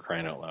guns, for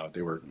crying out loud.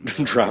 They were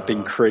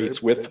dropping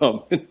crates with them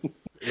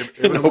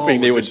and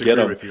hoping they would get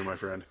them. With you, my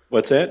friend.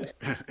 What's that?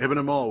 Ibn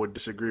Amal would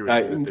disagree with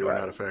you that they were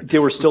not effective. They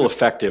were still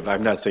effective.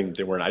 I'm not saying that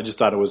they weren't. I just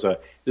thought this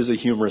is a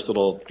humorous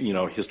little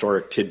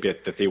historic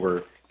tidbit that they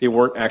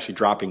weren't actually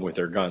dropping with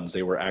their guns.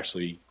 They were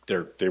actually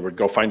they would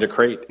go find a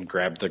crate and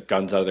grab the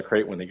guns out of the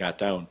crate when they got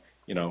down.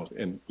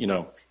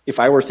 If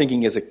I were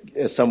thinking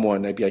as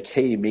someone, I'd be like,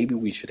 hey, maybe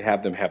we should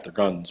have them have their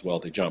guns while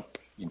they jump.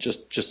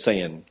 Just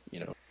saying,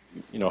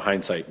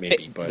 hindsight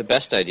maybe. But the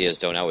best ideas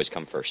don't always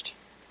come first.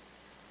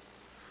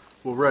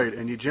 Well, right,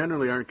 and you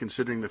generally aren't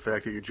considering the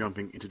fact that you're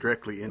jumping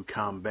directly in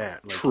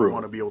combat. True. You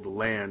want to be able to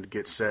land,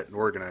 get set, and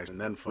organize, and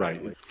then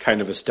fight. Right,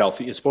 kind of a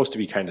stealthy. It's supposed to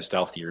be kind of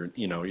stealthier.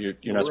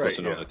 You're not supposed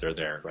to know that they're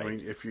there. Right. I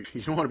mean, if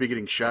you don't want to be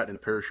getting shot in a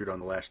parachute on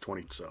the last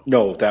 20. So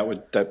no, that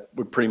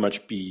would pretty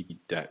much be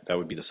that. That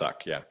would be the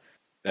suck. Yeah.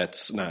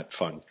 That's not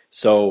fun.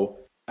 So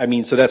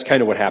that's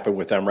kind of what happened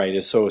with them,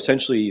 right? So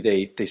essentially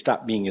they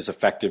stopped being as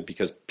effective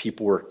because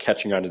people were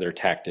catching on to their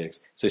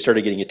tactics. So they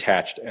started getting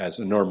attached as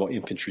a normal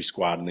infantry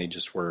squad, and they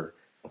just were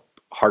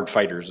hard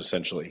fighters,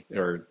 essentially.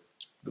 Or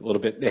a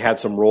little bit, they had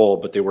some role,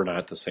 but they were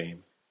not the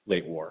same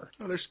late war.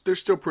 Well, they're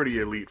still pretty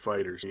elite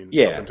fighters. Up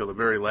until the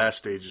very last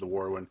stage of the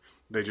war, when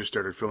they just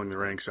started filling the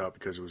ranks out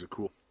because it was a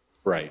cool.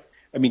 Right.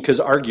 Because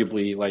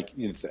arguably,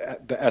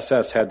 the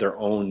SS had their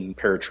own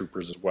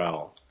paratroopers as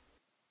well,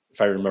 if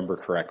I remember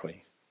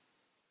correctly.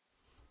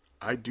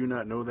 I do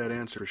not know that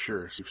answer for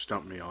sure. So you've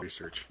stumped me on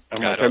research.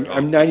 I'm I don't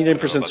know.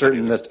 99%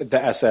 certain that that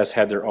the SS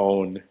had their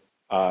own.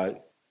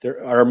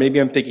 Or maybe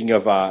I'm thinking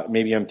of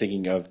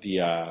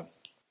the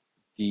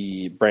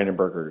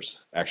Brandenburgers.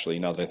 Actually,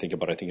 now that I think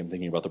about it, I think I'm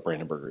thinking about the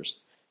Brandenburgers.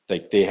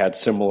 Like they had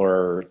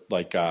similar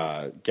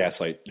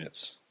gaslight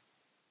nits.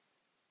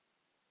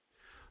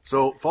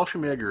 So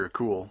Fallschirmjäger are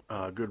cool.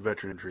 Good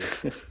veteran injury.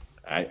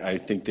 I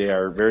think they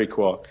are very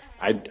cool.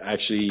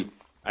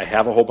 I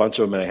have a whole bunch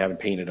of them and I haven't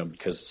painted them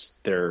because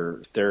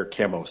their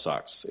camo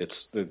sucks.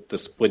 It's the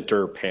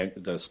splinter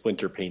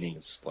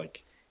paintings,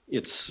 like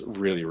it's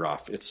really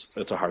rough. It's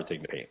a hard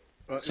thing to paint.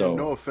 So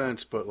no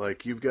offense, but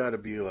like you've got to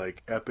be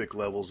like epic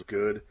levels of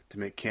good to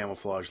make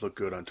camouflage look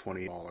good on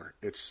 20 smaller.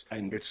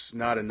 It's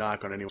not a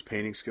knock on anyone's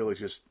painting skill. It's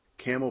just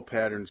camo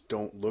patterns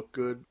don't look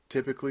good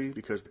typically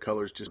because the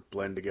colors just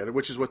blend together,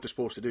 which is what they're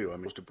supposed to do. I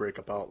mean, it's to break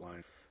up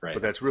outline. Right.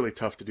 But that's really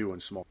tough to do in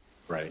small.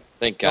 Right.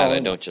 Thank God I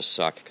don't just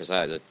suck, because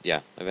I've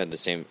had the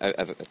same.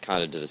 I've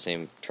kind of did the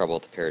same trouble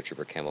with the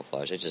paratrooper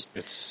camouflage.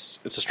 It's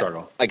a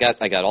struggle. I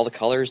got all the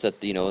colors that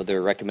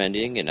they're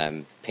recommending, and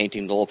I'm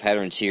painting little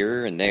patterns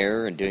here and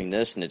there and doing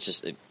this, and it's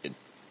just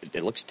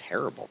it looks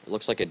terrible. It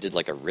looks like I did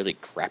like a really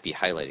crappy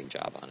highlighting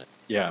job on it.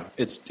 Yeah,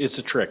 it's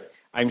a trick.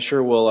 I'm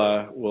sure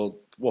we'll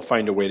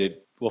find a way to.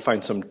 We'll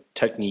find some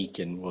technique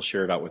and we'll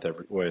share it out with our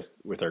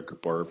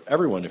group or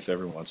everyone if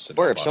everyone wants to.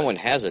 Or if someone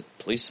has it,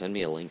 please send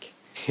me a link.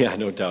 Yeah,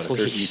 no doubt. Please. If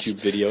there's a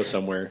YouTube video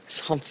somewhere,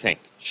 Something.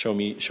 show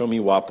me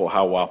Wapple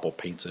how Wapple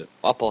paints it.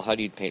 Wapple, how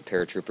do you paint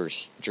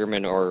paratroopers?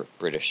 German or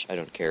British? I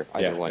don't care.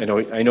 Either one.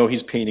 I know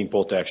he's painting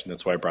bolt action.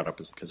 That's why I brought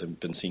up is because I've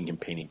been seeing him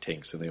painting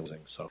tanks and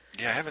things. So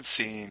Yeah, I haven't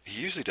seen. He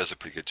usually does a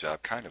pretty good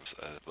job. Kind of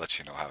lets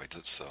you know how he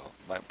did. So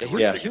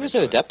He was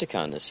at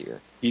Adepticon this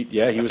year.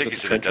 he I was think at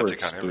he's the at Trenchworks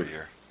Adepticon every booth.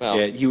 year. Well,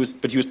 Yeah, he was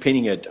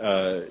painting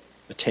a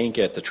tank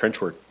at the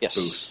Trenchwork yes.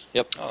 booth.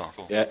 Yep. Oh,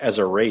 cool. Yeah, as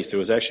a race. It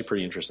was actually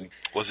pretty interesting.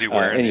 Was he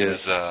wearing anyway.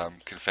 his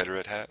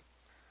Confederate hat?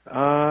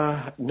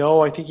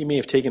 No, I think he may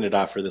have taken it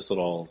off for this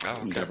little Oh,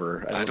 okay.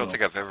 endeavor. I don't know.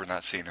 think I've ever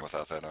not seen him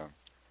without that on.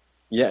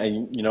 Yeah,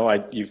 and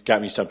you've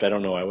got me stumped. I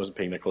don't know. I wasn't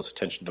paying that close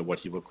attention to what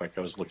he looked like.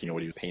 I was looking at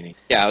what he was painting.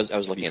 Yeah, I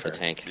was looking at the fair.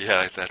 tank.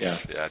 Yeah, that's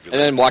Yeah. I'd be And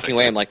then looking walking at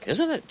away, the I'm like,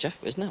 isn't that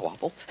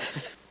Wapple?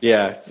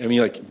 Yeah, I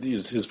mean, like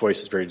his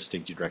voice is very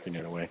distinct. You'd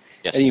recognize it away.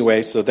 Yes.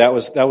 Anyway, so that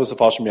was the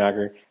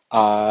Fallschirmjäger.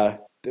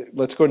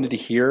 Let's go into the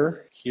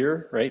here,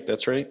 right?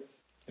 That's right.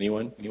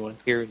 Anyone?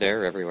 Here,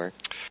 there, everywhere.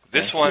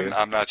 This Yeah, one, here.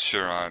 I'm not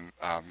sure on.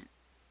 I'm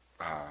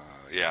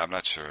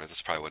not sure.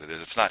 That's probably what it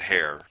is. It's not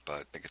hair, but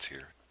I think it's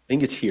here. I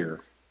think it's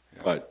here,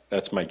 but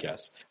that's my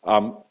guess.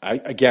 I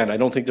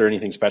don't think they're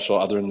anything special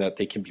other than that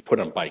they can be put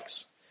on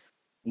bikes.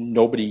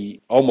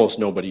 Almost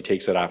nobody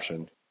takes that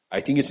option. I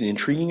think it's an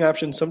intriguing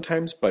option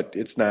sometimes, but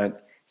it's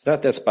not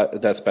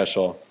that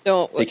special.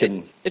 No, They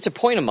can- it's a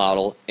point of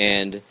model,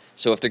 and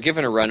so if they're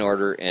given a run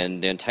order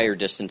and the entire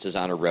distance is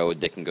on a road,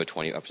 they can go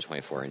up to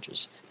 24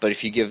 inches. But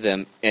if you give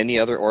them any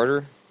other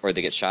order, or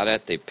they get shot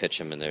at, they pitch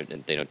them and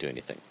they don't do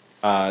anything.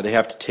 They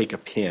have to take a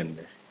pin.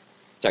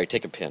 Sorry,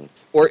 take a pin.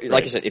 Or, like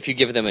Right. I said, if you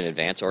give them an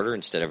advance order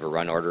instead of a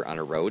run order on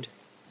a road,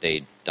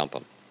 they dump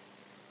them.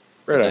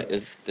 Right.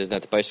 Isn't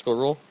that the bicycle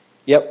rule?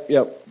 Yep.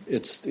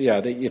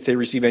 If they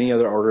receive any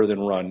other order than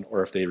run,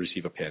 or if they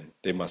receive a pin,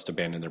 they must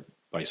abandon their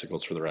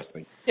bicycles for the rest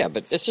of the. Yeah,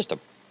 but it's just a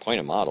point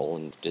of model,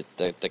 and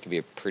that can be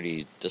a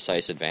pretty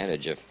decisive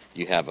advantage if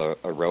you have a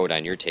road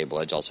on your table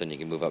edge. All of a sudden, you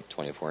can move up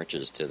 24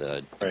 inches to the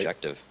Right.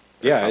 objective.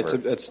 Yeah,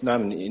 cover. it's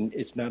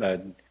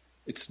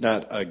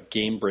not a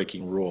game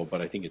breaking rule,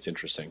 but I think it's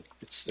interesting.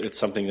 It's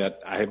something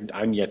that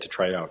I'm yet to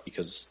try out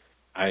because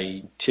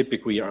I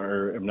typically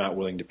am not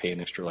willing to pay an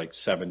extra like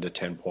 7 to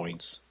 10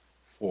 points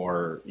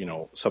for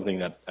something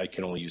that I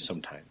can only use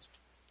sometimes.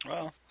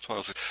 Well,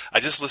 that's what I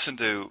just listened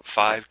to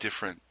 5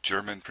 different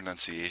German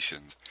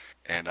pronunciations,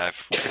 and I've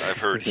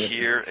heard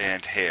here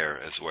and hair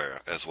as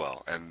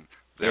well, and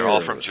they're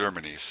all from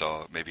Germany,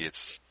 so maybe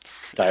it's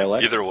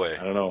Dialects? Either way.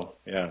 I don't know.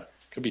 Yeah,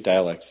 could be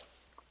dialects.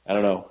 I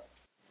don't know.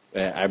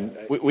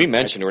 We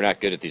mentioned we're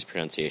not good at these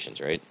pronunciations,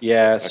 right?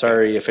 Yeah,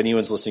 sorry if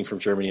anyone's listening from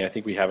Germany. I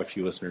think we have a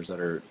few listeners that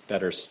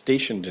are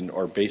stationed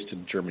or based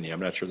in Germany. I'm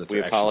not sure that We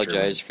they're actually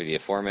apologize German. for the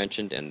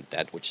aforementioned and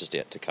that which is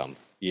yet to come.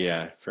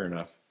 Yeah, fair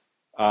enough.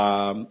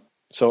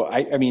 So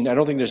I mean, I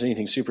don't think there's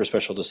anything super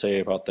special to say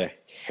about the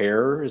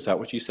hair. Is that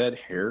what you said?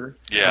 Hair?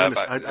 yeah.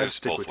 I'd There's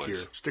stick both with ways.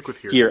 here. Stick with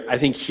here. Here, I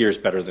think here's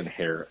better than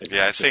hair.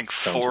 Yeah, I It just think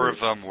sounds 4 weird. of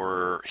them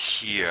were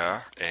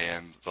here,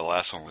 and the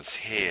last one was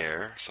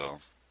here.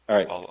 So All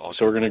right, I'll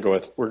so we're gonna go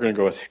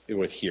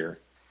with here.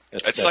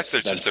 it's like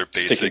they're just their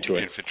sticking basic to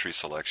it. infantry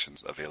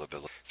selections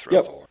availability throughout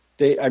Yep. the war.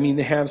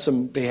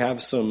 They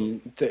have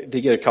some.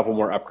 They get a couple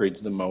more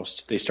upgrades than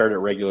most. They start at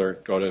regular,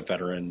 go to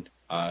veteran.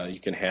 You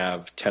can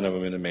have 10 of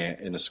them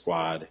in a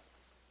squad.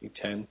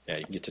 10? Yeah,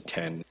 you can get to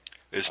 10.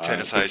 Is 10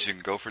 as high as you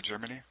can go for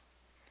Germany?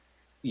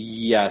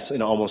 Yes,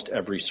 in almost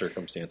every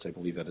circumstance, I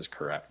believe that is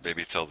correct.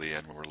 Maybe till the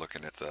end when we're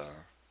looking at the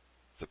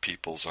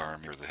People's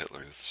Army or the Hitler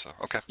Youth. So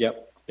okay.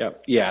 Yep.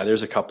 Yeah,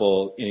 there's a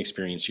couple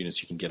inexperienced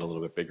units you can get a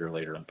little bit bigger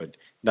later on, but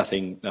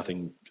nothing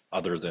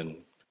other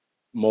than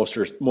Most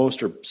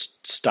are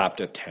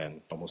stopped at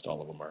 10. Almost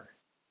all of them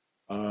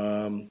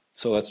are.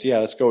 So let's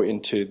go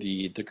into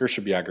the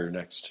Gershenjager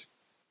next.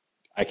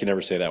 I can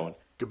never say that one.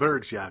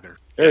 Gebirgsjager.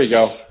 There you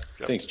go.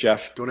 Yep. Thanks,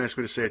 Jeff. Don't ask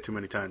me to say it too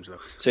many times, though.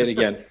 Say it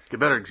again.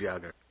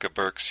 Gebirgsjager.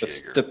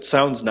 Gebirgsjäger. That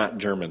sounds not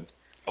German.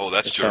 Oh,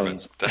 that's it German.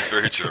 sounds- That's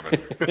very German.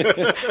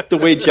 The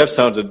way Jeff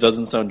sounds, it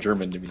doesn't sound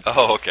German to me.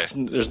 Oh, okay.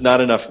 There's not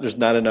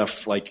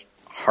enough like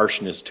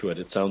harshness to it.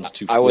 It sounds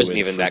too. I wasn't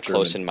fluid even for that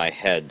close in German. my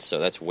head, so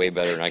that's way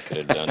better than I could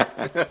have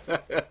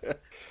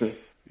done.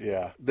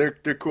 Yeah, they're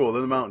cool.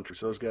 They're the mountain troops.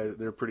 Those guys,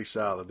 they're pretty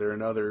solid. They're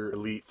another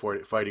elite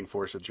fighting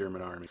force of the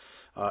German army.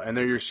 And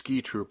they're your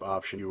ski troop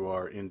option. You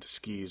are into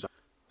skis.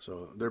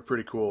 So they're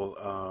pretty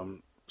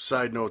cool.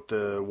 Side note,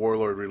 the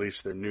Warlord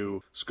released their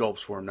new sculpts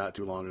for them not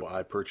too long ago.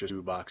 I purchased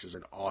 2 boxes.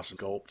 An awesome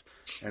sculpt.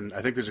 And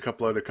I think there's a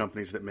couple other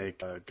companies that make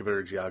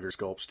Gebirgsjager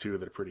sculpts too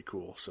that are pretty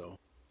cool. So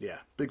yeah,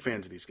 big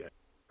fans of these guys.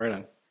 Right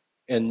on.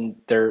 And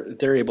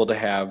they're able to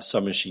have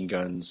some machine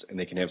guns, and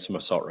they can have some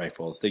assault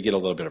rifles. They get a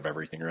little bit of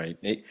everything, right?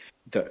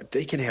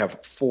 They can have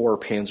 4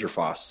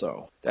 Panzerfausts,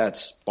 though.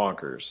 That's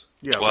bonkers.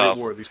 Yeah, Well, late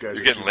war. These guys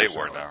you're are getting super late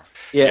war solid. now.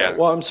 Yeah.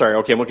 Well, I'm sorry.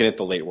 Okay, I'm looking at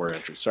the late war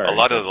entries. Sorry. A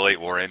lot of the late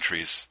war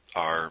entries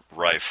are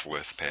rife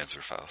with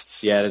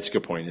Panzerfausts. Yeah, that's a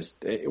good point.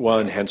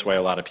 And hence why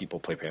a lot of people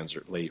play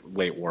Panzer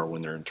late war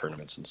when they're in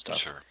tournaments and stuff.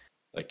 Sure.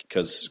 Like,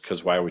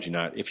 because why would you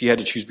not? If you had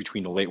to choose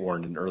between the late war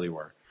and an early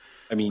war,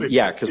 I mean, But-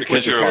 yeah, because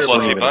Because you're a Panzerfausts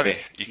fluffy are bunny.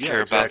 You Yeah,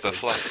 care exactly. about the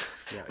fluff.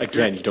 Yeah, if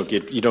again,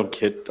 you don't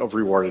get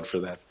rewarded for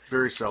that.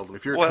 very seldom.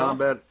 If you're Well-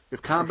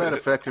 if combat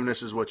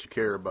effectiveness is what you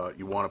care about,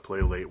 you want to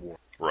play late war.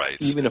 Right.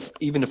 Even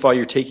if all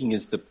you're taking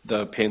is the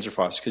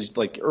Panzerfaust, because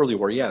like early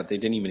war, yeah, they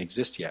didn't even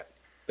exist yet.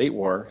 Late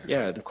war,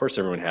 yeah, of course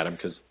everyone had them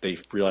because they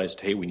realized,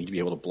 hey, we need to be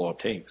able to blow up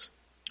tanks.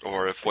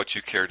 Or if what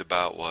you cared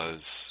about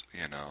was,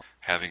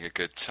 having a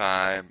good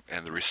time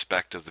and the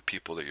respect of the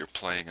people that you're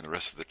playing in the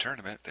rest of the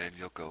tournament, then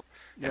you'll go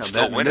and Yeah,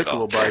 still Matt and win it Nickel all.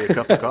 will buy you a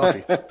cup of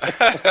coffee.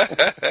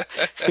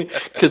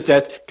 Because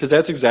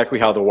that's exactly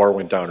how the war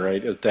went down,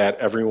 right? Is that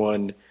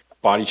everyone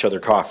bought each other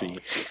coffee.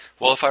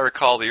 Well, if I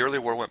recall, the early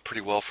war went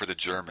pretty well for the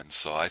Germans,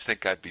 so I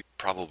think I'd be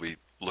probably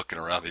looking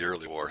around the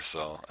early war.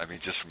 So, I mean,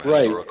 just from a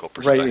historical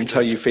perspective. Right,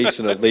 until you face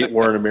in a late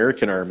war an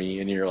American army,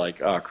 and you're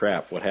like, oh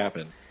crap, what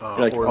happened? You're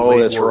like, or oh,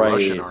 late that's war right.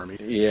 Russian army.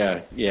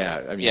 Yeah.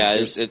 I mean, Yeah,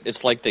 there's-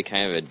 it's like they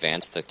kind of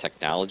advanced the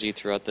technology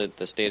throughout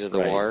the state of the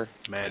Right. war.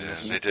 Yeah,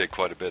 Madness. they did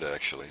quite a bit,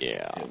 actually.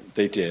 Yeah.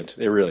 They did.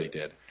 They really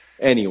did.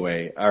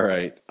 Anyway, all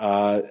right.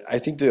 I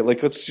think that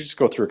let's just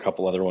go through a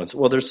couple other ones.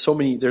 Well, there's so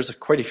many. There's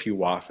quite a few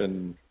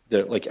Waffen,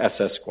 like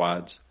SS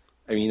squads.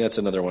 I mean, that's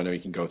another one that we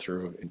can go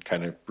through in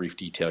kind of brief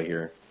detail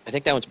here. I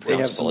think that one's They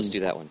have pronounceable. Let's some- do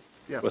that one.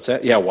 What's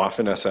that? Yeah,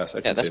 Waffen SS. I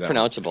Yeah, can that's say that.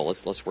 pronounceable.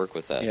 Let's work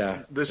with that.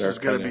 Yeah, This they're is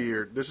going to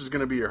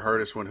kinda- be your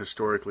hardest one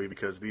historically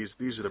because these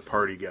are the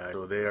party guys,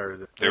 so they are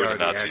the were the the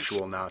Nazis.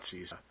 actual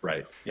Nazis.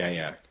 right.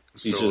 Yeah.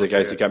 These So are the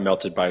guys they- that got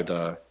melted by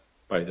the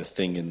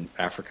thing in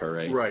Africa,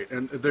 right? Right,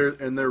 and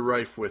they're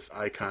rife with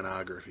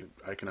iconography.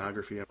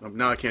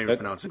 Now I can't even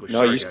pronounce English. No,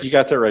 Sorry, you guys.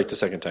 got that right the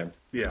second time.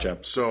 Yeah. Good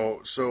job.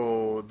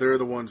 So they're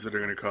the ones that are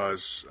going to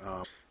cause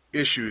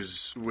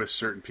issues with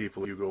certain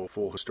people. You go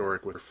full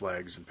historic with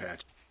flags and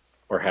patches.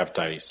 Or have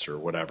dice or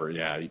whatever.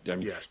 Yeah. I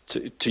mean, Yes.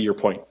 to your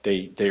point,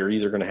 they are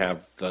either going to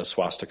have the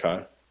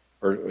swastika,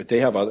 or they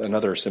have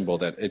another symbol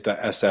the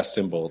SS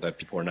symbol that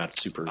people are not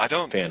super I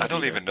don't fan of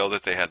either. even know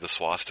that they had the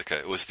swastika.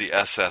 It was the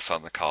SS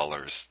on the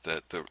collars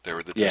that they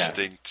were the Yeah.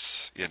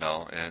 distinct,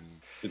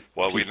 and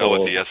well, we know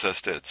what the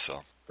SS did,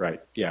 so. Right.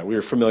 Yeah, we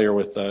were familiar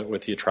with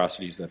the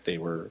atrocities that they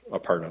were a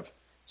part of.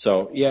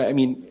 So yeah, I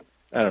mean,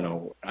 I don't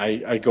know.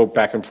 I go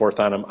back and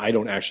forth on them. I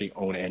don't actually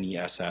own any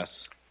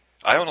SS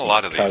I own a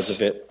lot of because these.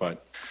 of it,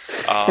 but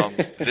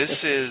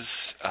This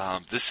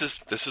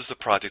is the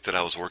project that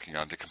I was working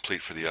on to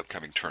complete for the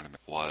upcoming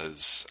tournament.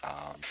 Was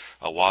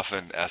a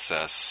Waffen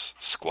SS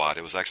squad.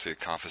 It was actually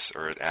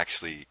it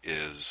actually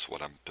is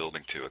what I'm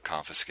building to, a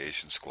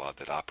confiscation squad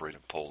that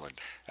operated in Poland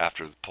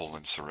after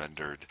Poland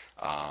surrendered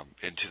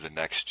into the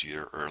next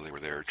year early,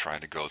 where they were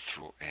trying to go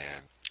through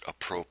and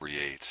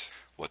appropriate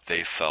what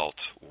they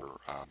felt were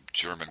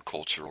German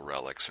cultural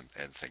relics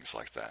and things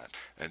like that.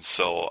 And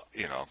so,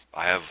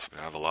 I have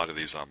a lot of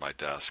these on my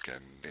desk,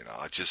 and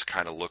I just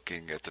kind of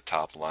looking at the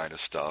top line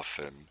of stuff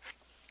and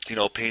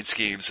paint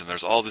schemes, and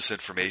there's all this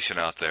information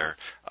out there.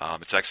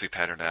 It's actually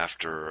patterned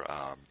after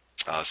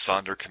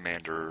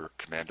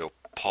Commando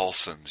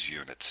Paulson's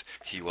unit.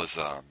 He was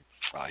a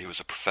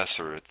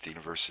professor at the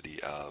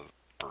University of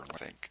Berlin, I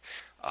think.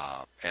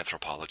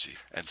 Anthropology.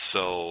 And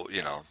so,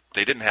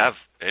 they didn't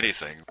have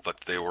anything,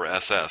 but they were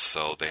SS,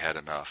 so they had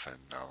enough.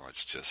 And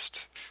it's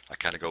just, I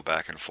kind of go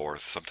back and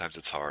forth. Sometimes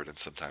it's hard, and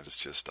sometimes it's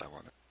just, I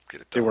want to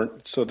get it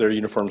done. so their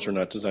uniforms were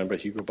not designed by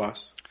Hugo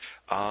Boss.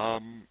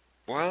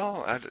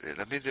 Well, I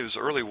mean, it was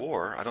early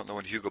war. I don't know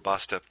when Hugo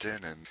Boss stepped in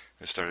and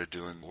started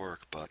doing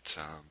work, but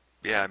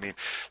yeah, I mean,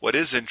 what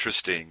is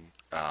interesting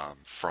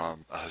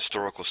from a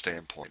historical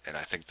standpoint, and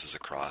I think this is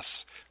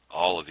across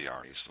all of the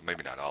armies,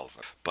 maybe not all of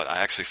them, but I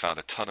actually found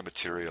a ton of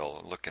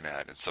material looking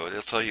at it. And so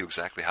it'll tell you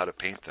exactly how to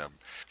paint them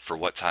for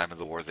what time of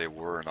the war they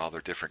were and all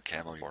their different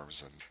camo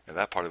forms. And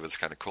that part of it's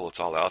kind of cool. It's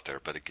all out there.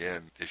 But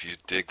again, if you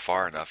dig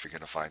far enough, you're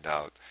going to find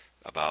out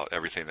about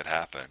everything that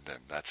happened,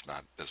 and that's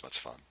not as much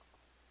fun.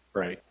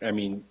 Right. I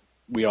mean,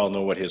 we all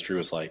know what history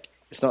was like.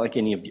 It's not like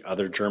any of the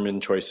other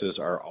German choices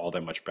are all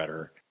that much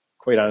better.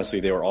 Quite honestly,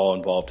 they were all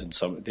involved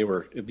in they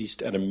were at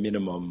least at a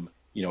minimum,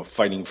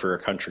 fighting for a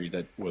country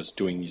that was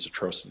doing these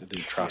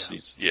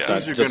atrocities. Yeah.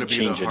 These are going to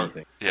be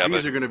anything.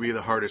 These are going to be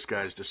the hardest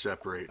guys to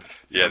separate.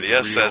 Yeah, the real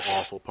SS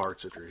awful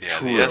parts of it. Yeah,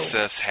 the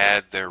SS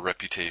had their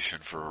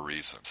reputation for a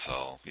reason.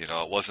 So, it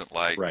wasn't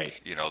like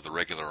the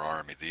regular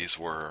army. These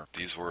were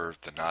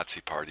the Nazi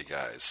party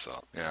guys.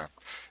 So, yeah.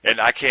 And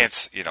I'm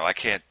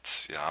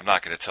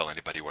not going to tell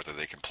anybody whether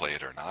they can play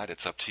it or not.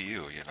 It's up to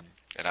you,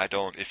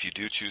 And if you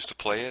do choose to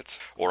play it,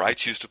 or I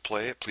choose to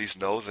play it, please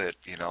know that,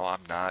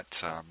 I'm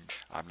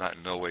not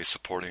in no way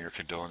supporting or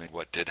condoning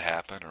what did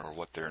happen or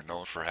what they're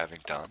known for having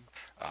done.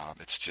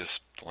 It's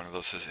just one of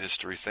those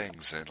history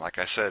things. And like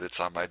I said,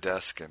 it's on my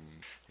desk,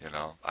 and,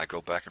 I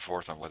go back and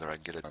forth on whether I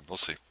can get it done. We'll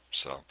see.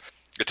 So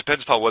it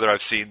depends upon whether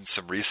I've seen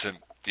some recent,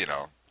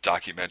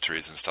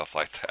 documentaries and stuff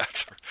like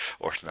that,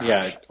 or not.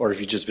 Yeah, or if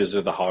you just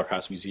visited the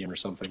Holocaust Museum or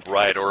something.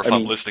 Right, or if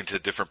I'm listening to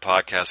different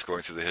podcasts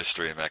going through the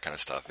history and that kind of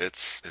stuff.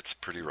 It's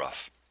pretty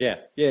rough. Yeah.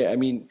 I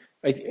mean,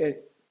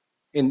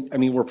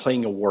 we're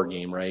playing a war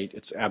game, right?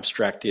 It's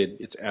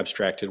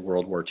abstracted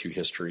World War II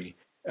history.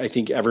 I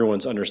think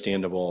everyone's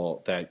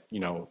understandable that,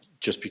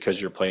 just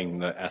because you're playing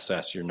the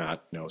SS, you're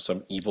not,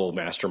 some evil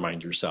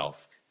mastermind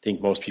yourself. I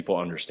think most people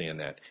understand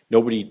that.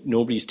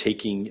 Nobody's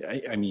taking,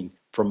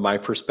 from my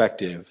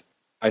perspective,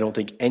 I don't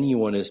think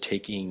anyone is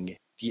taking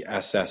the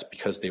SS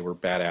because they were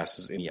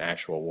badasses in the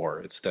actual war.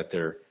 It's that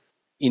their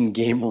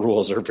in-game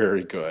rules are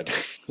very good,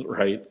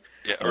 right?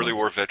 Yeah, early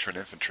war veteran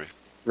infantry.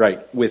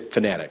 Right, with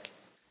Fanatic.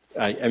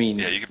 Yeah,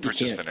 you can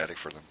purchase Fanatic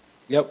for them.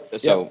 Yep.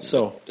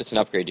 So it's an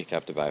upgrade you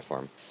have to buy for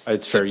them.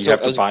 It's fair. You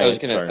have to buy it.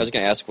 I was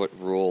going to ask what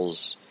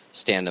rules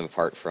stand them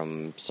apart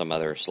from some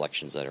other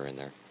selections that are in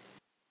there.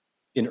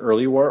 In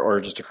early war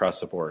or just across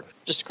the board?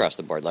 Just across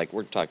the board. Like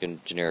we're talking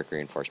generic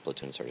reinforced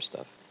platoon sort of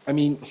stuff.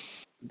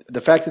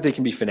 The fact that they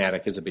can be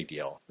Fanatic is a big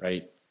deal,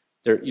 right?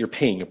 You're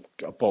paying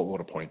a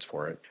boatload of points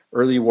for it.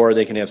 Early war,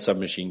 they can have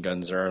submachine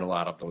guns. There aren't a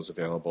lot of those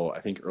available.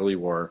 I think early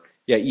war,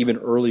 even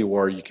early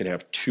war, you can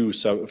have two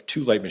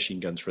light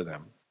machine guns for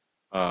them,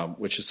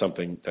 which is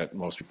something that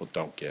most people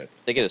don't get.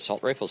 They get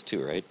assault rifles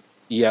too, right?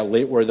 Yeah,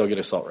 late war, they'll get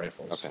assault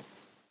rifles. Okay.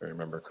 If I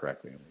remember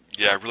correctly.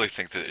 Yeah, I really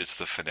think that it's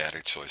the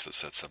Fanatic choice that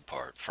sets them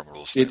apart from a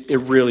rule standpoint. It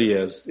really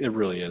is. It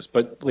really is.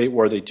 But late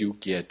war, they do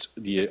get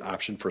the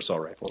option for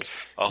assault rifles.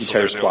 Also,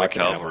 they're the only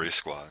cavalry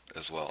squad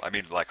as well.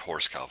 Like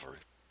horse cavalry.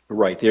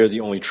 Right. They're the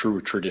only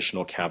true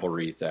traditional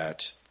cavalry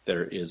that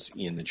there is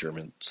in the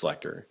German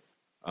selector.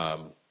 I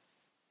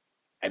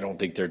don't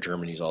think their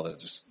Germany's all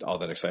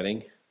that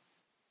exciting.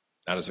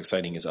 Not as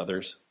exciting as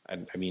others.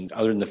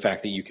 Other than the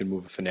fact that you can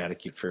move a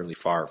Fanatic fairly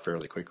far,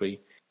 fairly quickly.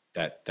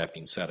 That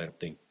being said, I don't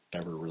think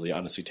ever really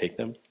honestly take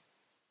them.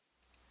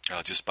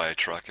 I'll just buy a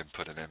truck and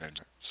put an M in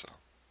it. So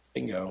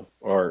bingo,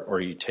 or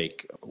you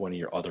take one of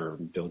your other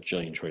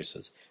bajillion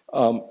choices.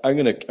 I'm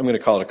gonna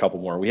call it a couple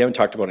more. We haven't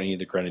talked about any of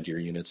the Grenadier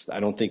units. I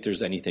don't think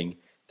there's anything.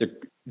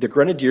 The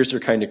Grenadiers are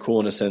kind of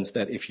cool in a sense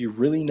that if you're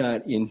really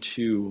not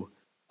into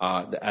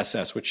the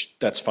SS, which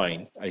that's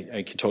fine,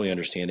 I can totally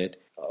understand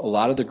it. A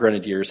lot of the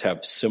Grenadiers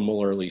have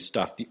similarly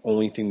stuff. The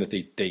only thing that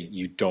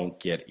you don't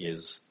get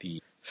is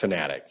the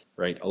Fanatic,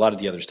 right? A lot of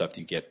the other stuff that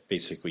you get,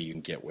 basically, you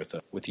can get with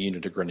a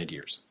unit of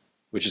Grenadiers,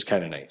 which is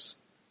kind of nice.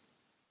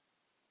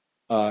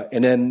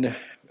 And then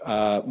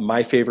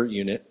my favorite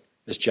unit,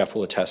 as Jeff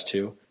will attest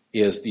to,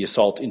 is the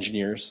Assault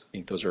Engineers. I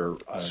think those are an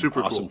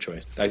awesome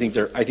choice. I think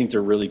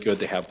they're really good.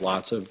 They have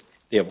lots of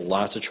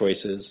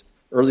choices.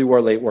 Early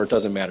war, late war, it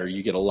doesn't matter.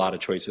 You get a lot of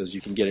choices. You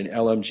can get an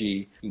LMG,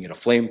 you can get a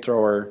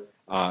flamethrower.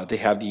 They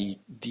have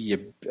the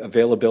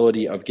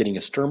availability of getting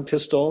a Sturm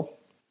pistol.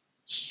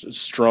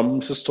 Strum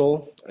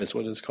pistol is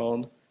what it's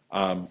called,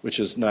 which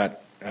is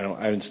not.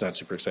 It's not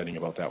super exciting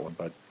about that one,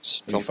 but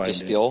Strum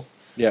pistol.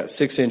 Yeah,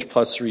 6-inch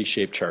 +3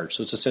 shaped charge.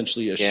 So it's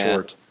essentially a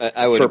short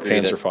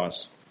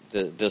Panzerfaust.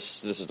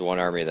 This is the one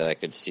army that I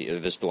could see.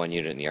 This is the one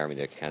unit in the army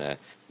that kind of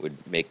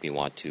would make me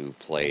want to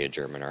play a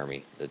German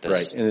army.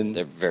 Right, and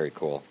they're very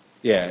cool.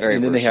 Yeah, very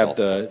and then versatile.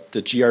 They have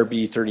the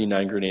GRB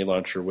 39 grenade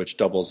launcher, which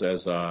doubles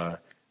as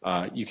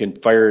you can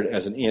fire it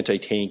as an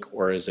anti-tank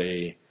or as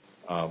a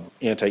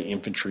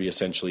anti-infantry,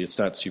 essentially. It's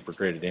not super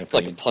great at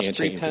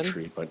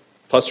anti-infantry, but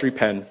 +3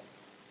 pen,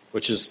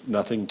 which is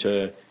nothing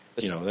to,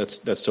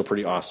 that's still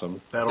pretty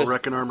awesome. That'll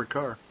wreck an armored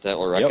car.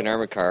 That'll wreck an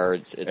armored car.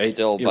 It's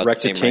still about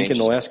wrecked the same a tank range. in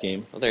the last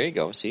game. Well, there you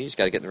go. See, you just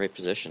got to get in the right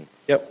position.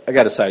 Yep, I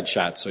got a side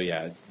shot, so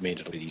yeah, it made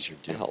it a little easier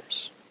to do. It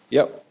helps.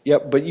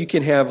 Yep, but you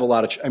can have a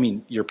lot of,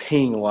 you're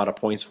paying a lot of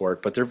points for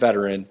it, but they're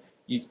veteran.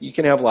 You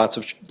can have lots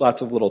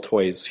of little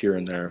toys here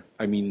and there.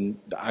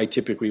 I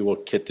typically will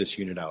kit this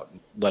unit out and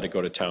let it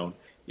go to town.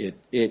 It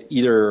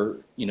either,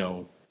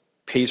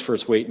 pays for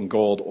its weight in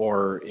gold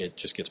or it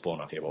just gets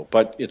blown off the table.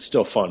 But it's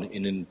still fun,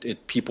 and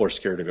people are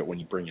scared of it when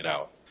you bring it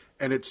out.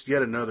 And it's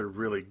yet another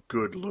really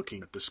good looking.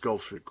 The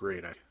sculpts fit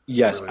great.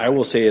 Yes, really I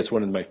will say it's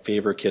one of my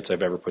favorite kits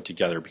I've ever put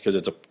together because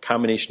it's a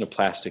combination of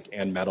plastic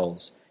and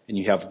metals, and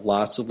you have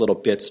lots of little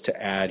bits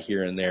to add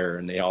here and there,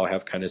 and they all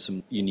have kind of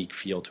some unique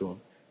feel to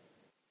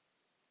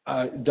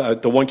them.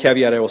 The one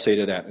caveat I will say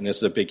to that, and this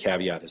is a big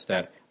caveat, is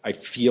that I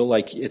feel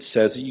like it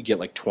says that you get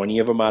like 20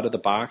 of them out of the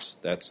box.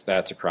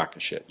 That's a crock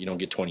of shit. You don't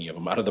get 20 of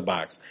them out of the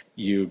box.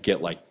 You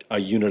get like a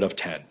unit of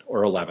 10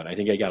 or 11. I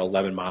think I got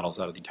 11 models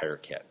out of the entire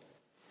kit.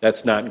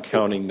 That's not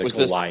counting the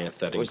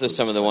Goliath. Was this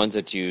some of the ones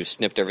that you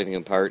snipped everything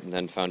apart and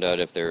then found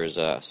out if there was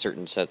a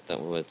certain set that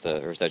with,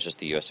 or was that just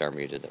the U.S.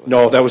 Army you did that with?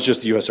 No, that was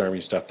just the U.S.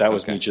 Army stuff. That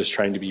was me just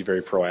trying to be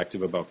very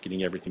proactive about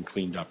getting everything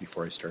cleaned up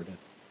before I started.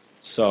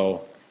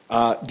 So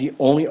the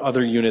only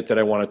other unit that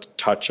I wanted to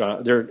touch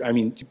on,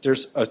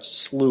 there's a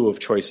slew of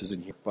choices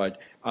in here, but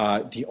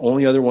the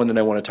only other one that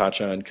I want to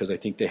touch on, because I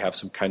think they have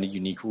some kind of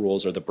unique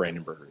rules, are the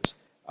Brandenburgers.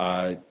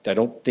 I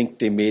don't think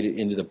they made it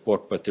into the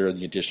book, but they're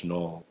the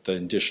additional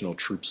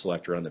troop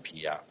selector on the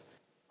PDF.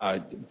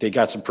 They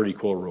got some pretty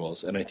cool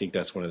rules, and I think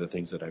that's one of the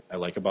things that I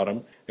like about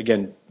them.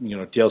 Again,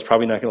 Dale's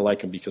probably not going to like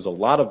them because a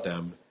lot of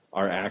them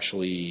are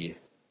actually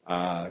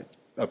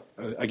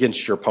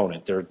against your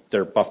opponent.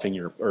 They're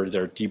buffing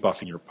they're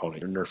debuffing your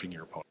opponent, or nerfing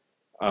your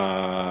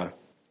opponent.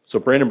 So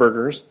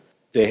Brandenburgers,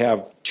 they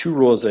have two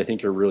rules that I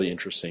think are really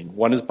interesting.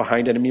 One is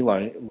behind enemy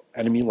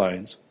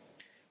lines.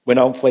 When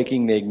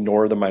outflanking, they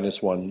ignore the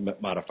 -1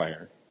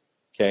 modifier.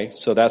 Okay,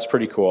 so that's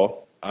pretty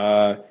cool.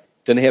 Then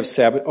they have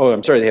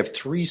they have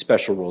 3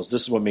 special rules.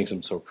 This is what makes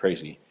them so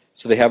crazy.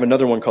 So they have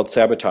another one called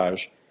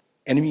Sabotage.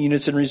 Enemy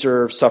units in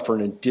reserve suffer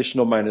an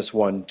additional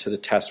 -1 to the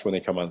test when they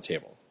come on the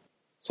table.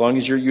 As long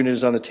as your unit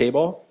is on the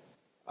table,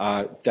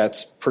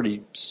 that's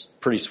pretty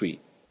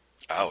sweet.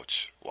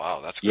 Ouch!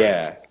 Wow, that's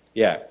great.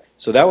 Yeah.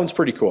 So that one's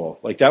pretty cool.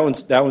 Like that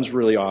one's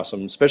really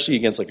awesome, especially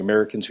against like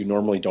Americans who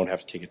normally don't have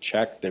to take a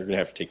check. They're going to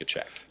have to take a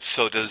check.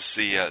 So does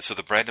the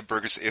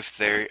Brandenburgers, if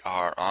they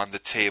are on the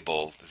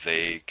table,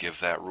 they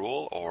give that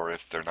rule, or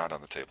if they're not on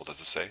the table, does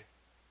it say?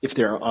 If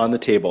they're on the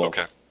table.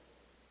 Okay.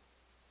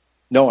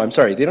 No, I'm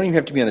sorry. They don't even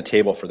have to be on the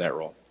table for that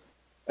rule.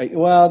 I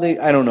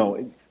don't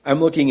know. I'm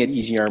looking at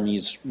Easy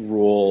Army's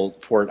rule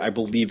for it. I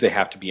believe they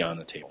have to be on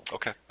the table.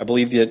 Okay. I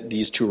believe that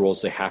these 2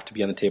 rules, they have to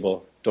be on the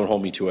table. Don't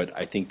hold me to it.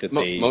 I think that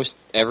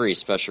every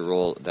special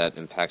rule that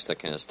impacts that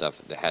kind of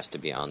stuff, it has to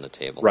be on the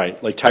table. Right,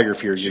 like Tiger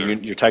Fear,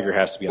 your Tiger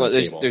has to be on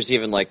the table. There's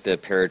even like the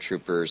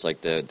paratroopers,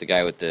 like the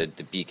guy with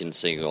the beacon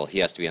signal, he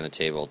has to be on the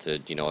table to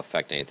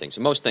affect anything.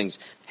 So most things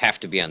have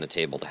to be on the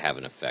table to have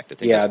an effect. I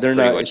think that's pretty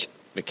much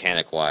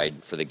mechanic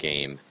wide for the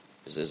game.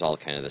 Is all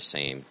kind of the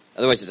same.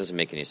 Otherwise, it doesn't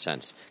make any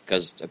sense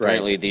because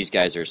apparently these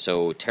guys are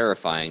so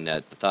terrifying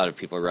that the thought of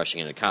people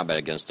rushing into combat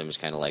against them is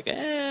kind of like, do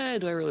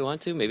I really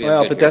want to? Maybe.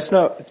 Well, that's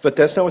not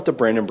what the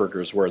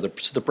Brandenburgers were.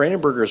 So the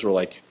Brandenburgers were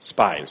like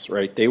spies,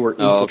 right? They were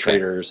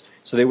infiltrators,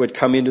 so they would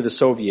come into the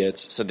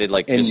Soviets. So they'd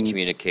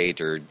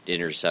miscommunicate or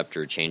intercept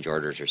or change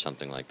orders or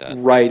something like that.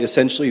 Right.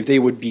 Essentially, they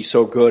would be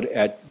so good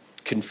at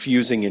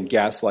confusing and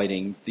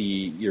gaslighting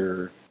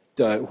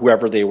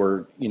whoever they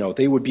were.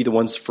 They would be the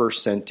ones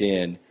first sent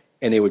in.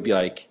 And they would be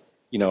like,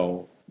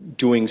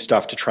 doing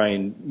stuff to try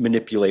and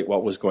manipulate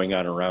what was going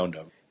on around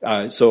them.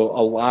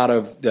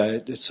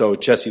 So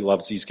Jesse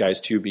loves these guys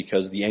too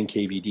because the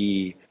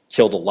NKVD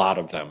killed a lot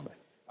of them.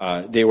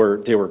 They were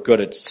good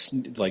at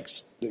like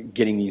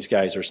getting these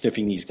guys or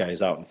sniffing these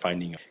guys out and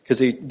finding them because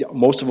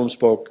most of them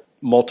spoke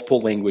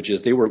multiple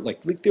languages. They were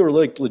like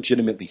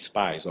legitimately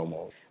spies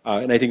almost.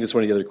 And I think that's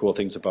one of the other cool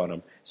things about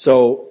them.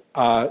 So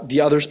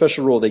the other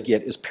special rule they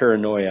get is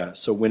paranoia.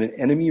 So when an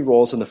enemy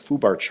rolls on the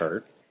FUBAR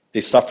chart, they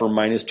suffer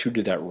 -2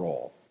 to that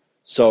roll.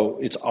 So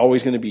it's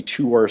always going to be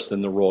 2 worse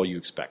than the roll you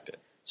expected.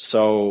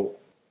 So,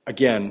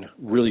 again,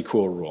 really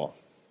cool rule.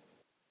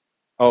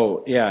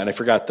 Oh, yeah, and I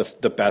forgot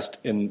the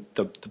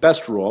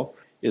best rule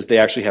is they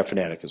actually have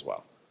Fanatic as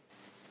well.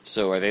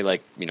 So are they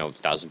like,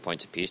 1,000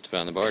 points apiece to put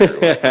on the board?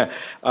 Or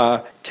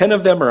what? 10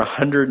 of them are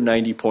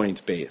 190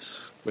 points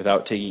base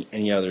without taking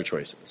any other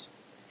choices.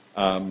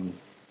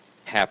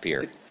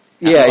 Happier.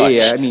 Yeah.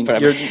 I mean,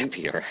 you're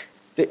happier.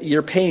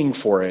 You're paying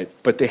for it,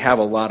 but they have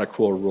a lot of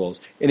cool rules.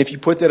 And if you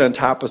put that on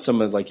top of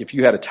some of, like, if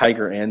you had a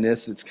Tiger and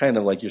this, it's kind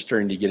of like you're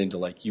starting to get into,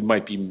 like, you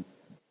might be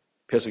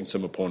pissing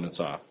some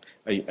opponents off.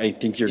 I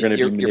think you're going to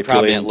be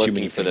manipulating too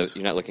many things.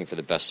 You're not looking for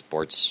the best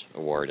sports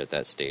award at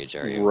that stage,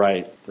 are you?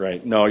 Right.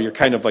 No, you're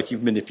kind of like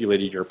you've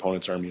manipulated your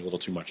opponent's army a little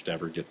too much to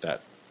ever get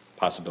that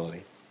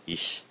possibility.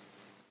 Eesh.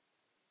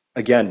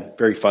 Again,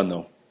 very fun,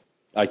 though.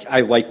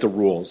 I like the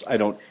rules. I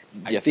think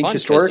fun,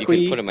 historically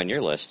you can put them on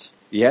your list.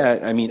 Yeah,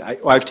 I mean,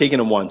 I've taken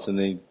them once, and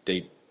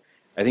they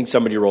I think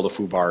somebody rolled a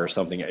FUBAR or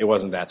something. It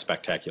wasn't that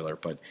spectacular,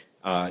 but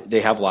they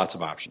have lots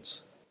of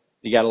options.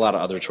 You got a lot of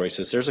other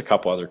choices. There's a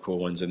couple other cool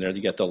ones in there.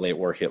 You got the late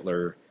war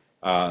Hitler,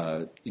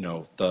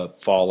 the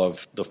fall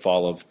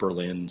of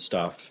Berlin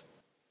stuff.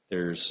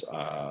 There's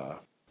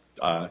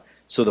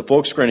so the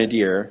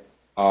Volksgrenadier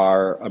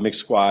are a mixed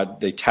squad.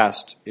 They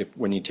test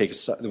when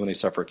they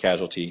suffer a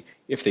casualty.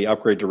 If they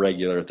upgrade to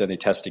regular, then they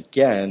test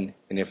again,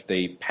 and if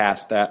they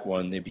pass that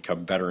one, they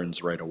become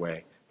veterans right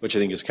away, which I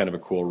think is kind of a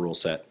cool rule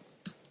set.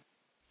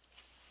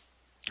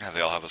 Yeah,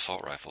 they all have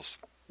assault rifles.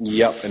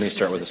 Yep, and they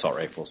start with assault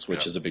rifles,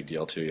 which is a big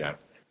deal too.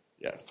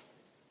 Yeah.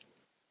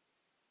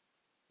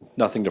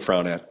 Nothing to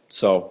frown at.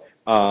 So,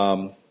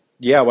 why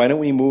don't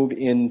we move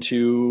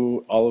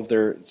into all of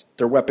their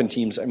weapon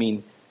teams? I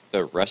mean,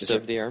 the rest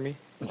of the army.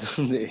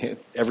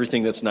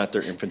 Everything that's not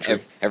their infantry.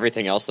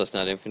 Everything else that's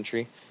not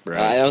infantry. Right.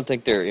 I don't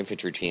think they're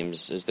infantry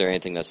teams. Is there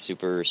anything that's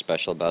super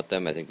special about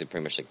them? I think they're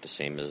pretty much like the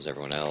same as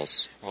everyone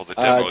else. Well, the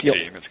demo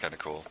team is kind of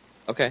cool.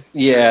 Okay.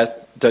 Yeah,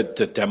 the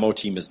demo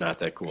team is not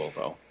that cool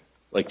though.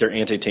 Like their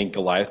anti-tank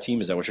Goliath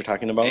team, is that what you're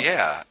talking about?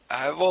 Yeah.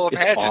 Well, It's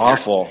imagine.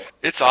 awful.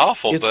 It's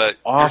awful, It's but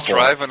awful. you're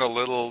driving a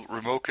little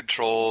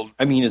remote-controlled...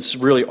 I mean, it's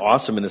really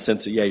awesome in the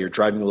sense that, you're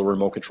driving a little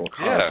remote control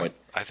car, Yeah, but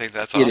I think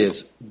that's awesome. it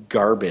is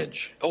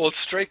garbage. Oh, it's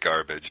straight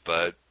garbage,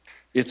 but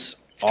It's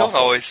don't awful.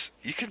 always...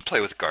 You can play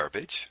with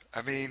garbage.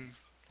 I mean,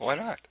 why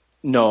not?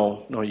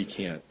 No, you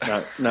can't.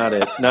 Not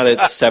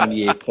at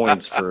 78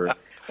 points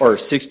or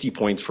 60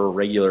 points for a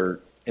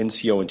regular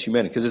NCO and 2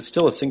 men, because it's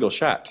still a single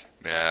shot.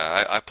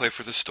 Yeah, I play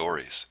for the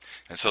stories.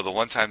 And so the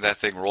one time that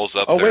thing rolls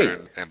up Oh, there wait.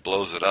 and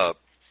blows it up,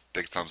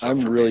 big thumbs up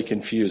I'm for really me.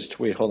 confused.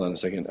 Wait, hold on a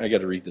second. I got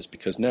to read this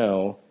because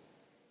now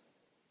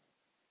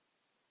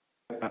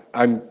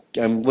I'm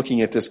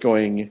looking at this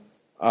going.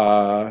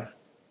 Okay.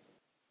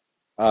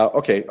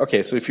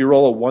 So if you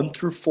roll a 1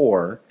 through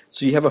 4,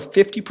 so you have a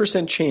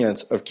 50%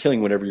 chance of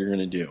killing whatever you're going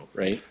to do,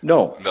 right?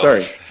 No,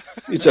 sorry,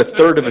 it's a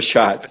third of a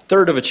shot,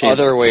 third of a chance.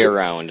 Other way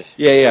around.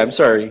 Yeah. I'm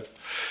sorry.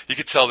 You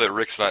can tell that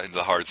Rick's not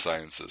into hard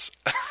sciences.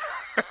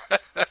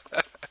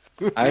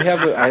 I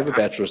have a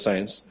Bachelor of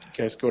Science.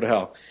 You guys go to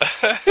hell.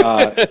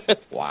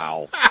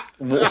 Wow.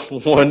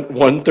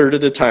 1/3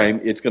 of the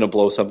time, it's going to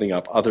blow something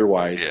up.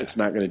 Otherwise, Yeah. it's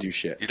not going to do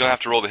shit. You don't have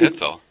to roll the hit,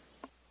 though.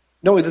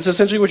 No, that's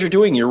essentially what you're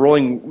doing. You're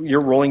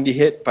rolling to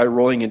hit by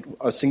rolling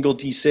a single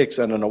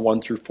d6, and on a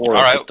 1 through 4, All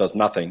it right. just does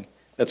nothing.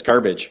 That's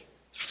garbage.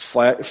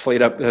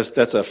 Flat up.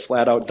 That's a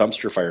flat out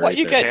dumpster fire What right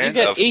you there. got? You Pen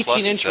got of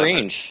 18-inch +7.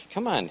 range.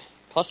 Come on,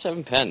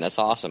 +7 pen. That's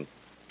awesome.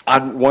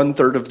 On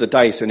 1/3 of the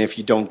dice, and if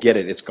you don't get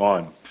it, it's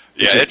gone.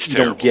 Yeah, It's terrible.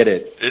 You don't get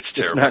it. It's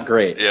terrible. It's not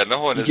great. Yeah, no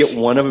one you is. get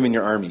one of them in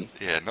your army.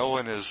 Yeah, no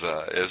one is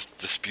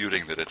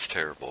disputing that it's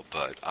terrible,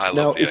 but I love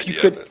Now, the if you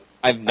idea could, of it.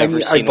 I've never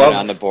mean, seen above- one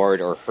on the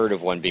board or heard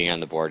of one being on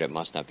the board. It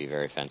must not be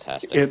very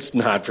fantastic. it's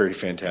not very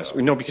fantastic.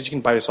 No, because you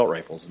can buy assault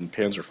rifles and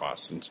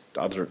Panzerfaust and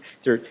other.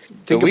 But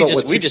Think we about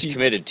just what we just 60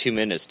 committed 2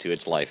 minutes to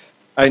its life.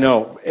 I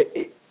know.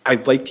 I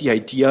like the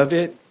idea of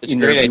it. It's a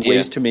There great are idea.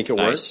 ways to make it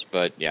nice,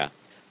 but yeah,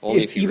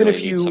 only if you Even really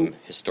if need you- some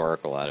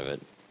historical out of it.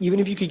 work. Even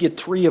if you could get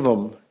 3 of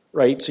them,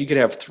 right? So you could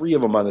have 3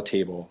 of them on the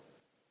table,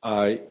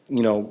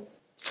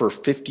 for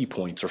 50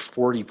 points or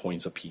 40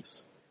 points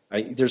apiece.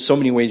 There's so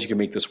many ways you can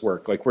make this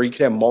work, like where you could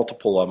have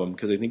multiple of them,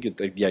 because I think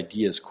the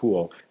idea is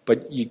cool.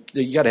 But you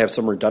got to have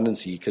some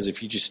redundancy, because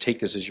if you just take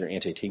this as your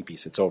anti-tank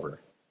piece, it's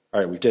over. All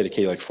right, we've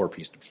dedicated like 4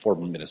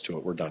 minutes to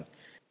it. We're done.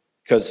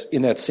 Because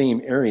in that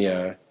same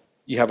area,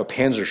 you have a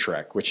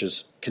Panzerschreck, which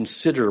is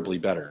considerably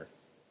better.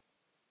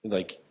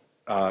 Like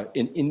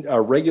in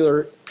a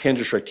regular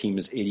Panzerschreck team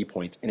is 80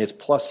 points, and it's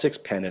 +6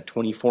 pen at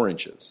 24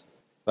 inches.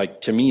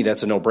 Like, to me,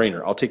 that's a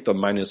no-brainer. I'll take the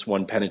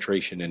 -1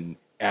 penetration and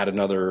add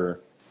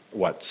another,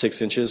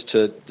 6 inches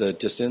to the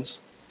distance?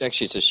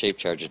 Actually, it's a shape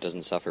charge. It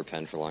doesn't suffer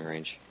pen for long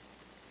range.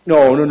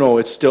 No.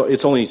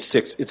 It's only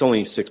 6. It's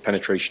only 6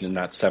 penetration and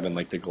not 7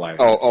 like the Goliath.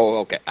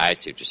 Okay. I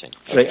see what you're saying.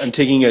 But I'm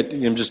taking it.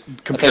 I'm just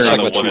comparing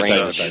talking the about the two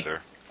range. sides.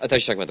 either. I thought you were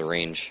talking about the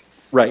range.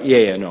 Right?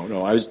 Yeah.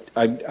 No.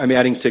 I'm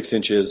adding 6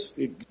 inches.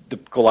 The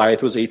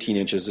Goliath was 18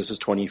 inches. This is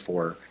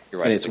 24.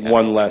 You're right, And it's okay.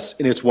 one less.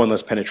 And it's one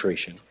less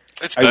penetration.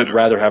 It's I would better.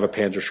 rather have a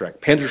Panzerschreck.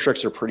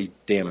 Panzerschrecks are pretty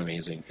damn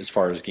amazing as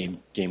far as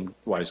game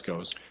wise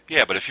goes.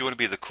 Yeah, but if you want to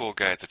be the cool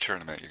guy at the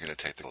tournament, you're going to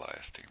take the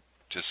Goliath team.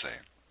 Just saying.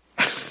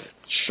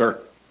 Sure.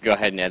 Go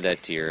ahead and add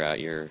that to your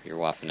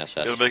Waffen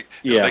SS. It'll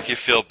make you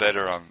feel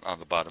better on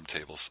the bottom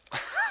tables.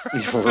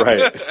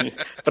 Right.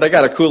 But I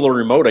got a cool little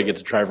remote I get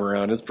to drive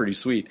around. It's pretty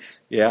sweet.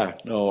 Yeah.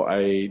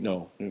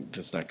 No,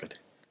 that's not good.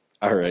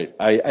 All right.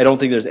 I don't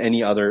think there's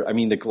any other. I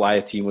mean, the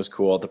Goliath team was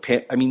cool. The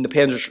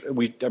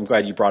Panzer. I'm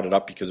glad you brought it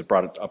up, because it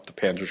brought up the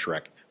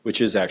Panzerschreck, which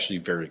is actually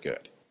very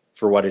good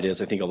for what it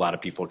is. I think a lot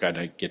of people kind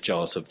of get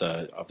jealous of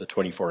the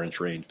 24-inch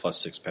range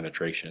 +6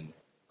 penetration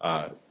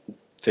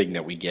thing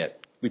that we get.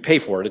 We pay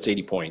for it. It's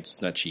 80 points.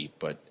 It's not cheap,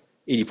 but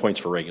 80 points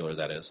for regular,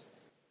 that is.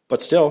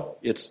 But still,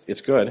 it's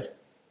good.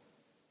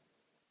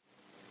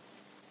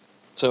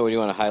 So, what do you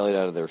want to highlight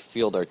out of their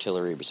field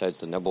artillery besides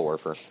the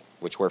Nebelwerfer,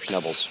 which werfs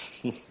Nebels?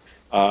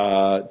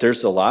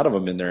 There's a lot of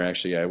them in there.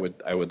 Actually, I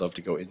would love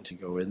to go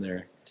in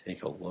there,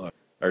 take a look.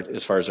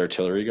 As far as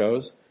artillery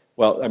goes,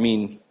 well, I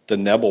mean, the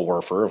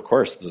Nebelwerfer, of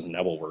course, the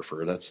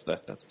Nebelwerfer. That's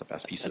the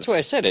best piece. That's why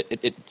I said it.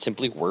 It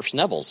simply werfs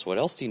Nebels. What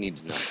else do you need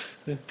to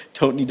know?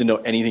 Don't need to know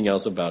anything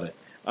else about it.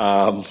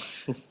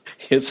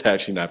 It's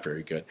actually not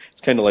very good.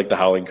 It's kind of like the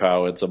Howling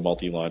Cow. It's a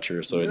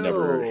multi-launcher, so it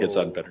never hits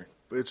on better.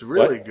 It's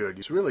really good.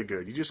 It's really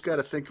good. You just got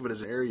to think of it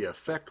as an area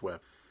effect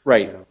weapon.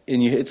 Right, You know?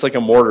 and it's like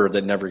a mortar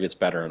that never gets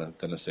better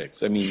than a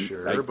 6. I mean,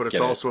 Sure, I but it's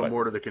get also it, a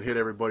mortar that can hit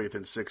everybody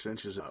within 6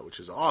 inches,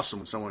 which is awesome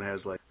when someone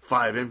has like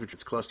 5 infantry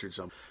that's clustered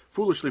some.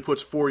 Foolishly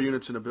puts 4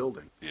 units in a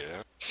building.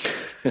 Yeah.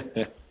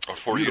 Or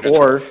 4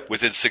 units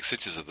within 6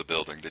 inches of the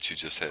building that you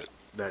just hit.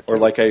 That Or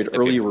too. like I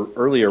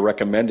earlier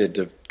recommended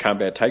to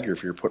Combat Tiger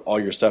Fear, put all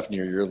your stuff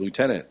near your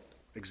lieutenant.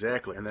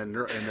 Exactly, and then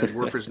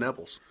work his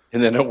nipples.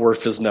 And then it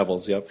worked his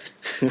nevels, yep.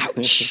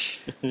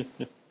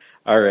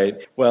 All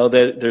right. Well,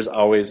 there's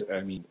always,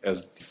 I mean,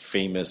 as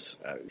famous,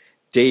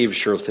 Dave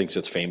sure thinks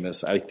it's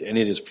famous, and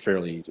it is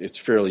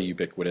fairly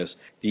ubiquitous.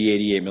 The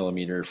 88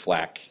 millimeter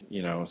flak,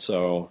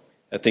 so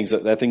that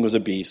thing was a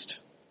beast,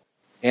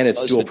 and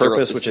it's dual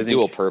purpose, which I think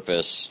dual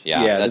purpose.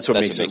 Yeah, that's what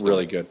makes it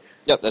really good.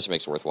 Yep, that's what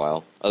makes it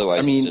worthwhile.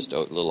 Otherwise, it's just a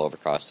little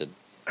overcosted.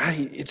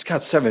 It's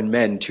got 7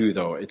 men too,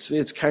 though.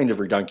 It's kind of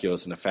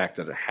ridiculous in the fact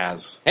that it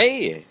has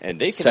and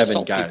they can 7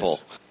 assault guys. people.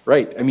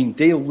 Right. I mean,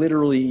 they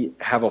literally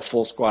have a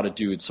full squad of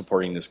dudes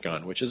supporting this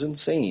gun, which is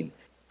insane.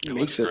 It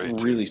makes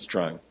it really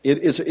strong. It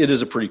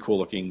is a pretty cool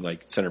looking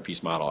like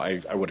centerpiece model. I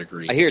would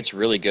agree. I hear it's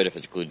really good if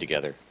it's glued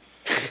together.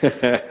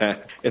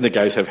 And the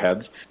guys have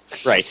heads.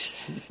 Right.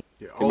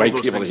 Yeah, It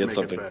might be able to hit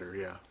something. Better,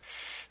 yeah.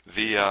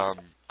 The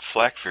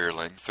Flak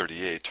Vierling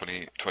 38,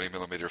 20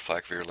 millimeter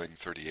Flak Vierling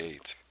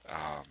 38.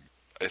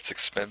 It's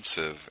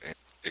expensive and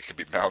it can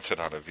be mounted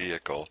on a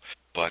vehicle,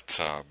 but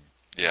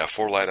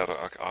 4 light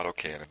auto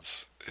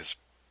cannons is.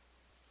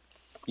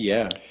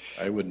 Yeah,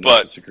 I would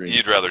not disagree. But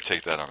you'd rather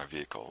take that on a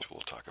vehicle, which we'll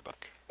talk about.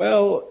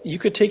 Well, you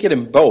could take it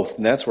in both,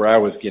 and that's where I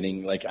was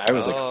getting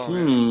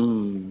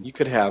you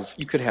could have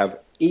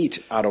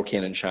 8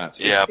 autocannon shots.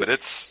 Yeah, but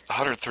it's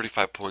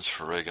 135 points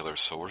for regular,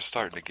 so we're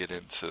starting to get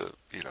into,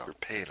 you're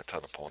paying a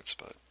ton of points,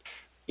 but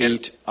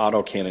 8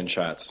 autocannon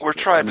shots. We're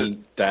trying to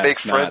make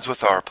friends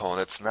with our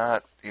opponents,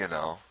 not,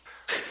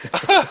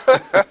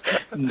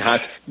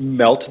 not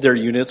melt their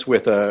units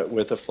with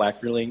a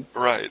flak reeling.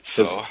 Right.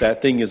 So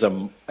that thing is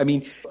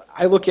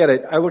I look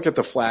at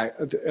the flak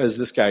as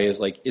this guy is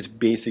like, it's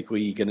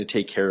basically going to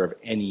take care of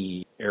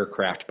any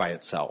aircraft by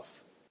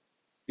itself.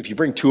 If you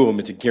bring 2 of them,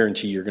 it's a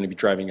guarantee you're going to be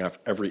driving off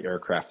every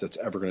aircraft that's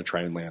ever going to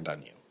try and land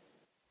on you.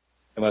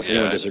 Unless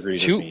anyone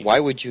disagrees with me. Why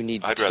would you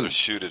need I'd 2? rather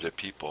shoot it at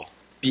people.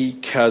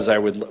 Because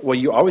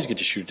you always get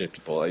to shoot it at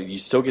people. You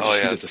still get to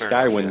shoot at the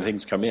sky when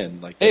things come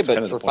in. Like, hey,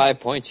 but for 5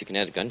 points, you can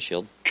add a gun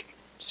shield.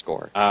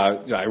 Score.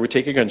 I would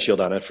take a gun shield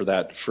on it for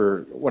that.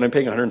 For when I'm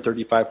paying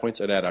 135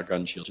 points, I'd add a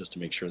gun shield just to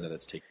make sure that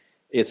it's taken.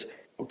 It's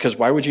because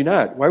why would you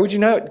not? Why would you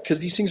not? Because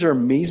these things are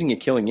amazing at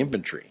killing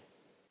infantry.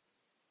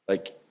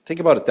 Like,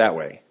 think about it that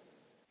way.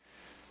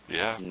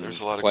 Yeah,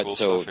 there's a lot of cool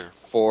stuff here.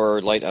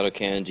 4 light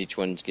autocannons, each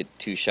one's get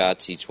 2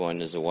 shots. Each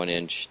one is a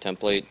 1-inch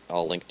template,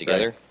 all linked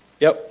together. Right.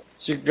 Yep.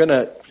 So you're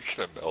gonna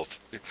melt.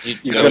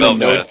 You're gonna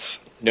melt.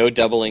 No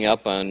doubling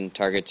up on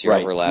targets you're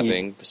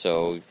overlapping.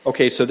 So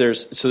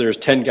there's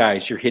 10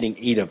 guys. You're hitting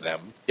 8 of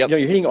them. Yep. You're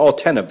hitting all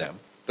 10 of them.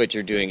 But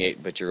you're doing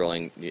 8. But you're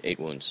rolling 8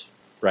 wounds.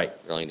 Right.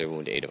 You're rolling to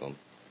wound 8 of them.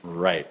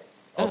 Right.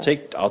 I'll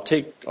take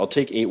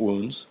 8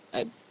 wounds.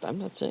 I'm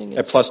not saying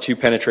at plus 2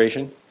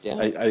 penetration. Yeah.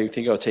 I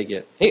think I'll take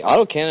it. Hey,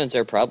 autocannons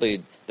are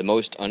probably the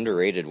most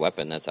underrated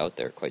weapon that's out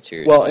there. Quite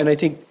seriously. Well, and I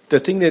think the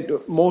thing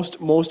that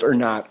most are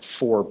not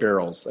 4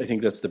 barrels. I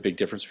think that's the big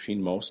difference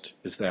between most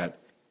is that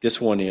this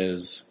one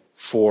is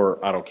 4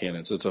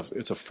 autocannons.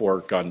 It's a 4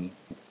 gun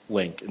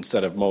link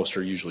instead of most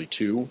are usually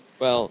 2.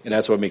 Well, and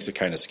that's what makes it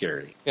kind of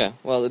scary. Yeah.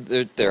 Well,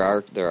 there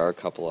are a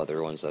couple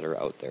other ones that are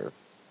out there.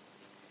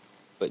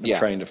 But I'm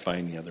trying to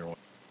find the other one.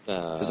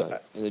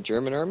 In the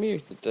German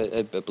army,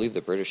 I believe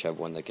the British have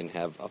one that can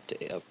have up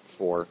to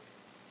 4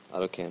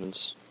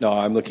 autocannons. No,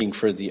 I'm looking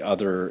for the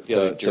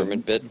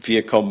German bit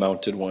vehicle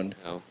mounted one.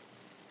 No.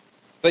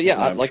 But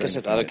yeah, like I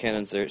said,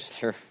 autocannons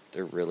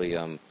they're really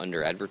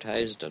under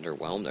advertised,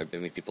 underwhelmed. I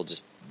mean, people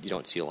you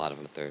don't see a lot of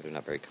them. They're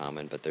not very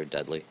common, but they're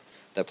deadly.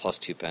 That plus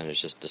 2 pen is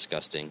just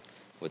disgusting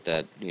with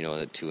that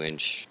that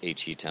 2-inch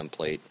HE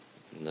template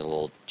and the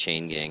little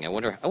chain gang. I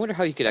wonder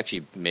how you could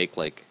actually make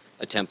like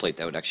a template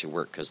that would actually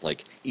work, because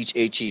like each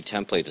HE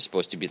template is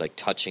supposed to be like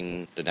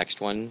touching the next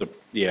one.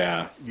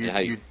 Yeah.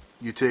 You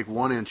take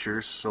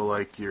 1-inchers, so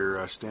like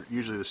your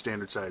usually the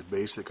standard size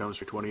base that comes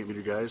for 28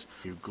 meter guys.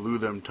 You glue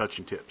them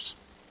touching tips.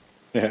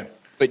 Yeah.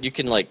 But you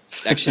can like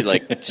actually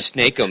like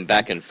snake them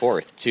back and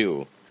forth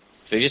too.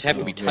 So they just have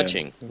to be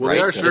touching. Well, right?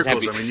 they are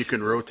circles. I mean, you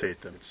can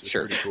rotate them. It's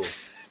pretty cool.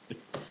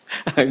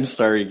 I'm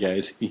sorry,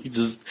 guys.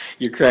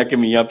 You're cracking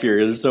me up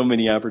here. There's so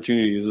many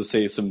opportunities to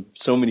say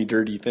so many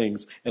dirty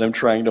things, and I'm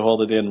trying to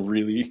hold it in.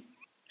 Really,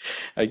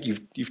 like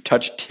you've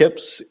touched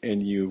tips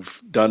and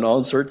you've done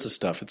all sorts of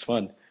stuff. It's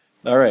fun.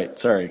 All right,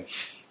 sorry.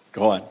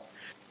 Go on.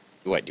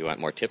 What, do you want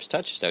more tips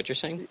touch? Is that what you're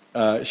saying?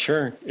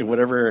 Sure.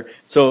 Whatever.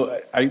 So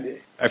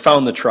I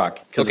found the truck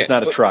because it's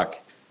not a truck.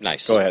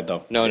 Nice. Go ahead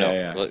though. No.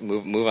 Yeah. Well,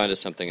 move on to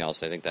something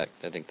else. I think that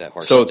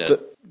horse so is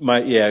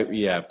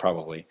dead.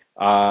 Probably.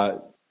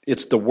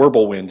 It's the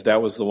Wirbelwind.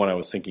 That was the one I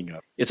was thinking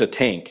of. It's a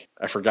tank.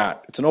 I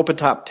forgot. It's an open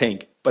top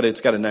tank, but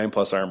it's got a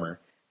 9+ armor,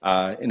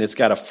 and it's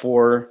got a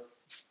 4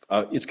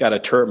 It's got a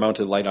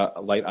turret-mounted light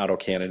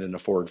autocannon and a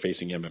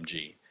forward-facing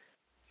MMG.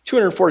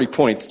 240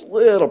 points,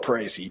 little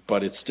pricey,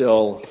 but it's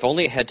still... If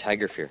only it had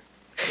Tiger Fear.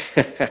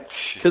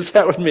 Because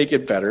that would make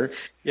it better.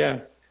 Yeah.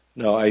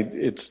 No,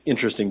 it's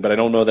interesting, but I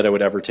don't know that I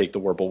would ever take the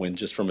Whirlwind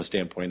just from a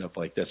standpoint of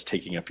like that's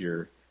taking up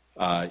your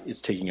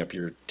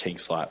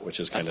tank slot, which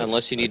is kind of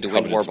unless you need to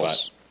win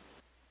Warbles.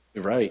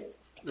 Spot. Right.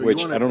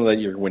 Which I don't know that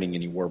you're winning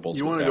any Warbles.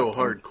 You want to go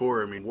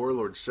hardcore. I mean,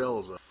 Warlord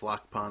sells a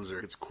Flak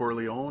Panzer. It's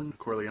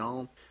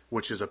Corleone,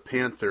 which is a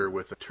Panther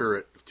with a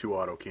turret with 2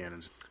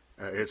 autocannons.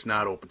 It's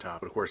not open top,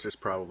 but of course it's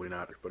probably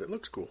not, but it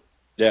looks cool.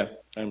 Yeah,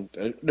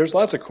 there's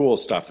lots of cool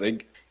stuff.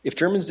 If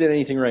Germans did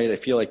anything right, I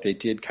feel like they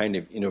did kind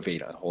of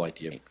innovate on the whole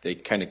idea. They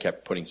kind of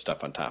kept putting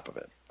stuff on top of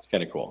it. It's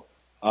kind of cool.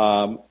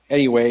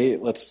 Anyway,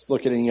 let's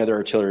look at any other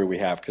artillery we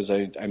have, because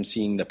I'm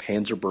seeing the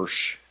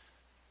Panzerbursch.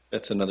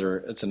 That's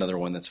another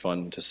one that's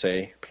fun to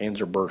say.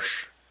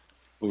 Panzerbursch.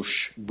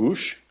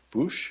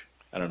 Bush?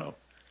 I don't know.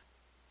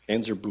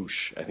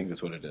 Panzerbusch. I think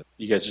that's what it is.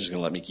 You guys are just going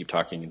to let me keep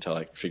talking until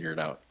I figure it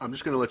out. I'm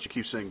just going to let you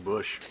keep saying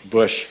Bush.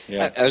 Bush,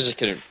 yeah. I was just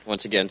going to,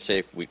 once again,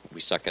 say we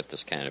suck at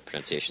this kind of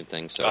pronunciation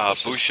thing. So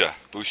Busha.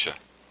 All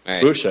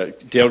right.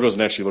 Busha. Dale goes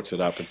and actually looks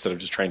it up instead of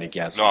just trying to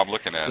guess. No, I'm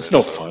looking at it. It's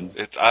no fun.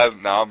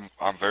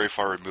 I'm very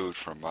far removed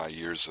from my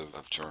years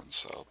of German,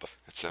 but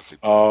it's definitely...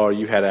 Oh,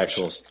 you had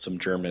some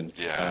German.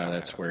 Yeah.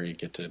 That's where you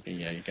get to...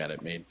 Yeah, you got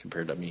it made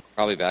compared to me.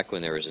 Probably Probably back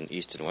when there was an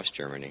East and West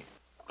Germany.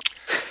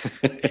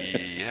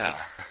 Yeah,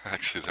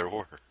 actually there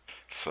were.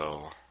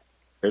 So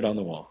right on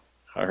the wall.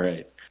 All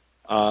right.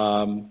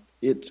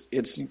 It's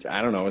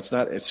I don't know.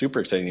 It's super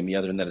exciting to me.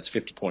 Other than that, it's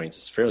 50 points.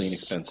 It's fairly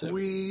inexpensive.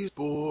 Squeeze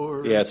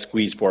bore. Yeah, it's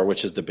squeeze bore,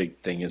 which is the big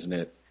thing, isn't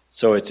it?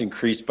 So it's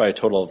increased by a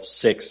total of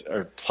 6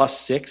 or plus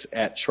 6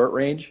 at short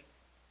range.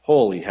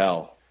 Holy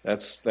hell,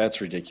 that's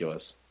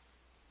ridiculous.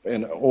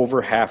 And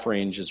over half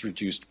range is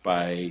reduced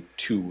by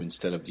 2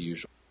 instead of the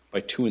usual. By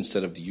 2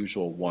 instead of the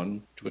usual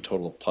 1 to a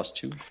total of plus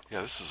 2.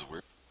 yeah, this is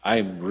weird.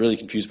 I'm really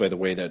confused by the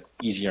way that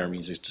Easy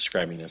Armies is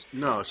describing this.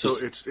 No, so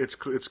it's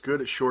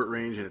good at short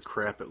range and it's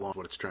crap at long.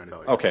 What it's trying to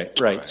tell you. Okay,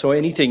 right. So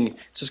anything,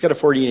 it's just got a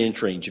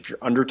 48-inch range. If you're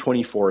under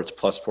 24, it's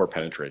plus 4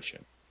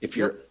 penetration. If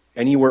you're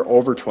anywhere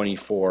over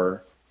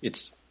 24,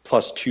 it's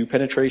plus 2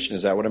 penetration.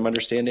 Is that what I'm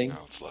understanding? No,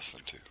 it's less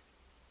than 2.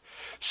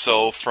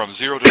 So from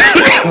 0 to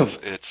 12,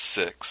 it's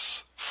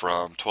 6.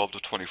 From 12 to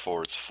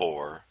 24, it's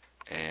 4.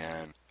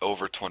 And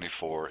over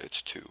 24,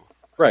 it's 2.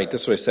 Right,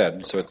 that's what I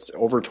said. So it's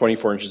over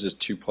 24 inches is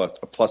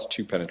plus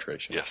 2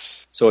 penetration.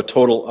 Yes. So a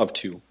total of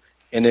 2.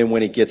 And then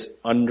when it gets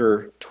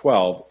under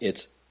 12,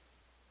 it's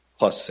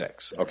plus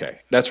 6. Okay.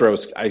 That's where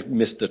I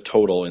missed the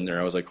total in there.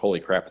 I was like, holy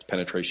crap, it's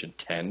penetration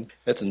 10.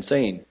 That's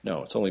insane.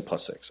 No, it's only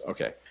plus 6.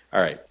 Okay.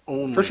 All right.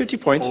 For 50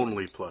 points.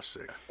 Only plus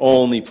 6.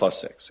 Only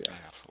plus 6, yeah.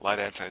 Light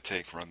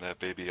anti-tank, run that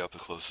baby up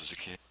as close as you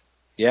can.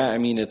 Yeah, I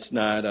mean, it's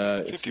not...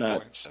 50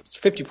 points. It's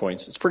 50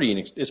 points. It's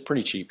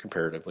pretty cheap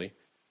comparatively.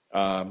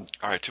 All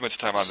right, too much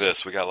time on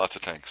this. We got lots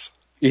of tanks.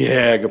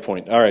 Yeah, good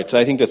point. All right, so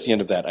I think that's the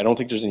end of that. I don't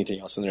think there's anything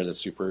else in there that's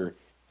super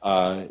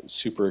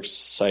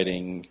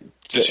exciting.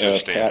 Just your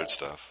standard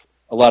stuff.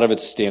 A lot of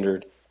it's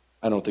standard.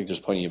 I don't think there's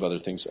plenty of other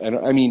things.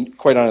 I mean,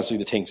 quite honestly,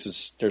 the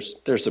tanks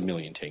there's a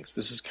million tanks.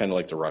 This is kind of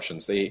like the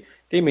Russians. They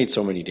made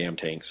so many damn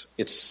tanks.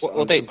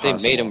 They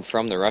made them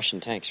from the Russian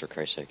tanks, for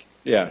Christ's sake.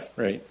 Yeah,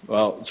 right.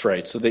 Well, that's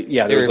right. So they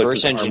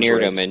reverse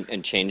engineered them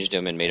and changed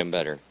them and made them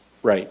better.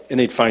 Right, and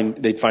they'd find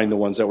the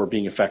ones that were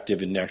being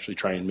effective and actually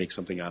try and make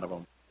something out of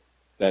them.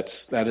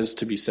 That is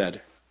to be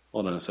said.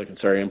 Hold on a second.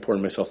 Sorry, I'm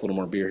pouring myself a little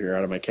more beer here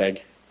out of my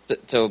keg.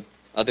 So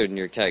other than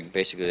your keg,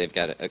 basically they've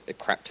got a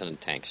crap ton of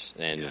tanks,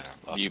 and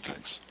lots of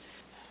tanks.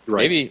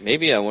 Right.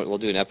 Maybe we'll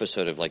do an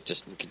episode of we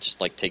could just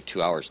take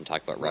 2 hours and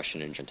talk about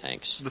Russian engine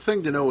tanks. The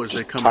thing to know is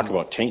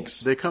about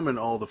tanks. They come in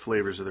all the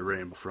flavors of the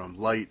rainbow, from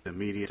light to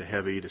medium to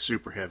heavy to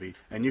super heavy,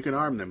 and you can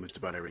arm them with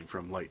about everything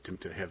from light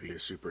to heavy to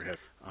super heavy.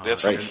 They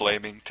have some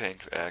flaming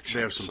tank action.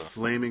 They have some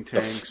flaming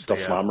tanks. The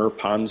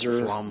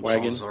Flammerpanzer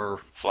wagon.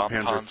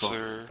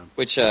 Flampanzer.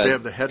 Which they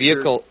have the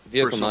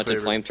vehicle-mounted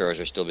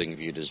flamethrowers are still being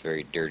viewed as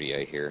very dirty,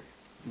 I hear.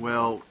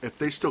 Well, if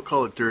they still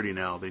call it dirty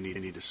now, they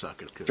need to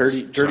suck it.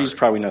 Dirty is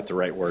probably not the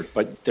right word,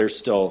 but they're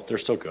still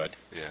good.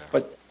 Yeah,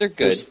 but they're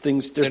good.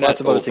 There's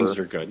lots of other things that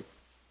are good.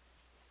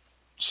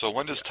 So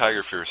when does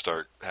Tiger Fear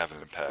start having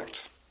an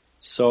impact?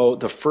 So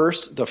the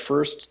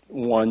first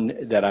one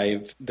that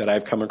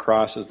I've come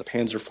across is the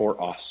Panzer IV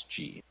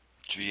Ost-G.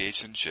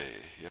 GH and J.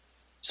 Yep.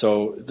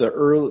 So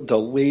the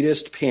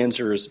latest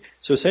Panzers.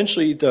 So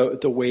essentially,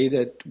 the way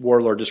that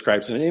Warlord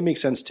describes it, and it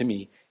makes sense to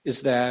me,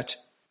 is that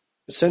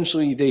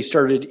essentially they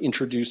started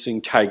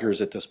introducing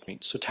Tigers at this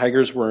point. So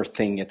Tigers were a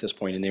thing at this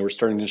point, and they were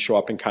starting to show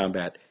up in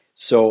combat.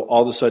 So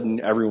all of a sudden,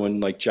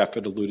 everyone, like Jeff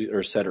had alluded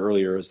or said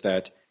earlier, is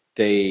that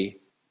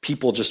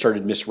people just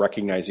started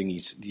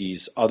misrecognizing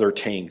these other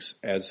tanks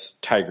as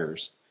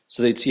Tigers.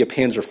 So they'd see a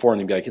Panzer IV and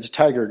they'd be like, "It's a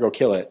Tiger, go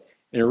kill it."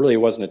 And it really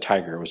wasn't a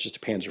Tiger, it was just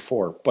a Panzer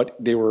IV. But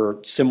they were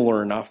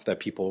similar enough that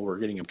people were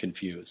getting them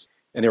confused.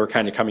 And they were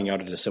kind of coming out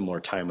at a similar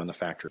time on the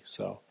factory.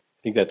 So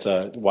I think that's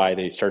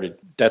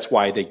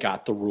why they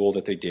got the rule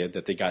that they did,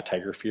 that they got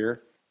Tiger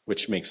Fear,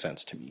 which makes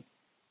sense to me.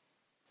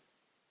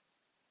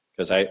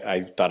 Because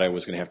I thought I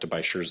was going to have to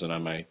buy Scherzen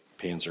on my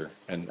Panzer,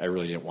 and I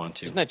really didn't want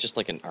to. Isn't that just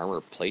like an armor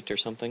plate or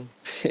something?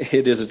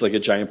 It is. It's like a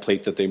giant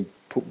plate that they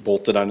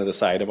bolted onto the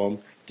side of them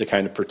to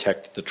kind of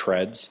protect the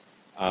treads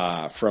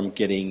from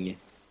getting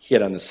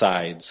hit on the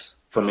sides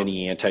from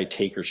any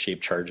anti-tank or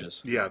shape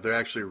charges. Yeah, they're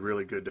actually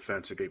really good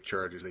defensive shape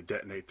charges. They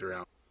detonate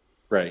throughout.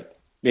 Right.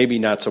 Maybe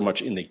not so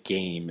much in the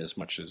game as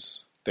much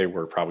as they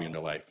were probably in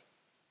real life.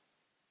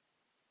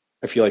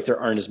 I feel like there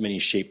aren't as many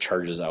shape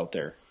charges out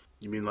there.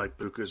 You mean like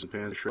Bukas and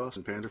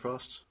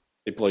Panzerfausts?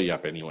 They blow you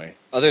up anyway.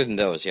 Other than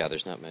those, yeah,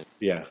 there's not many.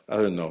 Yeah,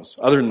 other than those.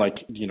 Other than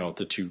like,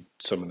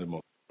 some of the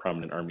most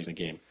prominent armies in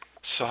the game.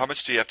 So how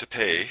much do you have to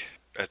pay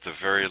at the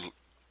very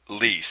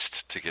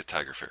least to get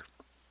Tiger Fear?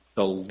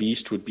 The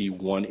least would be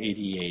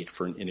 188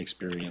 for an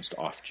inexperienced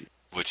off-G.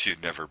 Which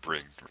you'd never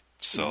bring.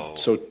 So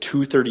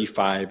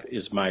 235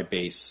 is my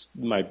base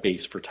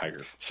for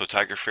Tiger. So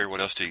Tiger Fear,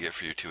 what else do you get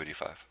for your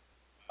 285?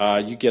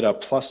 You get a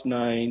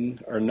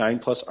 +9 or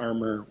 9+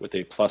 armor with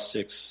a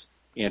 +6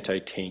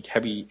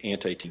 heavy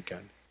anti-tank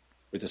gun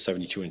with a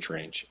 72-inch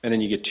range. And then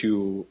you get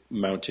 2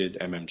 mounted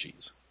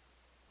MMGs.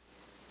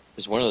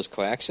 Is one of those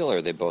coaxial, or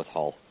are they both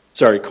hull?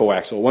 Sorry,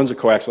 coaxial. One's a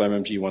coaxial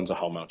MMG, one's a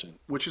hull mounted.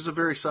 Which is a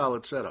very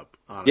solid setup,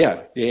 honestly.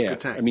 Yeah. It's a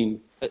good tank. I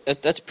mean,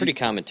 That's a pretty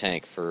common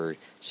tank for.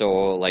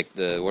 So like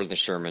one of the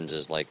Shermans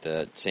is like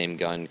the same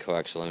gun,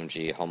 coaxial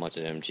MG, hull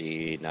mounted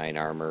MG, 9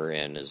 armor,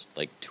 and is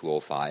like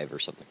 205 or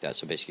something like that.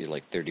 So basically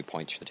like 30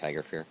 points for the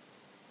Tiger Fear,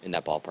 in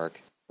that ballpark.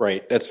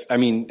 right.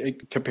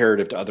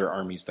 Comparative to other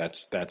armies,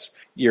 that's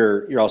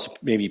you're also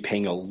maybe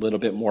paying a little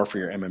bit more for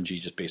your MMG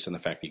just based on the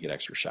fact that you get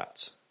extra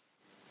shots.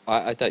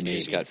 I thought you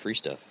just got free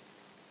stuff.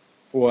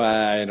 Well,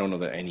 I don't know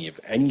that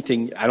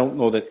anything. I don't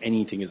know that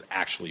anything is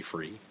actually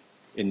free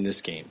in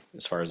this game,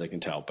 as far as I can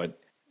tell. But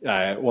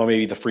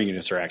maybe the free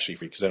units are actually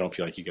free because I don't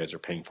feel like you guys are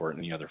paying for it in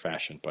any other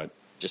fashion. But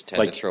just had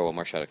to throw one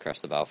more shot across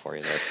the bow for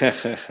you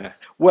there.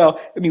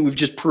 Well, I mean, we've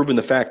just proven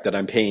the fact that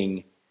I'm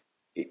paying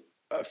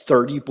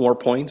 30 more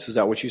points. Is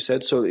that what you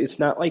said? So it's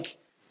not like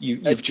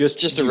you've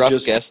just a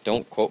rough guess.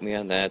 Don't quote me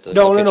on that.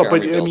 No.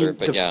 But I mean,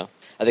 yeah,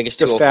 I think it's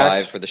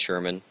 205 for the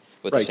Sherman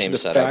with the same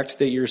setup. The fact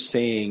that you're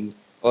saying.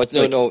 Oh,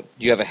 no.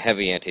 You have a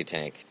heavy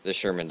anti-tank. The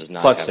Sherman does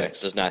not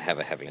have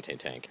a heavy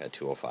anti-tank at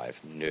 205.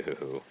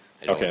 No.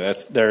 Okay,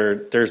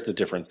 there's the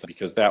difference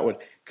because that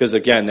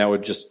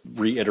would just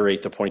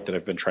reiterate the point that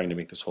I've been trying to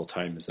make this whole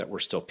time is that we're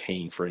still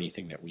paying for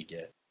anything that we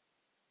get,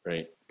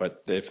 right?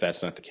 But if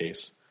that's not the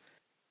case,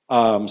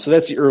 so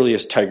that's the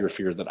earliest Tiger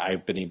Fear that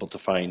I've been able to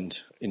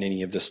find in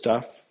any of this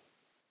stuff.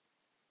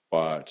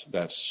 But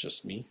that's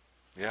just me.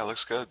 Yeah, it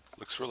looks good.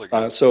 Looks really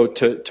good. So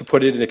to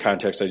put it into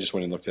context, I just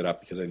went and looked it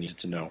up because I needed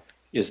to know.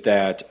 Is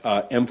that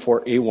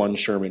M4A1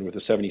 Sherman with a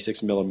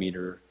 76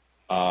 millimeter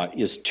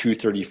is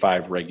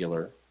 235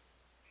 regular,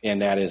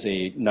 and that is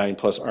a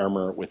 9+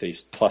 armor with a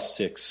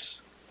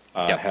 +6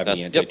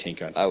 heavy anti-tank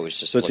gun. I was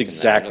just so it's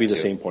exactly the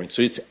same point.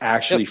 So it's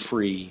actually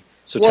free.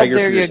 So well, Tiger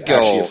Fear is go.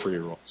 Actually a free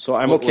roll. So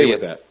I'm okay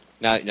with that.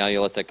 Now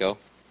you let that go.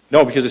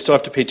 No, because I still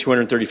have to pay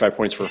 235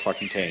 points for a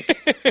fucking tank.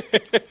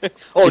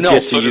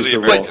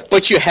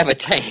 But you have a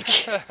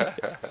tank.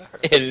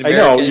 And I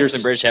know. And the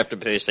British have to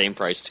pay the same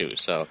price too.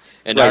 So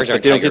and right, ours are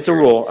but they don't get the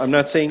rule. I'm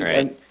not saying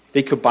right.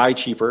 They could buy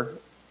cheaper.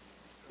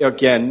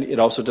 Again, it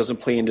also doesn't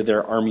play into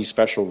their Army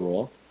special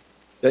rule.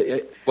 For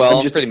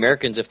the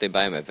Americans, if they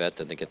buy them at vet,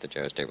 then they get the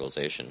gyro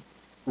stabilization.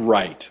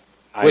 Right.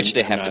 Which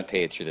they have to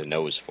pay through the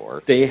nose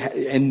for.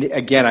 And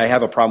again, I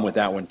have a problem with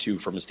that one too,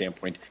 from a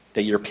standpoint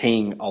that you're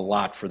paying a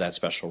lot for that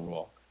special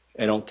rule.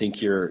 I don't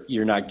think you're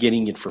not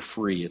getting it for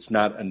free. It's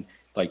not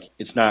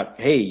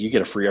hey, you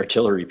get a free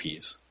artillery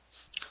piece.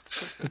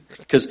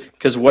 Because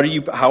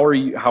how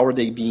are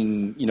they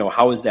being,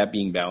 how is that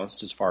being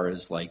balanced as far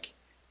as like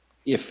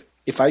if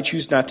I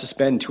choose not to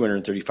spend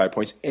 235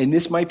 points, and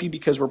this might be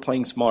because we're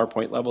playing smaller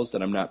point levels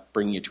that I'm not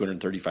bringing a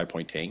 235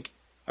 point tank.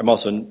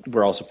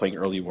 We're also playing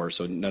early war,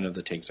 so none of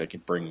the tanks I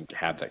can bring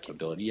have that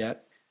capability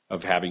yet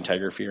of having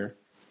Tiger Fear.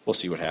 We'll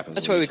see what happens.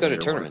 That's why we go to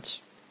tournaments.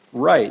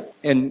 Right.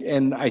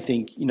 And I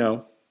think,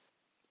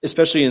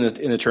 especially in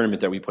the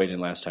tournament that we played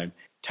in last time,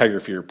 Tiger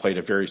Fear played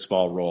a very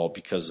small role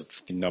because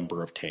of the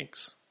number of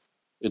tanks.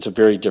 It's a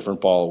very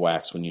different ball of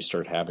wax when you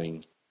start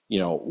having,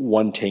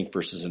 one tank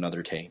versus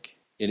another tank.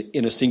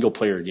 In a single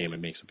player game, it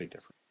makes a big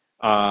difference.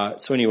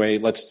 So anyway,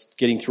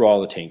 getting through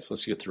all the tanks.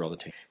 Let's get through all the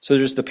tanks. So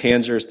there's the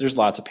Panzers. There's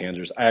lots of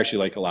Panzers. I actually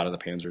like a lot of the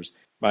Panzers.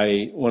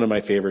 One of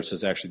my favorites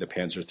is actually the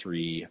Panzer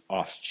III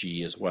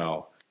off-G as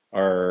well.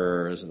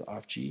 Or is it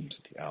off-G? Is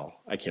it the L?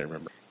 I can't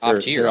remember.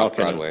 Off-G or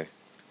off-Broadway?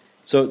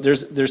 So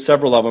there's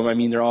several of them. I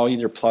mean, they're all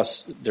either A+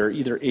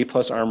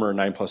 armor or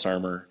 9+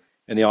 armor,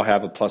 and they all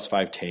have a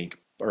 +5 tank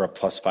or a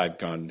 +5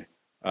 gun,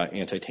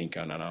 anti-tank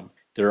gun on them.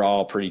 They're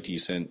all pretty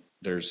decent.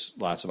 There's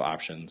lots of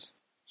options.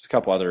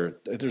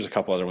 There's a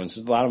couple other ones.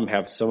 Some of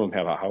them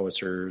have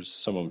howitzers.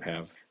 Some of them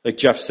have, like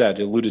Jeff said,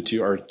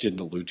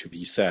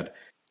 he said,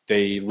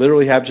 they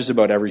literally have just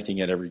about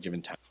everything at every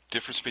given time.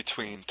 Difference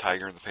between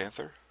Tiger and the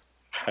Panther?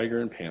 Tiger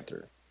and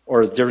Panther.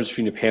 Or the difference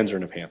between a Panzer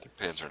and a Panther.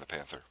 Panzer and a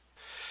Panther.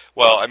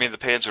 Well, I mean, the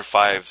Panzer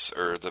Fives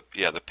the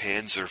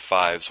Panzer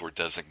Fives were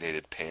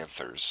designated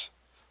Panthers,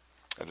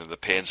 and then the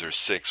Panzer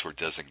Six were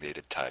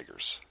designated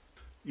Tigers.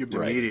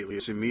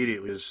 It's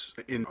immediately is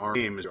in our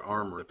name is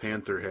armor. The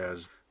Panther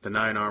has the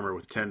 9 armor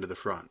with 10 to the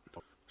front.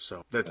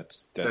 So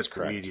that's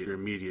correct.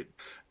 immediate.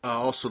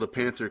 Also, the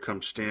Panther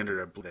comes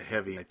standard. I believe the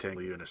heavy, I think,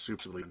 even a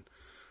super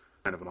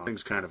kind of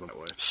things kind of that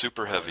way.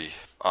 Super heavy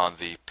on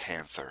the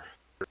Panther.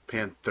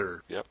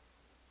 Panther. Yep.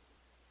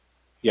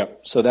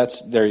 Yep. So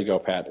there you go,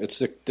 Pat. It's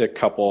the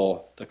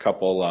couple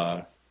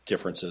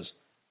differences.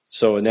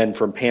 So and then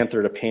from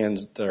Panther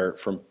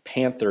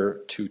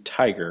to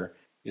Tiger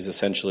is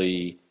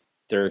essentially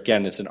there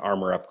again. It's an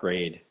armor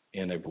upgrade,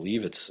 and I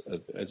believe it's a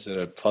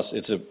 10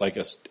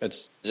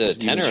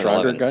 or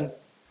stronger 11? gun.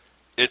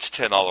 It's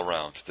 10 all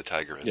around. The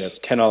Tiger is. Yeah, it's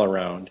 10 all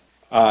around.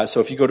 So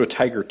if you go to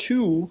Tiger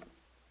 2,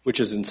 which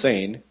is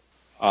insane,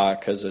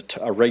 because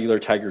a regular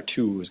Tiger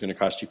 2 is going to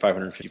cost you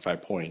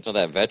 555 points. So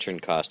that veteran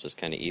cost is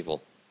kind of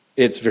evil.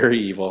 It's very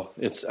evil.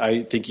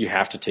 I think you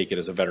have to take it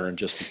as a veteran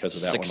just because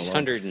of that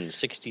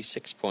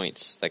 666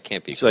 points. That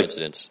can't be a It's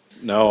coincidence.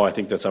 No, I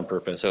think that's on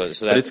purpose. So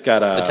but it's got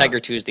the Tiger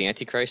 2 is the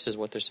Antichrist, is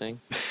what they're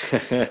saying?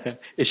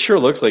 It sure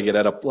looks like it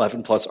had a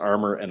 11 plus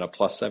armor and a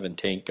plus 7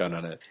 tank gun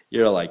on it.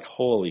 You're like,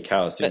 holy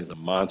cow, this thing is a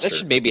monster. That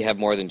should maybe have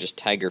more than just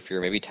Tiger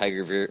Fear. Maybe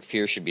Tiger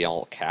Fear should be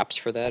all caps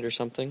for that or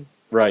something.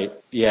 Right.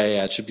 Yeah,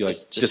 it should be like,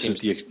 this is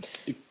the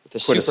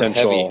quintessential. Super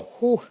heavy.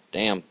 Whew,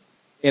 damn.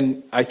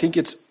 And I think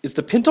is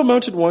the pintle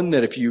mounted one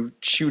that if you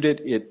shoot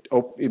it,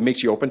 it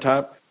makes you open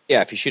top? Yeah,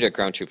 if you shoot at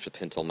ground troops with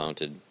pintle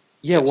mounted.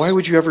 Yeah, yes. Why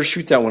would you ever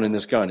shoot that one in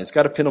this gun? It's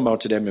got a pintle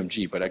mounted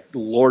MMG, but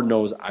Lord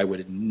knows I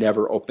would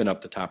never open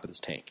up the top of this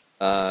tank.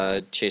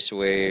 Chase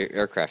away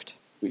aircraft.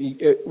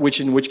 In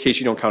which case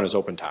you don't count as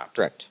open top.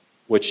 Correct.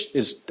 Which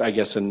is, I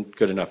guess, a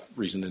good enough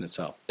reason in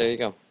itself. There you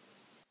go.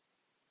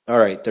 All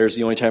right, there's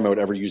the only time I would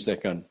ever use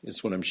that gun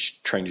is when I'm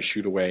trying to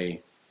shoot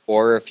away.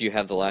 Or if you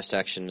have the last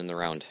action in the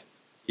round.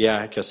 Yeah,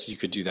 I guess you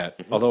could do that.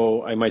 Mm-hmm.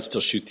 Although I might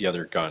still shoot the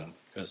other gun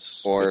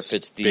or if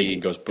it's big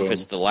and goes boom. If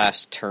it's the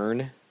last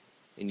turn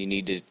and you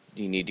need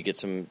to get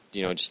some,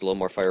 just a little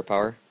more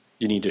firepower.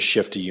 You need to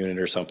shift a unit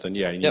or something.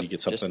 Yeah, you need to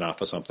get something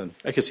off of something.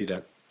 I can see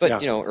that.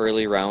 But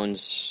early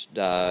rounds,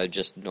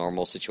 just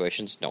normal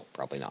situations. No,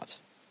 probably not.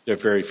 There are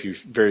very few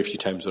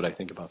times would I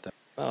think about that.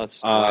 Well,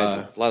 it's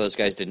why a lot of those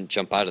guys didn't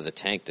jump out of the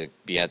tank to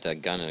be at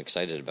that gun and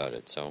excited about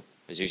it. So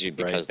it's usually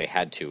because they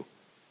had to.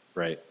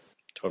 Right.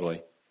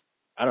 Totally.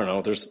 I don't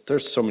know.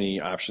 There's so many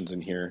options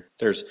in here.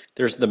 There's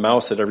the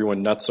mouse that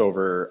everyone nuts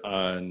over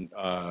on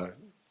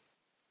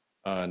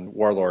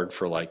Warlord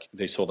for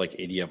they sold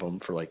 80 of them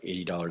for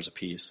 $80 a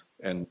piece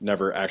and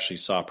never actually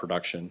saw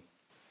production.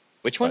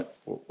 Which one?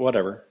 But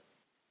whatever.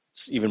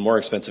 It's even more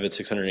expensive at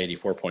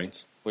 684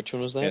 points. Which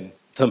one was that? And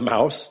the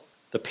mouse,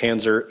 the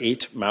Panzer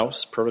 8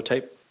 mouse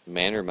prototype.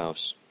 Man or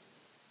mouse?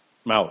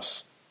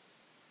 Mouse.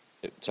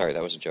 Sorry,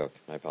 that was a joke.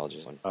 My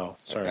apologies. Oh,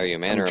 sorry. Are you a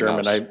man I'm or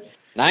German. a mouse?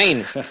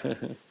 9!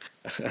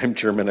 I'm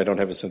German. I don't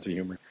have a sense of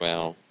humor.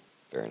 Well,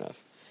 fair enough.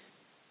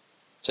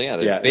 So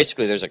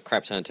basically there's a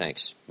crap ton of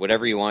tanks.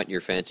 Whatever you want,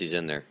 your fancy's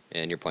in there,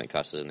 and your point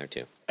cost is in there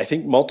too. I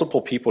think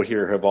multiple people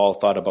here have all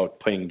thought about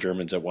playing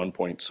Germans at one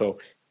point. So,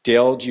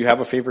 Dale, do you have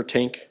a favorite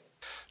tank?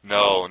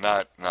 No,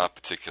 not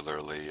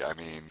particularly. I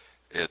mean,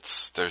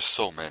 there's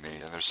so many,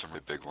 and there's some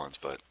really big ones,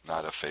 but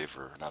not a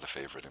favorite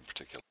in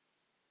particular.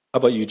 How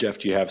about you, Jeff?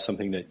 Do you have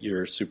something that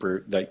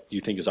that you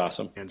think is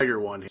awesome? And Tiger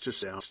One, it's just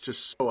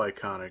so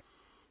iconic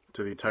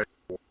to the entire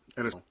war,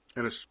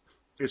 and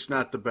it's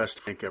not the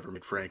best tank ever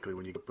made, frankly,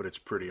 but it's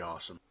pretty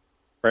awesome.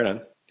 Right on.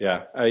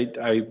 Yeah,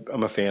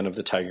 I'm a fan of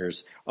the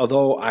Tigers,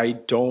 although I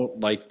don't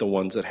like the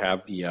ones that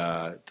have the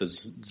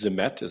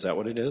Zimet. Is that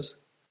what it is?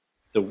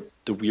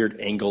 The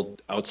weird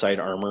angled outside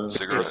armor.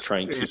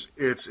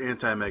 It's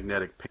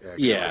anti-magnetic.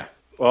 Actually. Yeah.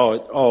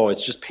 Oh,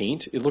 it's just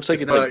paint. It looks like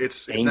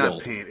it's angled.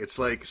 Not paint. It's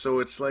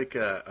like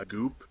a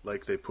goop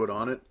like they put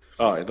on it.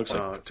 Oh, it looks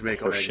like to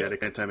make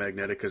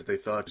anti-magnetic because they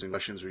thought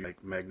Russians were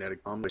like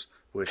magnetic bombs,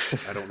 which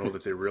I don't know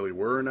that they really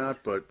were or not,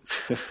 but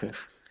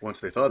once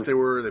they thought they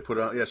were, they put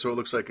it on. Yeah, so it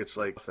looks like it's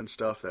like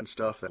stuff. That's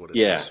what it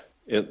is.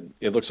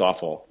 It looks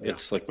awful. Yeah.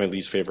 It's like my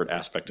least favorite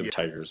aspect of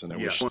Tigers, and I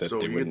wish that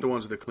they would get the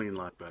ones with the clean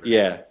line better.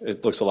 Yeah,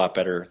 it looks a lot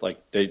better. Like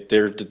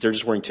they're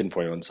just wearing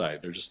tinfoil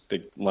inside.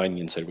 They line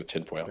the inside with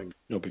tinfoil.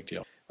 No big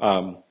deal.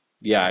 I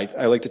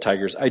like the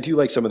Tigers. I do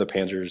like some of the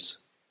Panzers.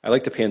 I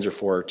like the Panzer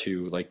IV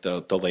too, like the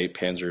late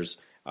Panzers.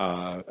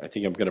 I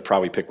think I'm going to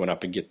probably pick one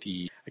up and get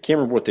I can't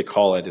remember what they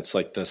call it. It's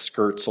like the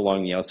skirts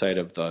along the outside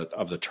of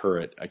the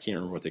turret. I can't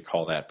remember what they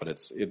call that, but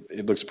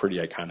it looks pretty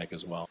iconic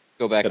as well.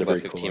 Go back about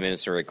 15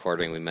 minutes of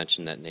recording. We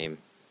mentioned that name.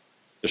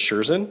 The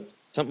Scherzen?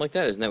 Something like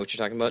that. Isn't that what you're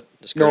talking about?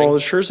 The skirting? No, the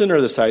Scherzen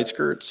are the side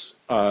skirts.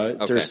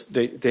 Okay.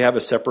 They have a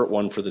separate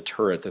one for the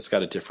turret that's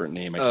got a different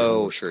name.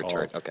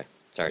 Turret. Okay.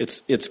 Sorry.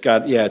 It's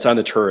on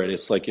the turret.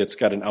 It's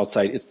got an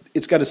outside.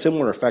 It's got a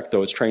similar effect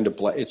though. It's trying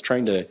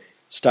to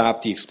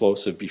stop the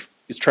explosive.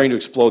 It's trying to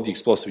explode the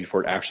explosive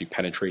before it actually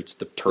penetrates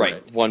the turret.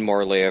 Right. One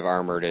more layer of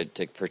armor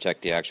to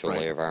protect the actual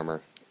layer of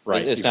armor.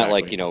 Right. It's not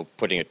like, exactly.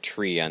 putting a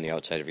tree on the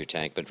outside of your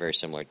tank, but very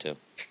similar to.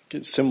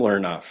 Similar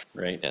enough,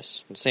 right?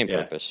 Yes, same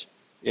Yeah. purpose.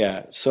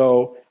 Yeah.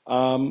 So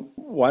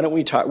why don't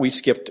we talk? We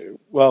skipped.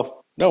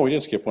 Well, no, we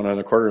didn't skip one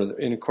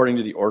according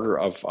to the order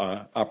of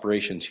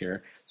operations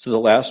here. So the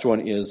last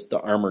one is the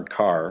armored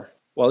car.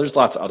 Well, there's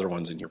lots of other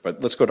ones in here,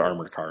 but let's go to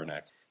armored car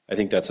next. I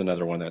think that's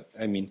another one that,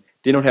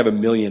 they don't have a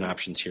million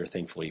options here,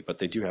 thankfully, but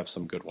they do have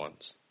some good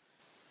ones.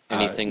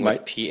 Anything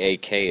with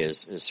PAK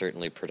is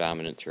certainly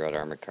predominant throughout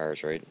armored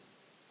cars, right?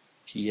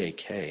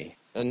 PAK.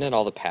 Isn't that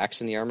all the packs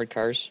in the armored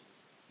cars?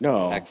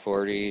 No, Pack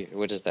 40,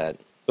 what is that?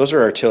 those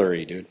are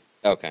artillery, dude.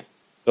 Okay.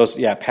 Those,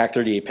 yeah, Pack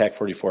 38, Pack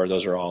 44.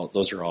 Those are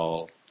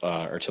all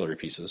artillery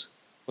pieces.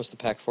 What's the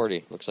Pack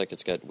 40? Looks like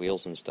it's got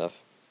wheels and stuff.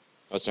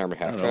 Oh, it's an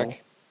armored I don't half-track? know.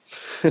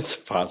 It's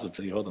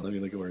possibly. Hold on, let me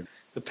look at where.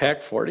 The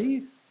Pack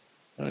 40?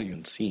 I don't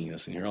even see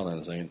this in here. Hold on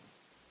a second.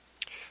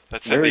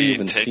 That's Where are you the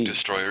even tank seeing?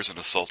 destroyers and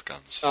assault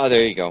guns. Oh,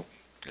 there you go.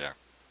 Yeah.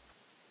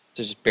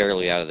 They're just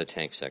barely out of the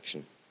tank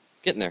section.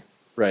 Getting there.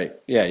 Right.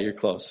 Yeah, you're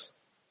close.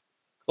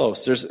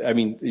 Close.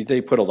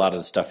 They put a lot of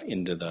the stuff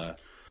into the.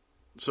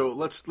 So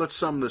let's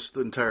sum the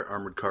entire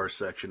armored car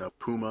section up.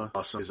 Puma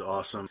is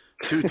awesome.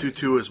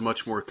 222 is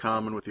much more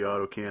common with the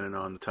autocannon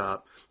on the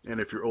top. And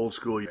if you're old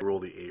school, you roll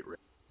the 8 ring.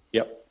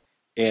 Yep.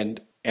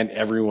 And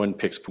everyone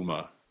picks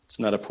Puma. It's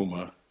not a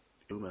Puma.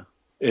 Puma.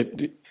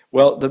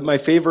 My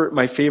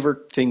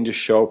favorite thing to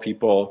show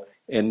people,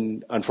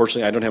 and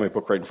unfortunately I don't have my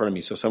book right in front of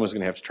me, so someone's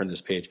going to have to turn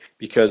this page,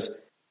 because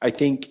I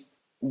think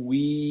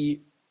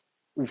we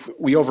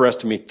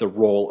overestimate the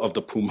role of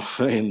the Puma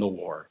in the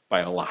war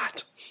by a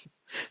lot.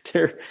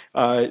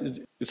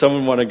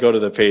 Someone want to go to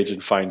the page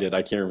and find it.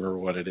 I can't remember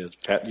what it is.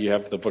 Pat, do you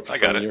have the book in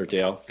front of you, or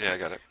Dale? Yeah, I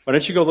got it. Why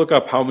don't you go look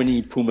up how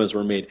many Pumas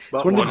were made? About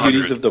It's one of the 100.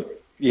 beauties of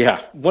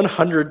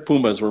 100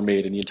 Pumas were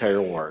made in the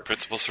entire war.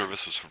 Principal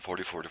service was from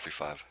 44 to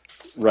 55.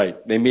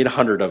 Right. They made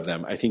 100 of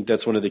them. I think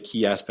that's one of the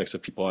key aspects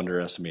that people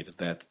underestimate, is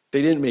that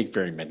they didn't make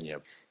very many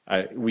of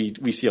them.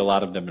 We see a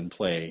lot of them in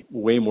play,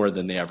 way more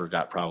than they ever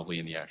got probably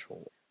in the actual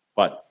war.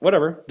 But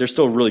whatever. They're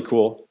still really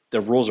cool. The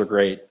rules are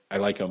great. I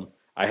like them.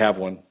 I have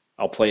one.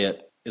 I'll play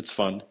it. It's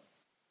fun.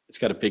 It's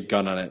got a big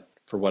gun on it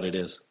for what it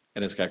is,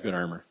 and it's got good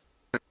armor.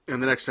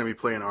 And the next time you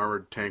play an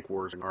armored tank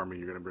wars and army,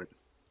 you're going to bring.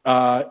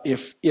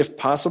 If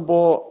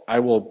possible, I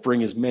will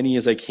bring as many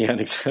as I can,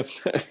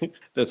 except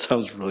that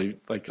sounds really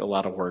like a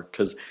lot of work,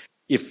 because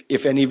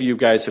if any of you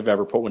guys have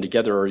ever put one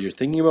together, or you're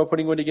thinking about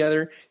putting one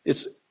together,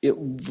 it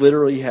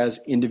literally has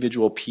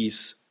individual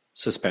piece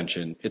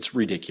suspension. It's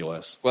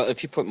ridiculous. Well,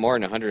 if you put more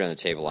than 100 on the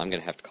table, I'm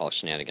going to have to call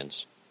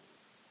shenanigans.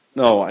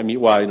 No, I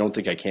don't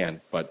think I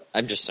can, but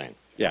I'm just saying.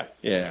 yeah,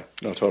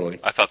 no, totally.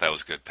 I thought that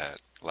was good,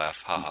 Pat.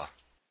 Laugh, haha.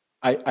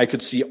 I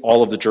could see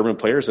all of the German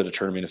players at a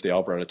tournament, if they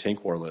all brought a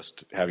tank war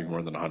list, having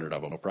more than 100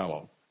 of them, no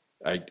problem.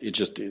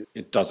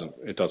 It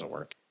doesn't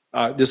work.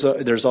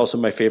 There's also,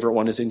 my favorite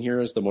one is in here,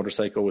 is the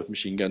motorcycle with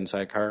machine gun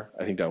sidecar.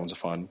 I think that one's a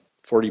fun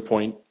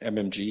 40-point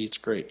MMG. It's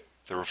great.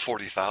 There were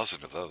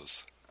 40,000 of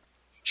those.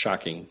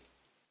 Shocking.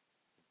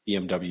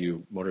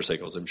 BMW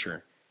motorcycles, I'm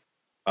sure.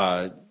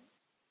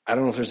 I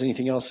don't know if there's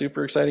anything else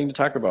super exciting to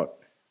talk about.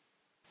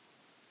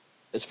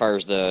 As far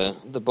as the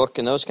book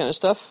and those kind of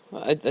stuff,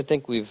 I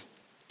think we've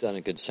done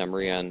a good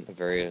summary on a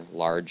very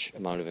large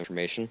amount of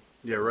information.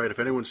 Yeah, right. If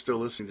anyone's still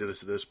listening to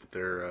this, but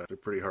they're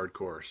pretty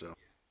hardcore. So.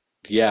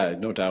 Yeah,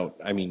 no doubt.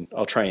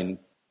 I'll try and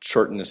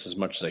shorten this as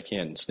much as I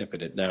can and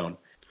snippet it down.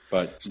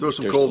 But Just throw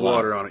some cold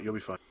water on it. You'll be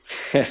fine.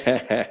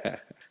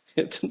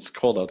 It's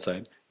cold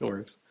outside. It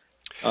works.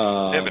 They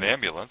have an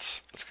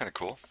ambulance. That's kind of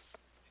cool.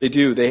 They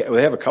do. They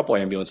have a couple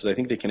ambulances. I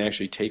think they can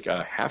actually take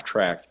a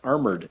half-track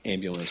armored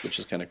ambulance, which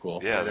is kind of cool.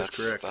 Yeah, that's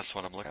correct. That's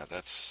what I'm looking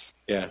at.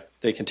 Yeah,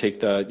 they can take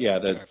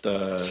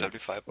the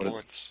 75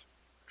 points.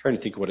 Trying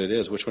to think what it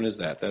is. Which one is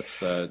that? That's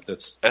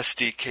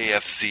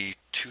SDKFZ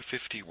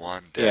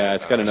 251. Yeah,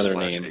 it's got another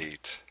name.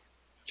 8.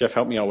 Jeff,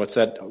 help me out. What's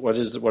that? What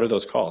are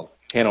those called?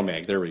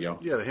 Hanomag. There we go.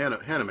 Yeah, the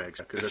Hanemags.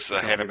 It's the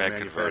Hanomag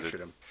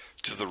converted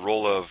to the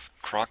role of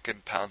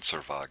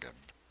Krankenpanzerwagen.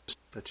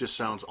 That just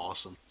sounds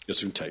awesome.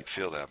 Gesundheit.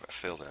 Field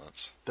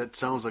ambulance. That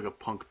sounds like a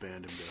punk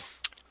band in Bill.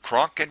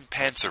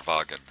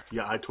 Krankenpanzerwagen.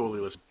 Yeah, I totally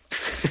listen.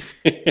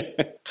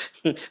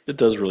 It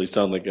does really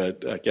sound like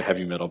a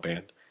heavy metal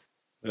band.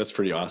 That's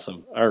pretty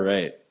awesome. All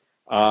right.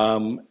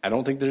 I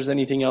don't think there's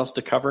anything else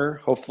to cover.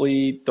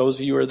 Hopefully, those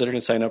of you that are going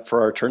to sign up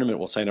for our tournament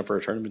will sign up for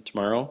our tournament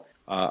tomorrow.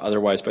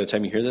 Otherwise, by the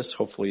time you hear this,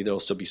 hopefully there'll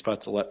still be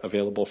spots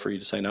available for you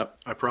to sign up.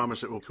 I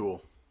promise it will be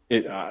cool.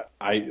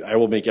 I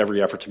will make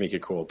every effort to make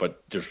it cool,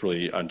 but just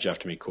really on Jeff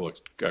to make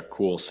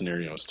cool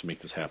scenarios to make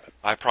this happen.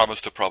 I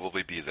promise to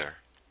probably be there.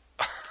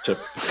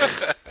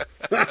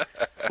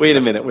 Wait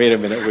a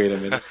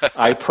minute.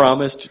 I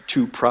promised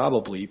to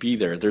probably be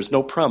there. There's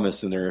no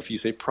promise in there if you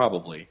say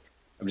probably.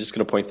 I'm just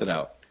going to point that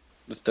out.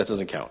 That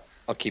doesn't count.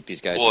 I'll keep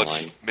these guys Well, in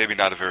line. it's maybe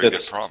not a very good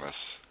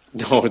promise.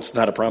 No, it's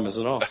not a promise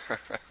at all.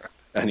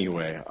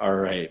 Anyway, all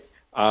right.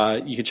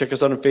 You can check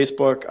us out on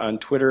Facebook, on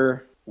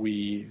Twitter.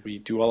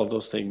 We do all of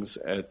those things.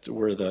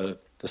 We're the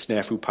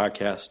Snafu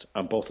Podcast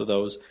on both of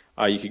those.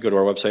 You could go to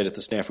our website at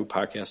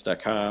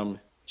thesnafupodcast.com.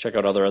 check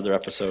out other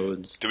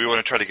episodes. Do we want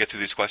to try to get through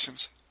these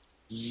questions?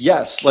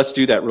 Yes, let's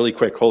do that really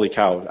quick. Holy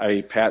cow.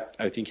 Pat,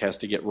 I think, has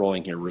to get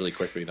rolling here really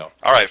quickly, though.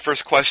 All right,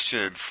 first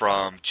question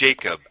from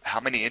Jacob. How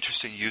many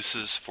interesting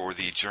uses for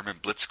the German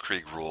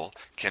Blitzkrieg rule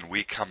can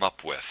we come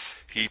up with?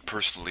 He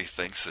personally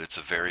thinks that it's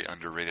a very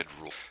underrated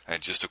rule.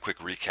 And just a quick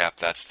recap,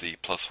 that's the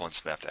 +1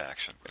 snap to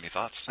action. Any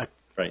thoughts?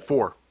 Right.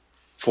 4.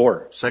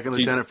 4. Second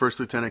lieutenant, first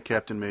lieutenant,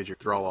 captain, major.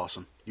 They're all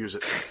awesome. Use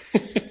it.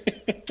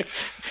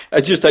 I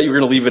just thought you were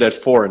going to leave it at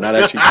 4 and not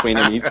actually explain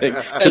anything.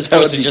 As That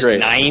would opposed to be just great.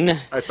 9.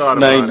 I thought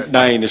about it.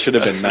 9. It should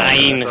have been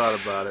 9. I thought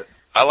about it.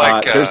 I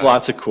like. There's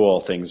lots of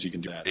cool things you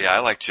can do. Yeah, I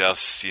like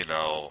Jeff's,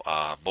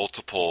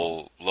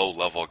 multiple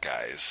low-level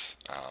guys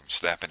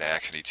snapping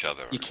action each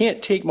other. You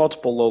can't take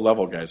multiple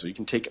low-level guys. You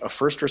can take a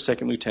first or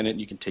second lieutenant.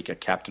 You can take a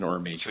captain or a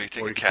major. So you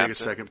take Or a you can captain.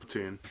 take a second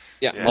platoon.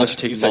 Yeah, Yeah. Unless you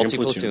take a second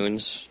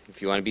multi-platoons,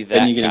 if you want to be that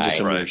Then you get guy. into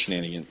some Right. weird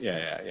shenanigans.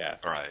 Yeah.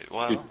 All right.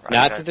 Well,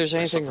 Not that there's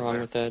anything wrong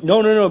with that.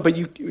 No. But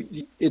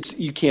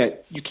you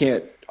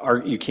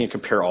can't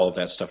compare all of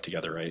that stuff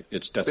together, right?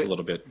 That's a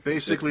little bit.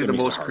 Basically, it the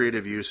makes it most hard.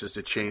 creative use is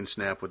to chain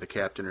snap with a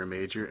captain or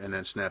major, and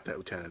then snap that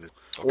lieutenant.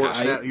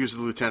 Okay. Or use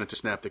the lieutenant to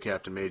snap the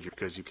captain major,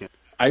 because you can't.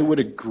 I would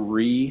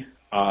agree.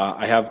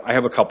 I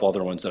have a couple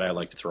other ones that I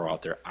like to throw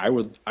out there. I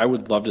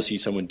would love to see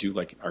someone do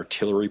like an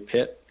artillery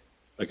pit,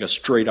 like a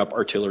straight up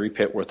artillery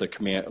pit with a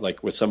command,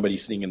 like with somebody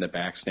sitting in the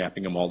back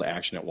snapping them all to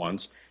action at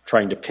once,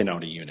 trying to pin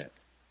out a unit.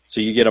 So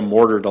you get a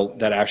mortar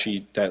that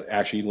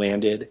actually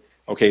landed.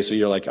 Okay, so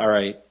you're like, all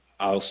right,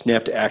 I'll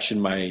snap to action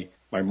my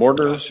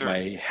mortar, Oh, sure.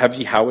 my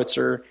heavy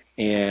howitzer,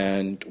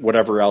 and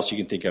whatever else you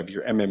can think of,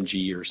 your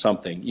MMG or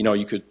something.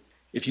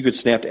 If you could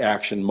snap to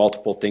action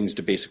multiple things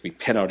to basically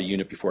pin out a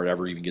unit before it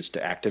ever even gets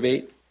to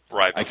activate.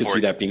 Right. I could before see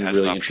it that being has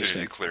really an opportunity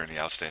interesting. to clear any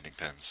outstanding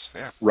pins.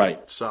 Yeah.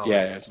 Right. Solid.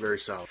 Yeah. It's very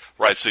solid.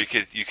 Right. So you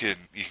can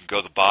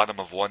go the bottom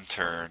of one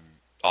turn.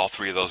 All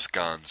 3 of those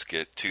guns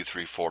get 2,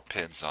 3, 4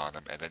 pins on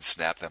them, and then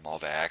snap them all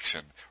to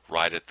action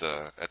right at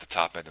the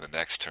top end of the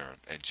next turn,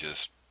 and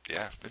just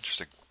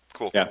interesting,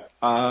 cool. Yeah.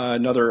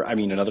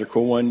 Another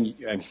cool one.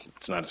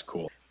 It's not as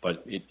cool,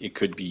 but it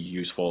could be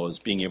useful is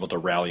being able to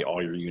rally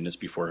all your units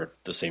before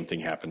the same thing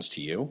happens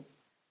to you.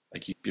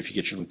 Like if you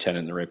get your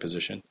lieutenant in the right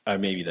position.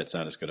 Maybe that's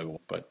not as good of a one,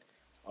 but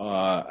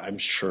I'm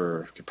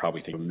sure you could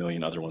probably think of a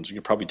million other ones. We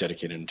could probably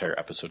dedicate an entire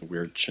episode of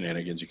weird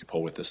shenanigans you could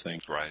pull with this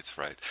thing. Right.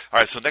 All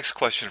right. So next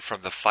question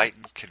from the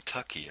Fightin'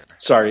 Kentuckian.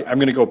 Sorry, I'm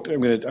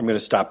gonna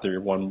stop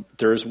there.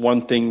 There's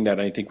one thing that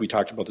I think we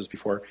talked about this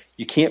before.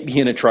 You can't be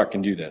in a truck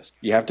and do this.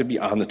 You have to be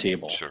on the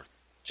table. Sure.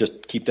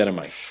 Just keep that in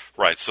mind.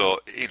 Right. So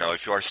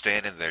if you are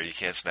standing there, you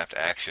can't snap to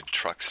action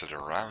trucks that are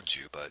around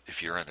you. But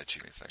if you're in it,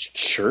 you can think.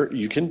 Sure,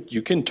 you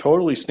can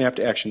totally snap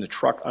to action the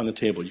truck on the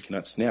table. You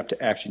cannot snap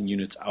to action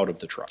units out of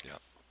the truck. Yeah.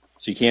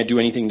 So you can't do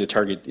anything to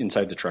target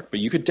inside the truck, but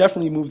you could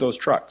definitely move those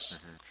trucks.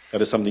 Mm-hmm.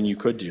 That is something you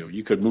could do.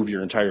 You could move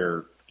your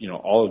entire,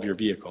 all of your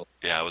vehicle.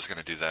 Yeah, I was going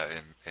to do that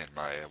in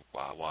my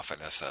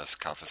Waffen SS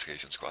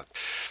confiscation squad.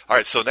 All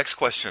right, so next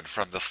question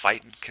from the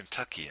Fightin'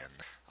 Kentuckian.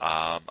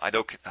 I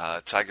know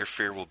Tiger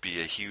Fear will be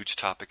a huge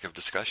topic of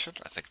discussion.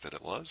 I think that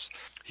it was.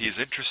 He's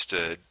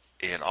interested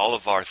in all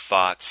of our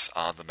thoughts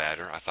on the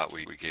matter. I thought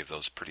we gave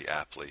those pretty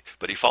aptly.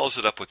 But he follows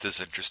it up with this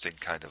interesting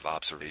kind of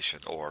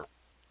observation or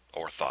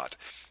thought.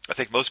 I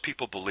think most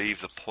people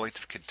believe the point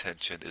of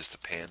contention is the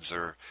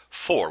Panzer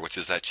IV, which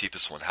is that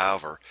cheapest one.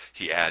 However,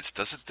 he adds,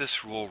 doesn't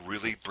this rule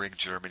really bring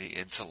Germany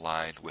into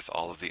line with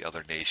all of the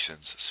other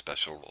nations'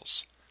 special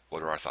rules?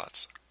 What are our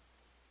thoughts?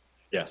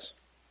 Yes.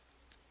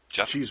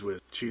 Jeff? Cheese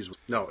whiz.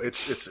 No,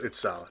 it's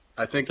solid.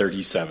 I think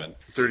 37.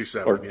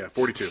 37. Or-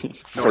 42. No,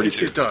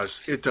 42. It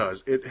does.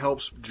 It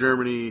helps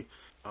Germany.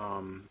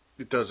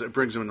 It does. It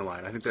brings them into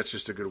line. I think that's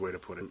just a good way to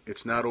put it.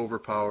 It's not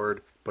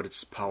overpowered, but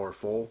it's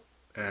powerful.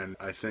 And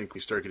I think we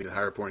start getting the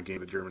higher point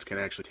game. The Germans can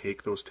actually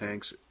take those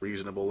tanks,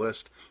 reasonable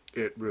list.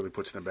 It really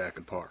puts them back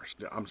in par.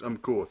 I'm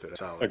cool with it. It's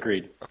solid.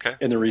 Agreed. Okay.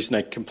 And the reason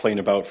I complain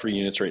about free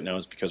units right now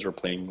is because we're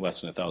playing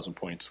less than 1,000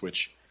 points,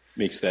 which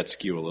makes that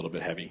skew a little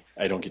bit heavy.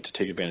 I don't get to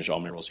take advantage of all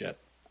my rolls yet.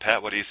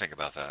 Pat, what do you think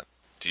about that?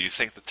 Do you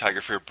think that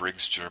Tiger Fear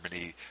brings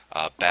Germany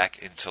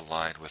back into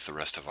line with the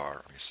rest of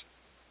our armies?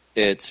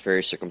 It's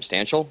very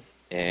circumstantial,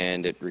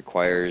 and it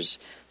requires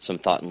some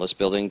thought and list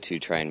building to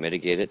try and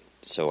mitigate it.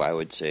 So I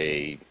would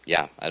say,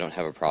 yeah, I don't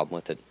have a problem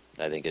with it.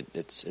 I think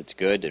it's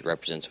good. It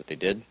represents what they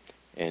did,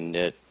 and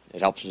it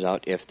helps us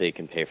out if they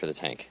can pay for the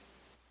tank.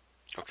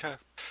 Okay.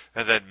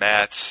 And then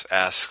Matt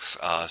asks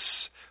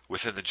us,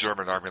 within the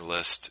German army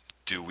list,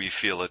 do we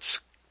feel it's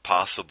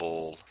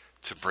possible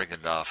to bring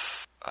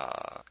enough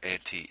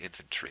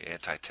anti-infantry,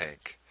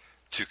 anti-tank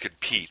to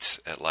compete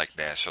at like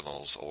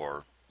nationals,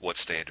 or what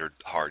standard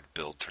hard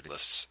build tourney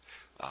lists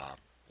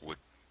would?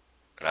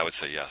 And I would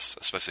say yes,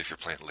 especially if you're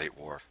playing late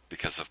war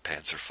because of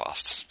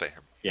Panzerfaust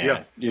spam.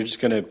 Yeah. You're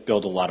just going to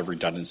build a lot of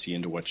redundancy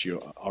into what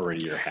you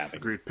already are having.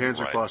 Agreed.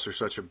 Panzerfaust are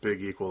such a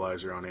big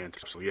equalizer on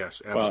anti. So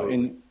yes, Well,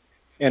 absolutely.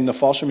 and the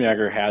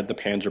Fallschirmjäger had the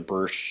Panzer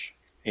Bursch,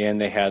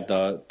 and they had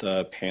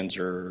the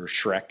Panzer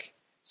Schreck.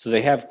 So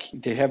they have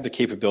the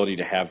capability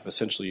to have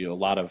essentially a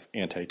lot of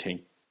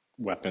anti-tank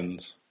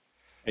weapons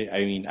I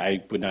mean,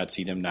 I would not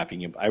see them not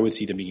being able. I would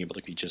see them being able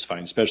to be just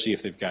fine, especially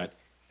if they've got.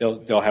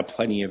 They'll have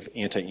plenty of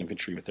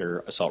anti-infantry with their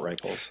assault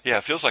rifles. Yeah,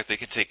 it feels like they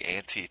can take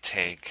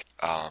anti-tank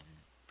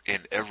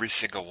in every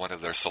single one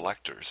of their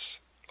selectors,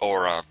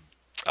 or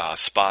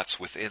spots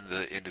within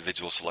the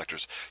individual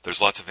selectors. There's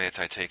lots of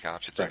anti-tank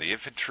options in the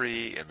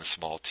infantry, in the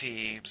small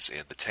teams,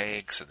 in the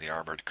tanks, in the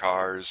armored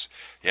cars.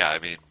 Yeah, I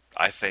mean,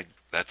 I think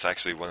that's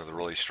actually one of the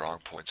really strong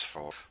points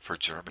for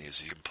Germany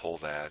is you can pull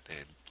that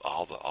in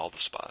all the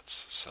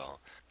spots. So.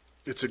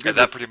 It's a good and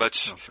that pretty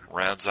much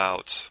rounds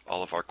out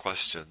all of our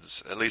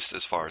questions, at least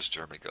as far as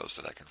Germany goes,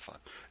 that I can find.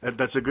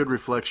 That's a good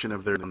reflection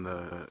of their on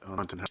the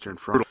Western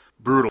Front.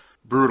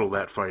 Brutal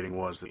that fighting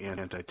was, the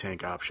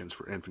anti-tank options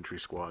for infantry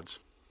squads.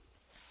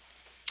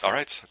 All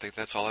right, I think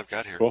that's all I've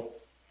got here. Cool.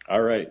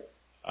 All right.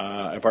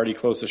 I've already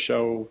closed the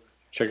show.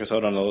 Check us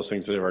out on all those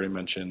things that I've already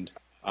mentioned.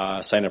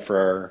 Sign up for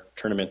our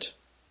tournament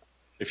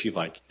if you'd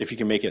like. If you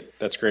can make it,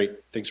 that's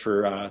great. Thanks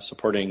for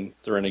supporting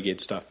the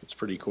Renegade stuff. It's a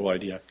pretty cool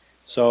idea.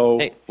 So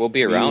hey, we'll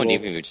be around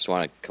even if you just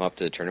want to come up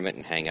to the tournament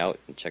and hang out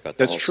and check out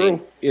the whole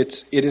scene.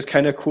 That's true. It is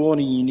kind of cool in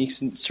a unique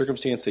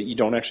circumstance that you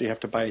don't actually have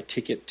to buy a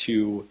ticket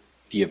to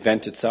the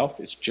event itself.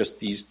 It's just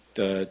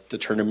the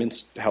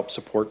tournaments help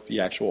support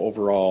the actual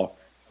overall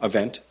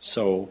event.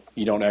 So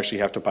you don't actually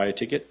have to buy a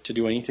ticket to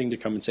do anything to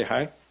come and say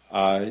hi.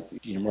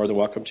 You're more than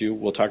welcome to.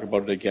 We'll talk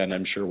about it again.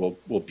 I'm sure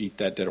we'll beat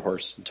that dead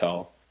horse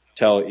until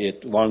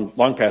it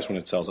long past when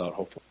it sells out.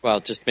 Hopefully. Well,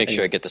 just make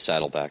sure I get the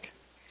saddle back.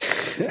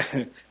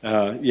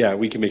 Yeah,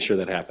 we can make sure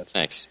that happens.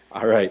 Thanks.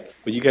 All right.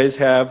 Well, you guys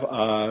have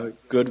a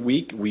good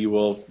week. We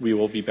will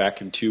be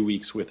back in 2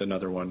 weeks with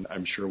another one.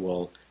 I'm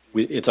sure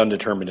it's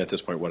undetermined at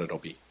this point what it'll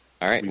be.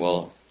 All right.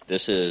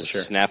 This is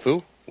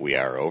Snafu. We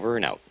are over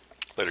and out.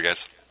 Later,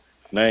 guys.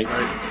 Night.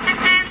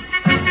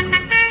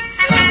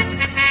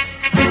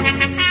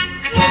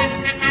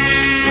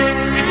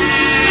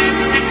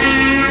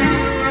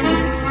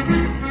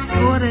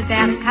 Vor der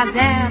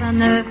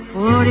Kaserne,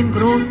 vor dem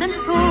großen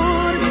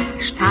Tor,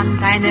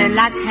 stand eine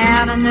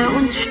Laterne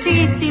und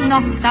steht sie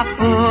noch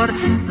davor.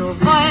 So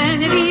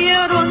wollen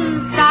wir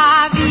uns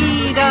da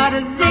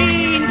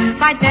wiedersehen,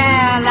 bei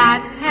der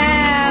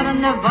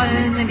Laterne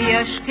wollen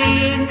wir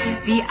stehen,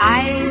 wie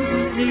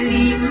einst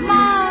Lili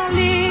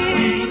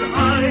Marleen,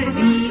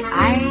 wie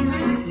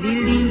einst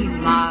Lili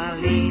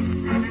Marleen.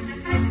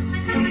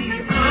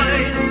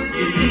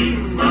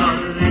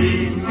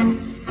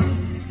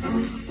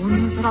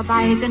 Unsere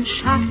beiden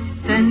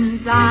Schatten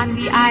sahen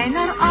wie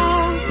einer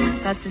aus,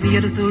 dass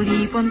wir so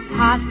lieb uns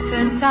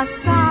hatten, das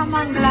sah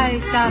man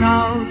gleich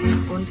daraus.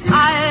 Und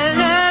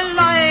alle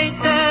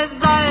Leute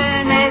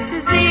sollen es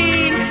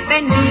sehen,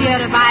 wenn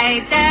wir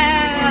bei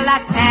der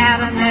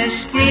Laterne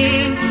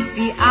stehen,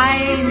 wie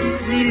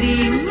einst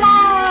Lili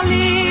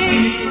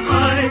Marleen,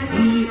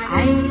 wie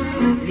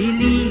einst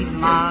Lili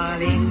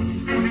Marleen,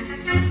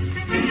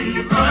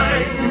 wie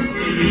einst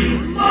Lili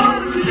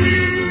Marleen.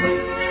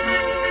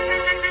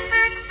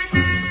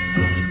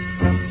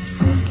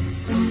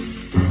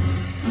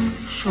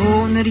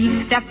 Schon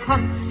rief der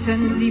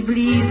Posten, sie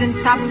bliesen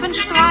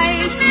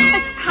Zapfenstreich.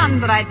 Es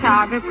kann 3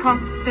 Tage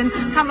kosten,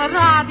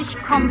 Kamerad, ich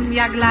komm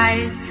ja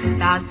gleich.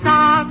 Da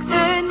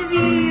sagten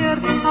wir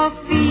auf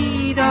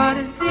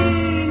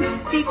Wiedersehen,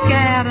 wie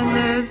gerne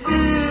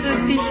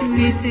würde ich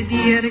mit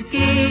dir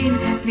gehen,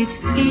 mit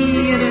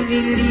dir,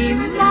 Lili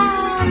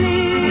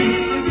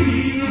Marleen,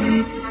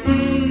 mit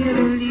dir,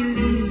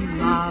 Lili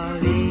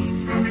Marleen,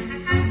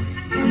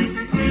 mit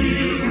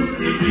dir,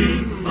 Lili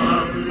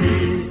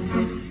Marleen.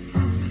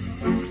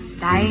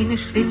 Deine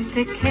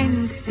Schritte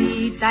kennt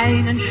sie,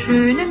 deinen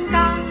schönen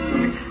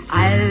Gang.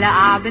 Alle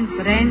Abend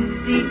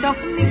brennt sie,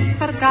 doch nicht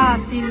vergaß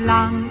sie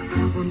lang.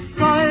 Und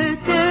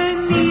sollte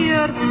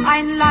mir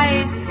ein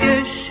Leid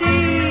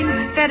geschehen,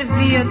 wer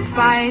wird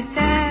bei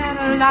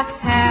der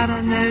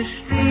Laterne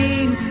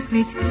stehen?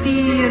 Mit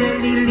dir,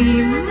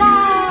 Lili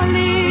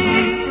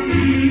Marleen,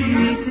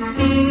 mit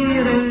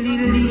dir,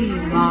 Lili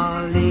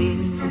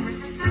Marleen,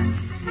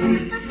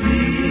 mit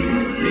dir,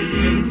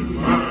 Lili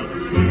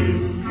Marleen.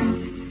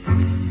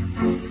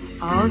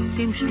 Aus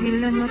dem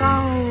stillen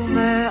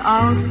Raume,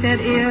 aus der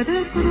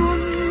Erde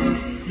Grund,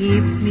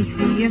 hebt mich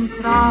wie im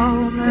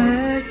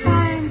Traume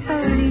dein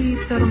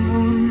verliebter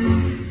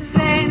Mund.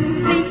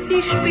 Wenn sich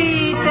die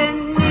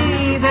späten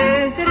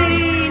Nebel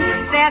drehen,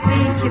 werd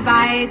ich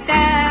bei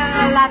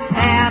der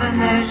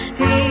Laterne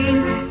stehen,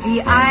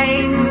 wie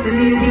einst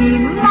Lili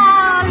Marleen.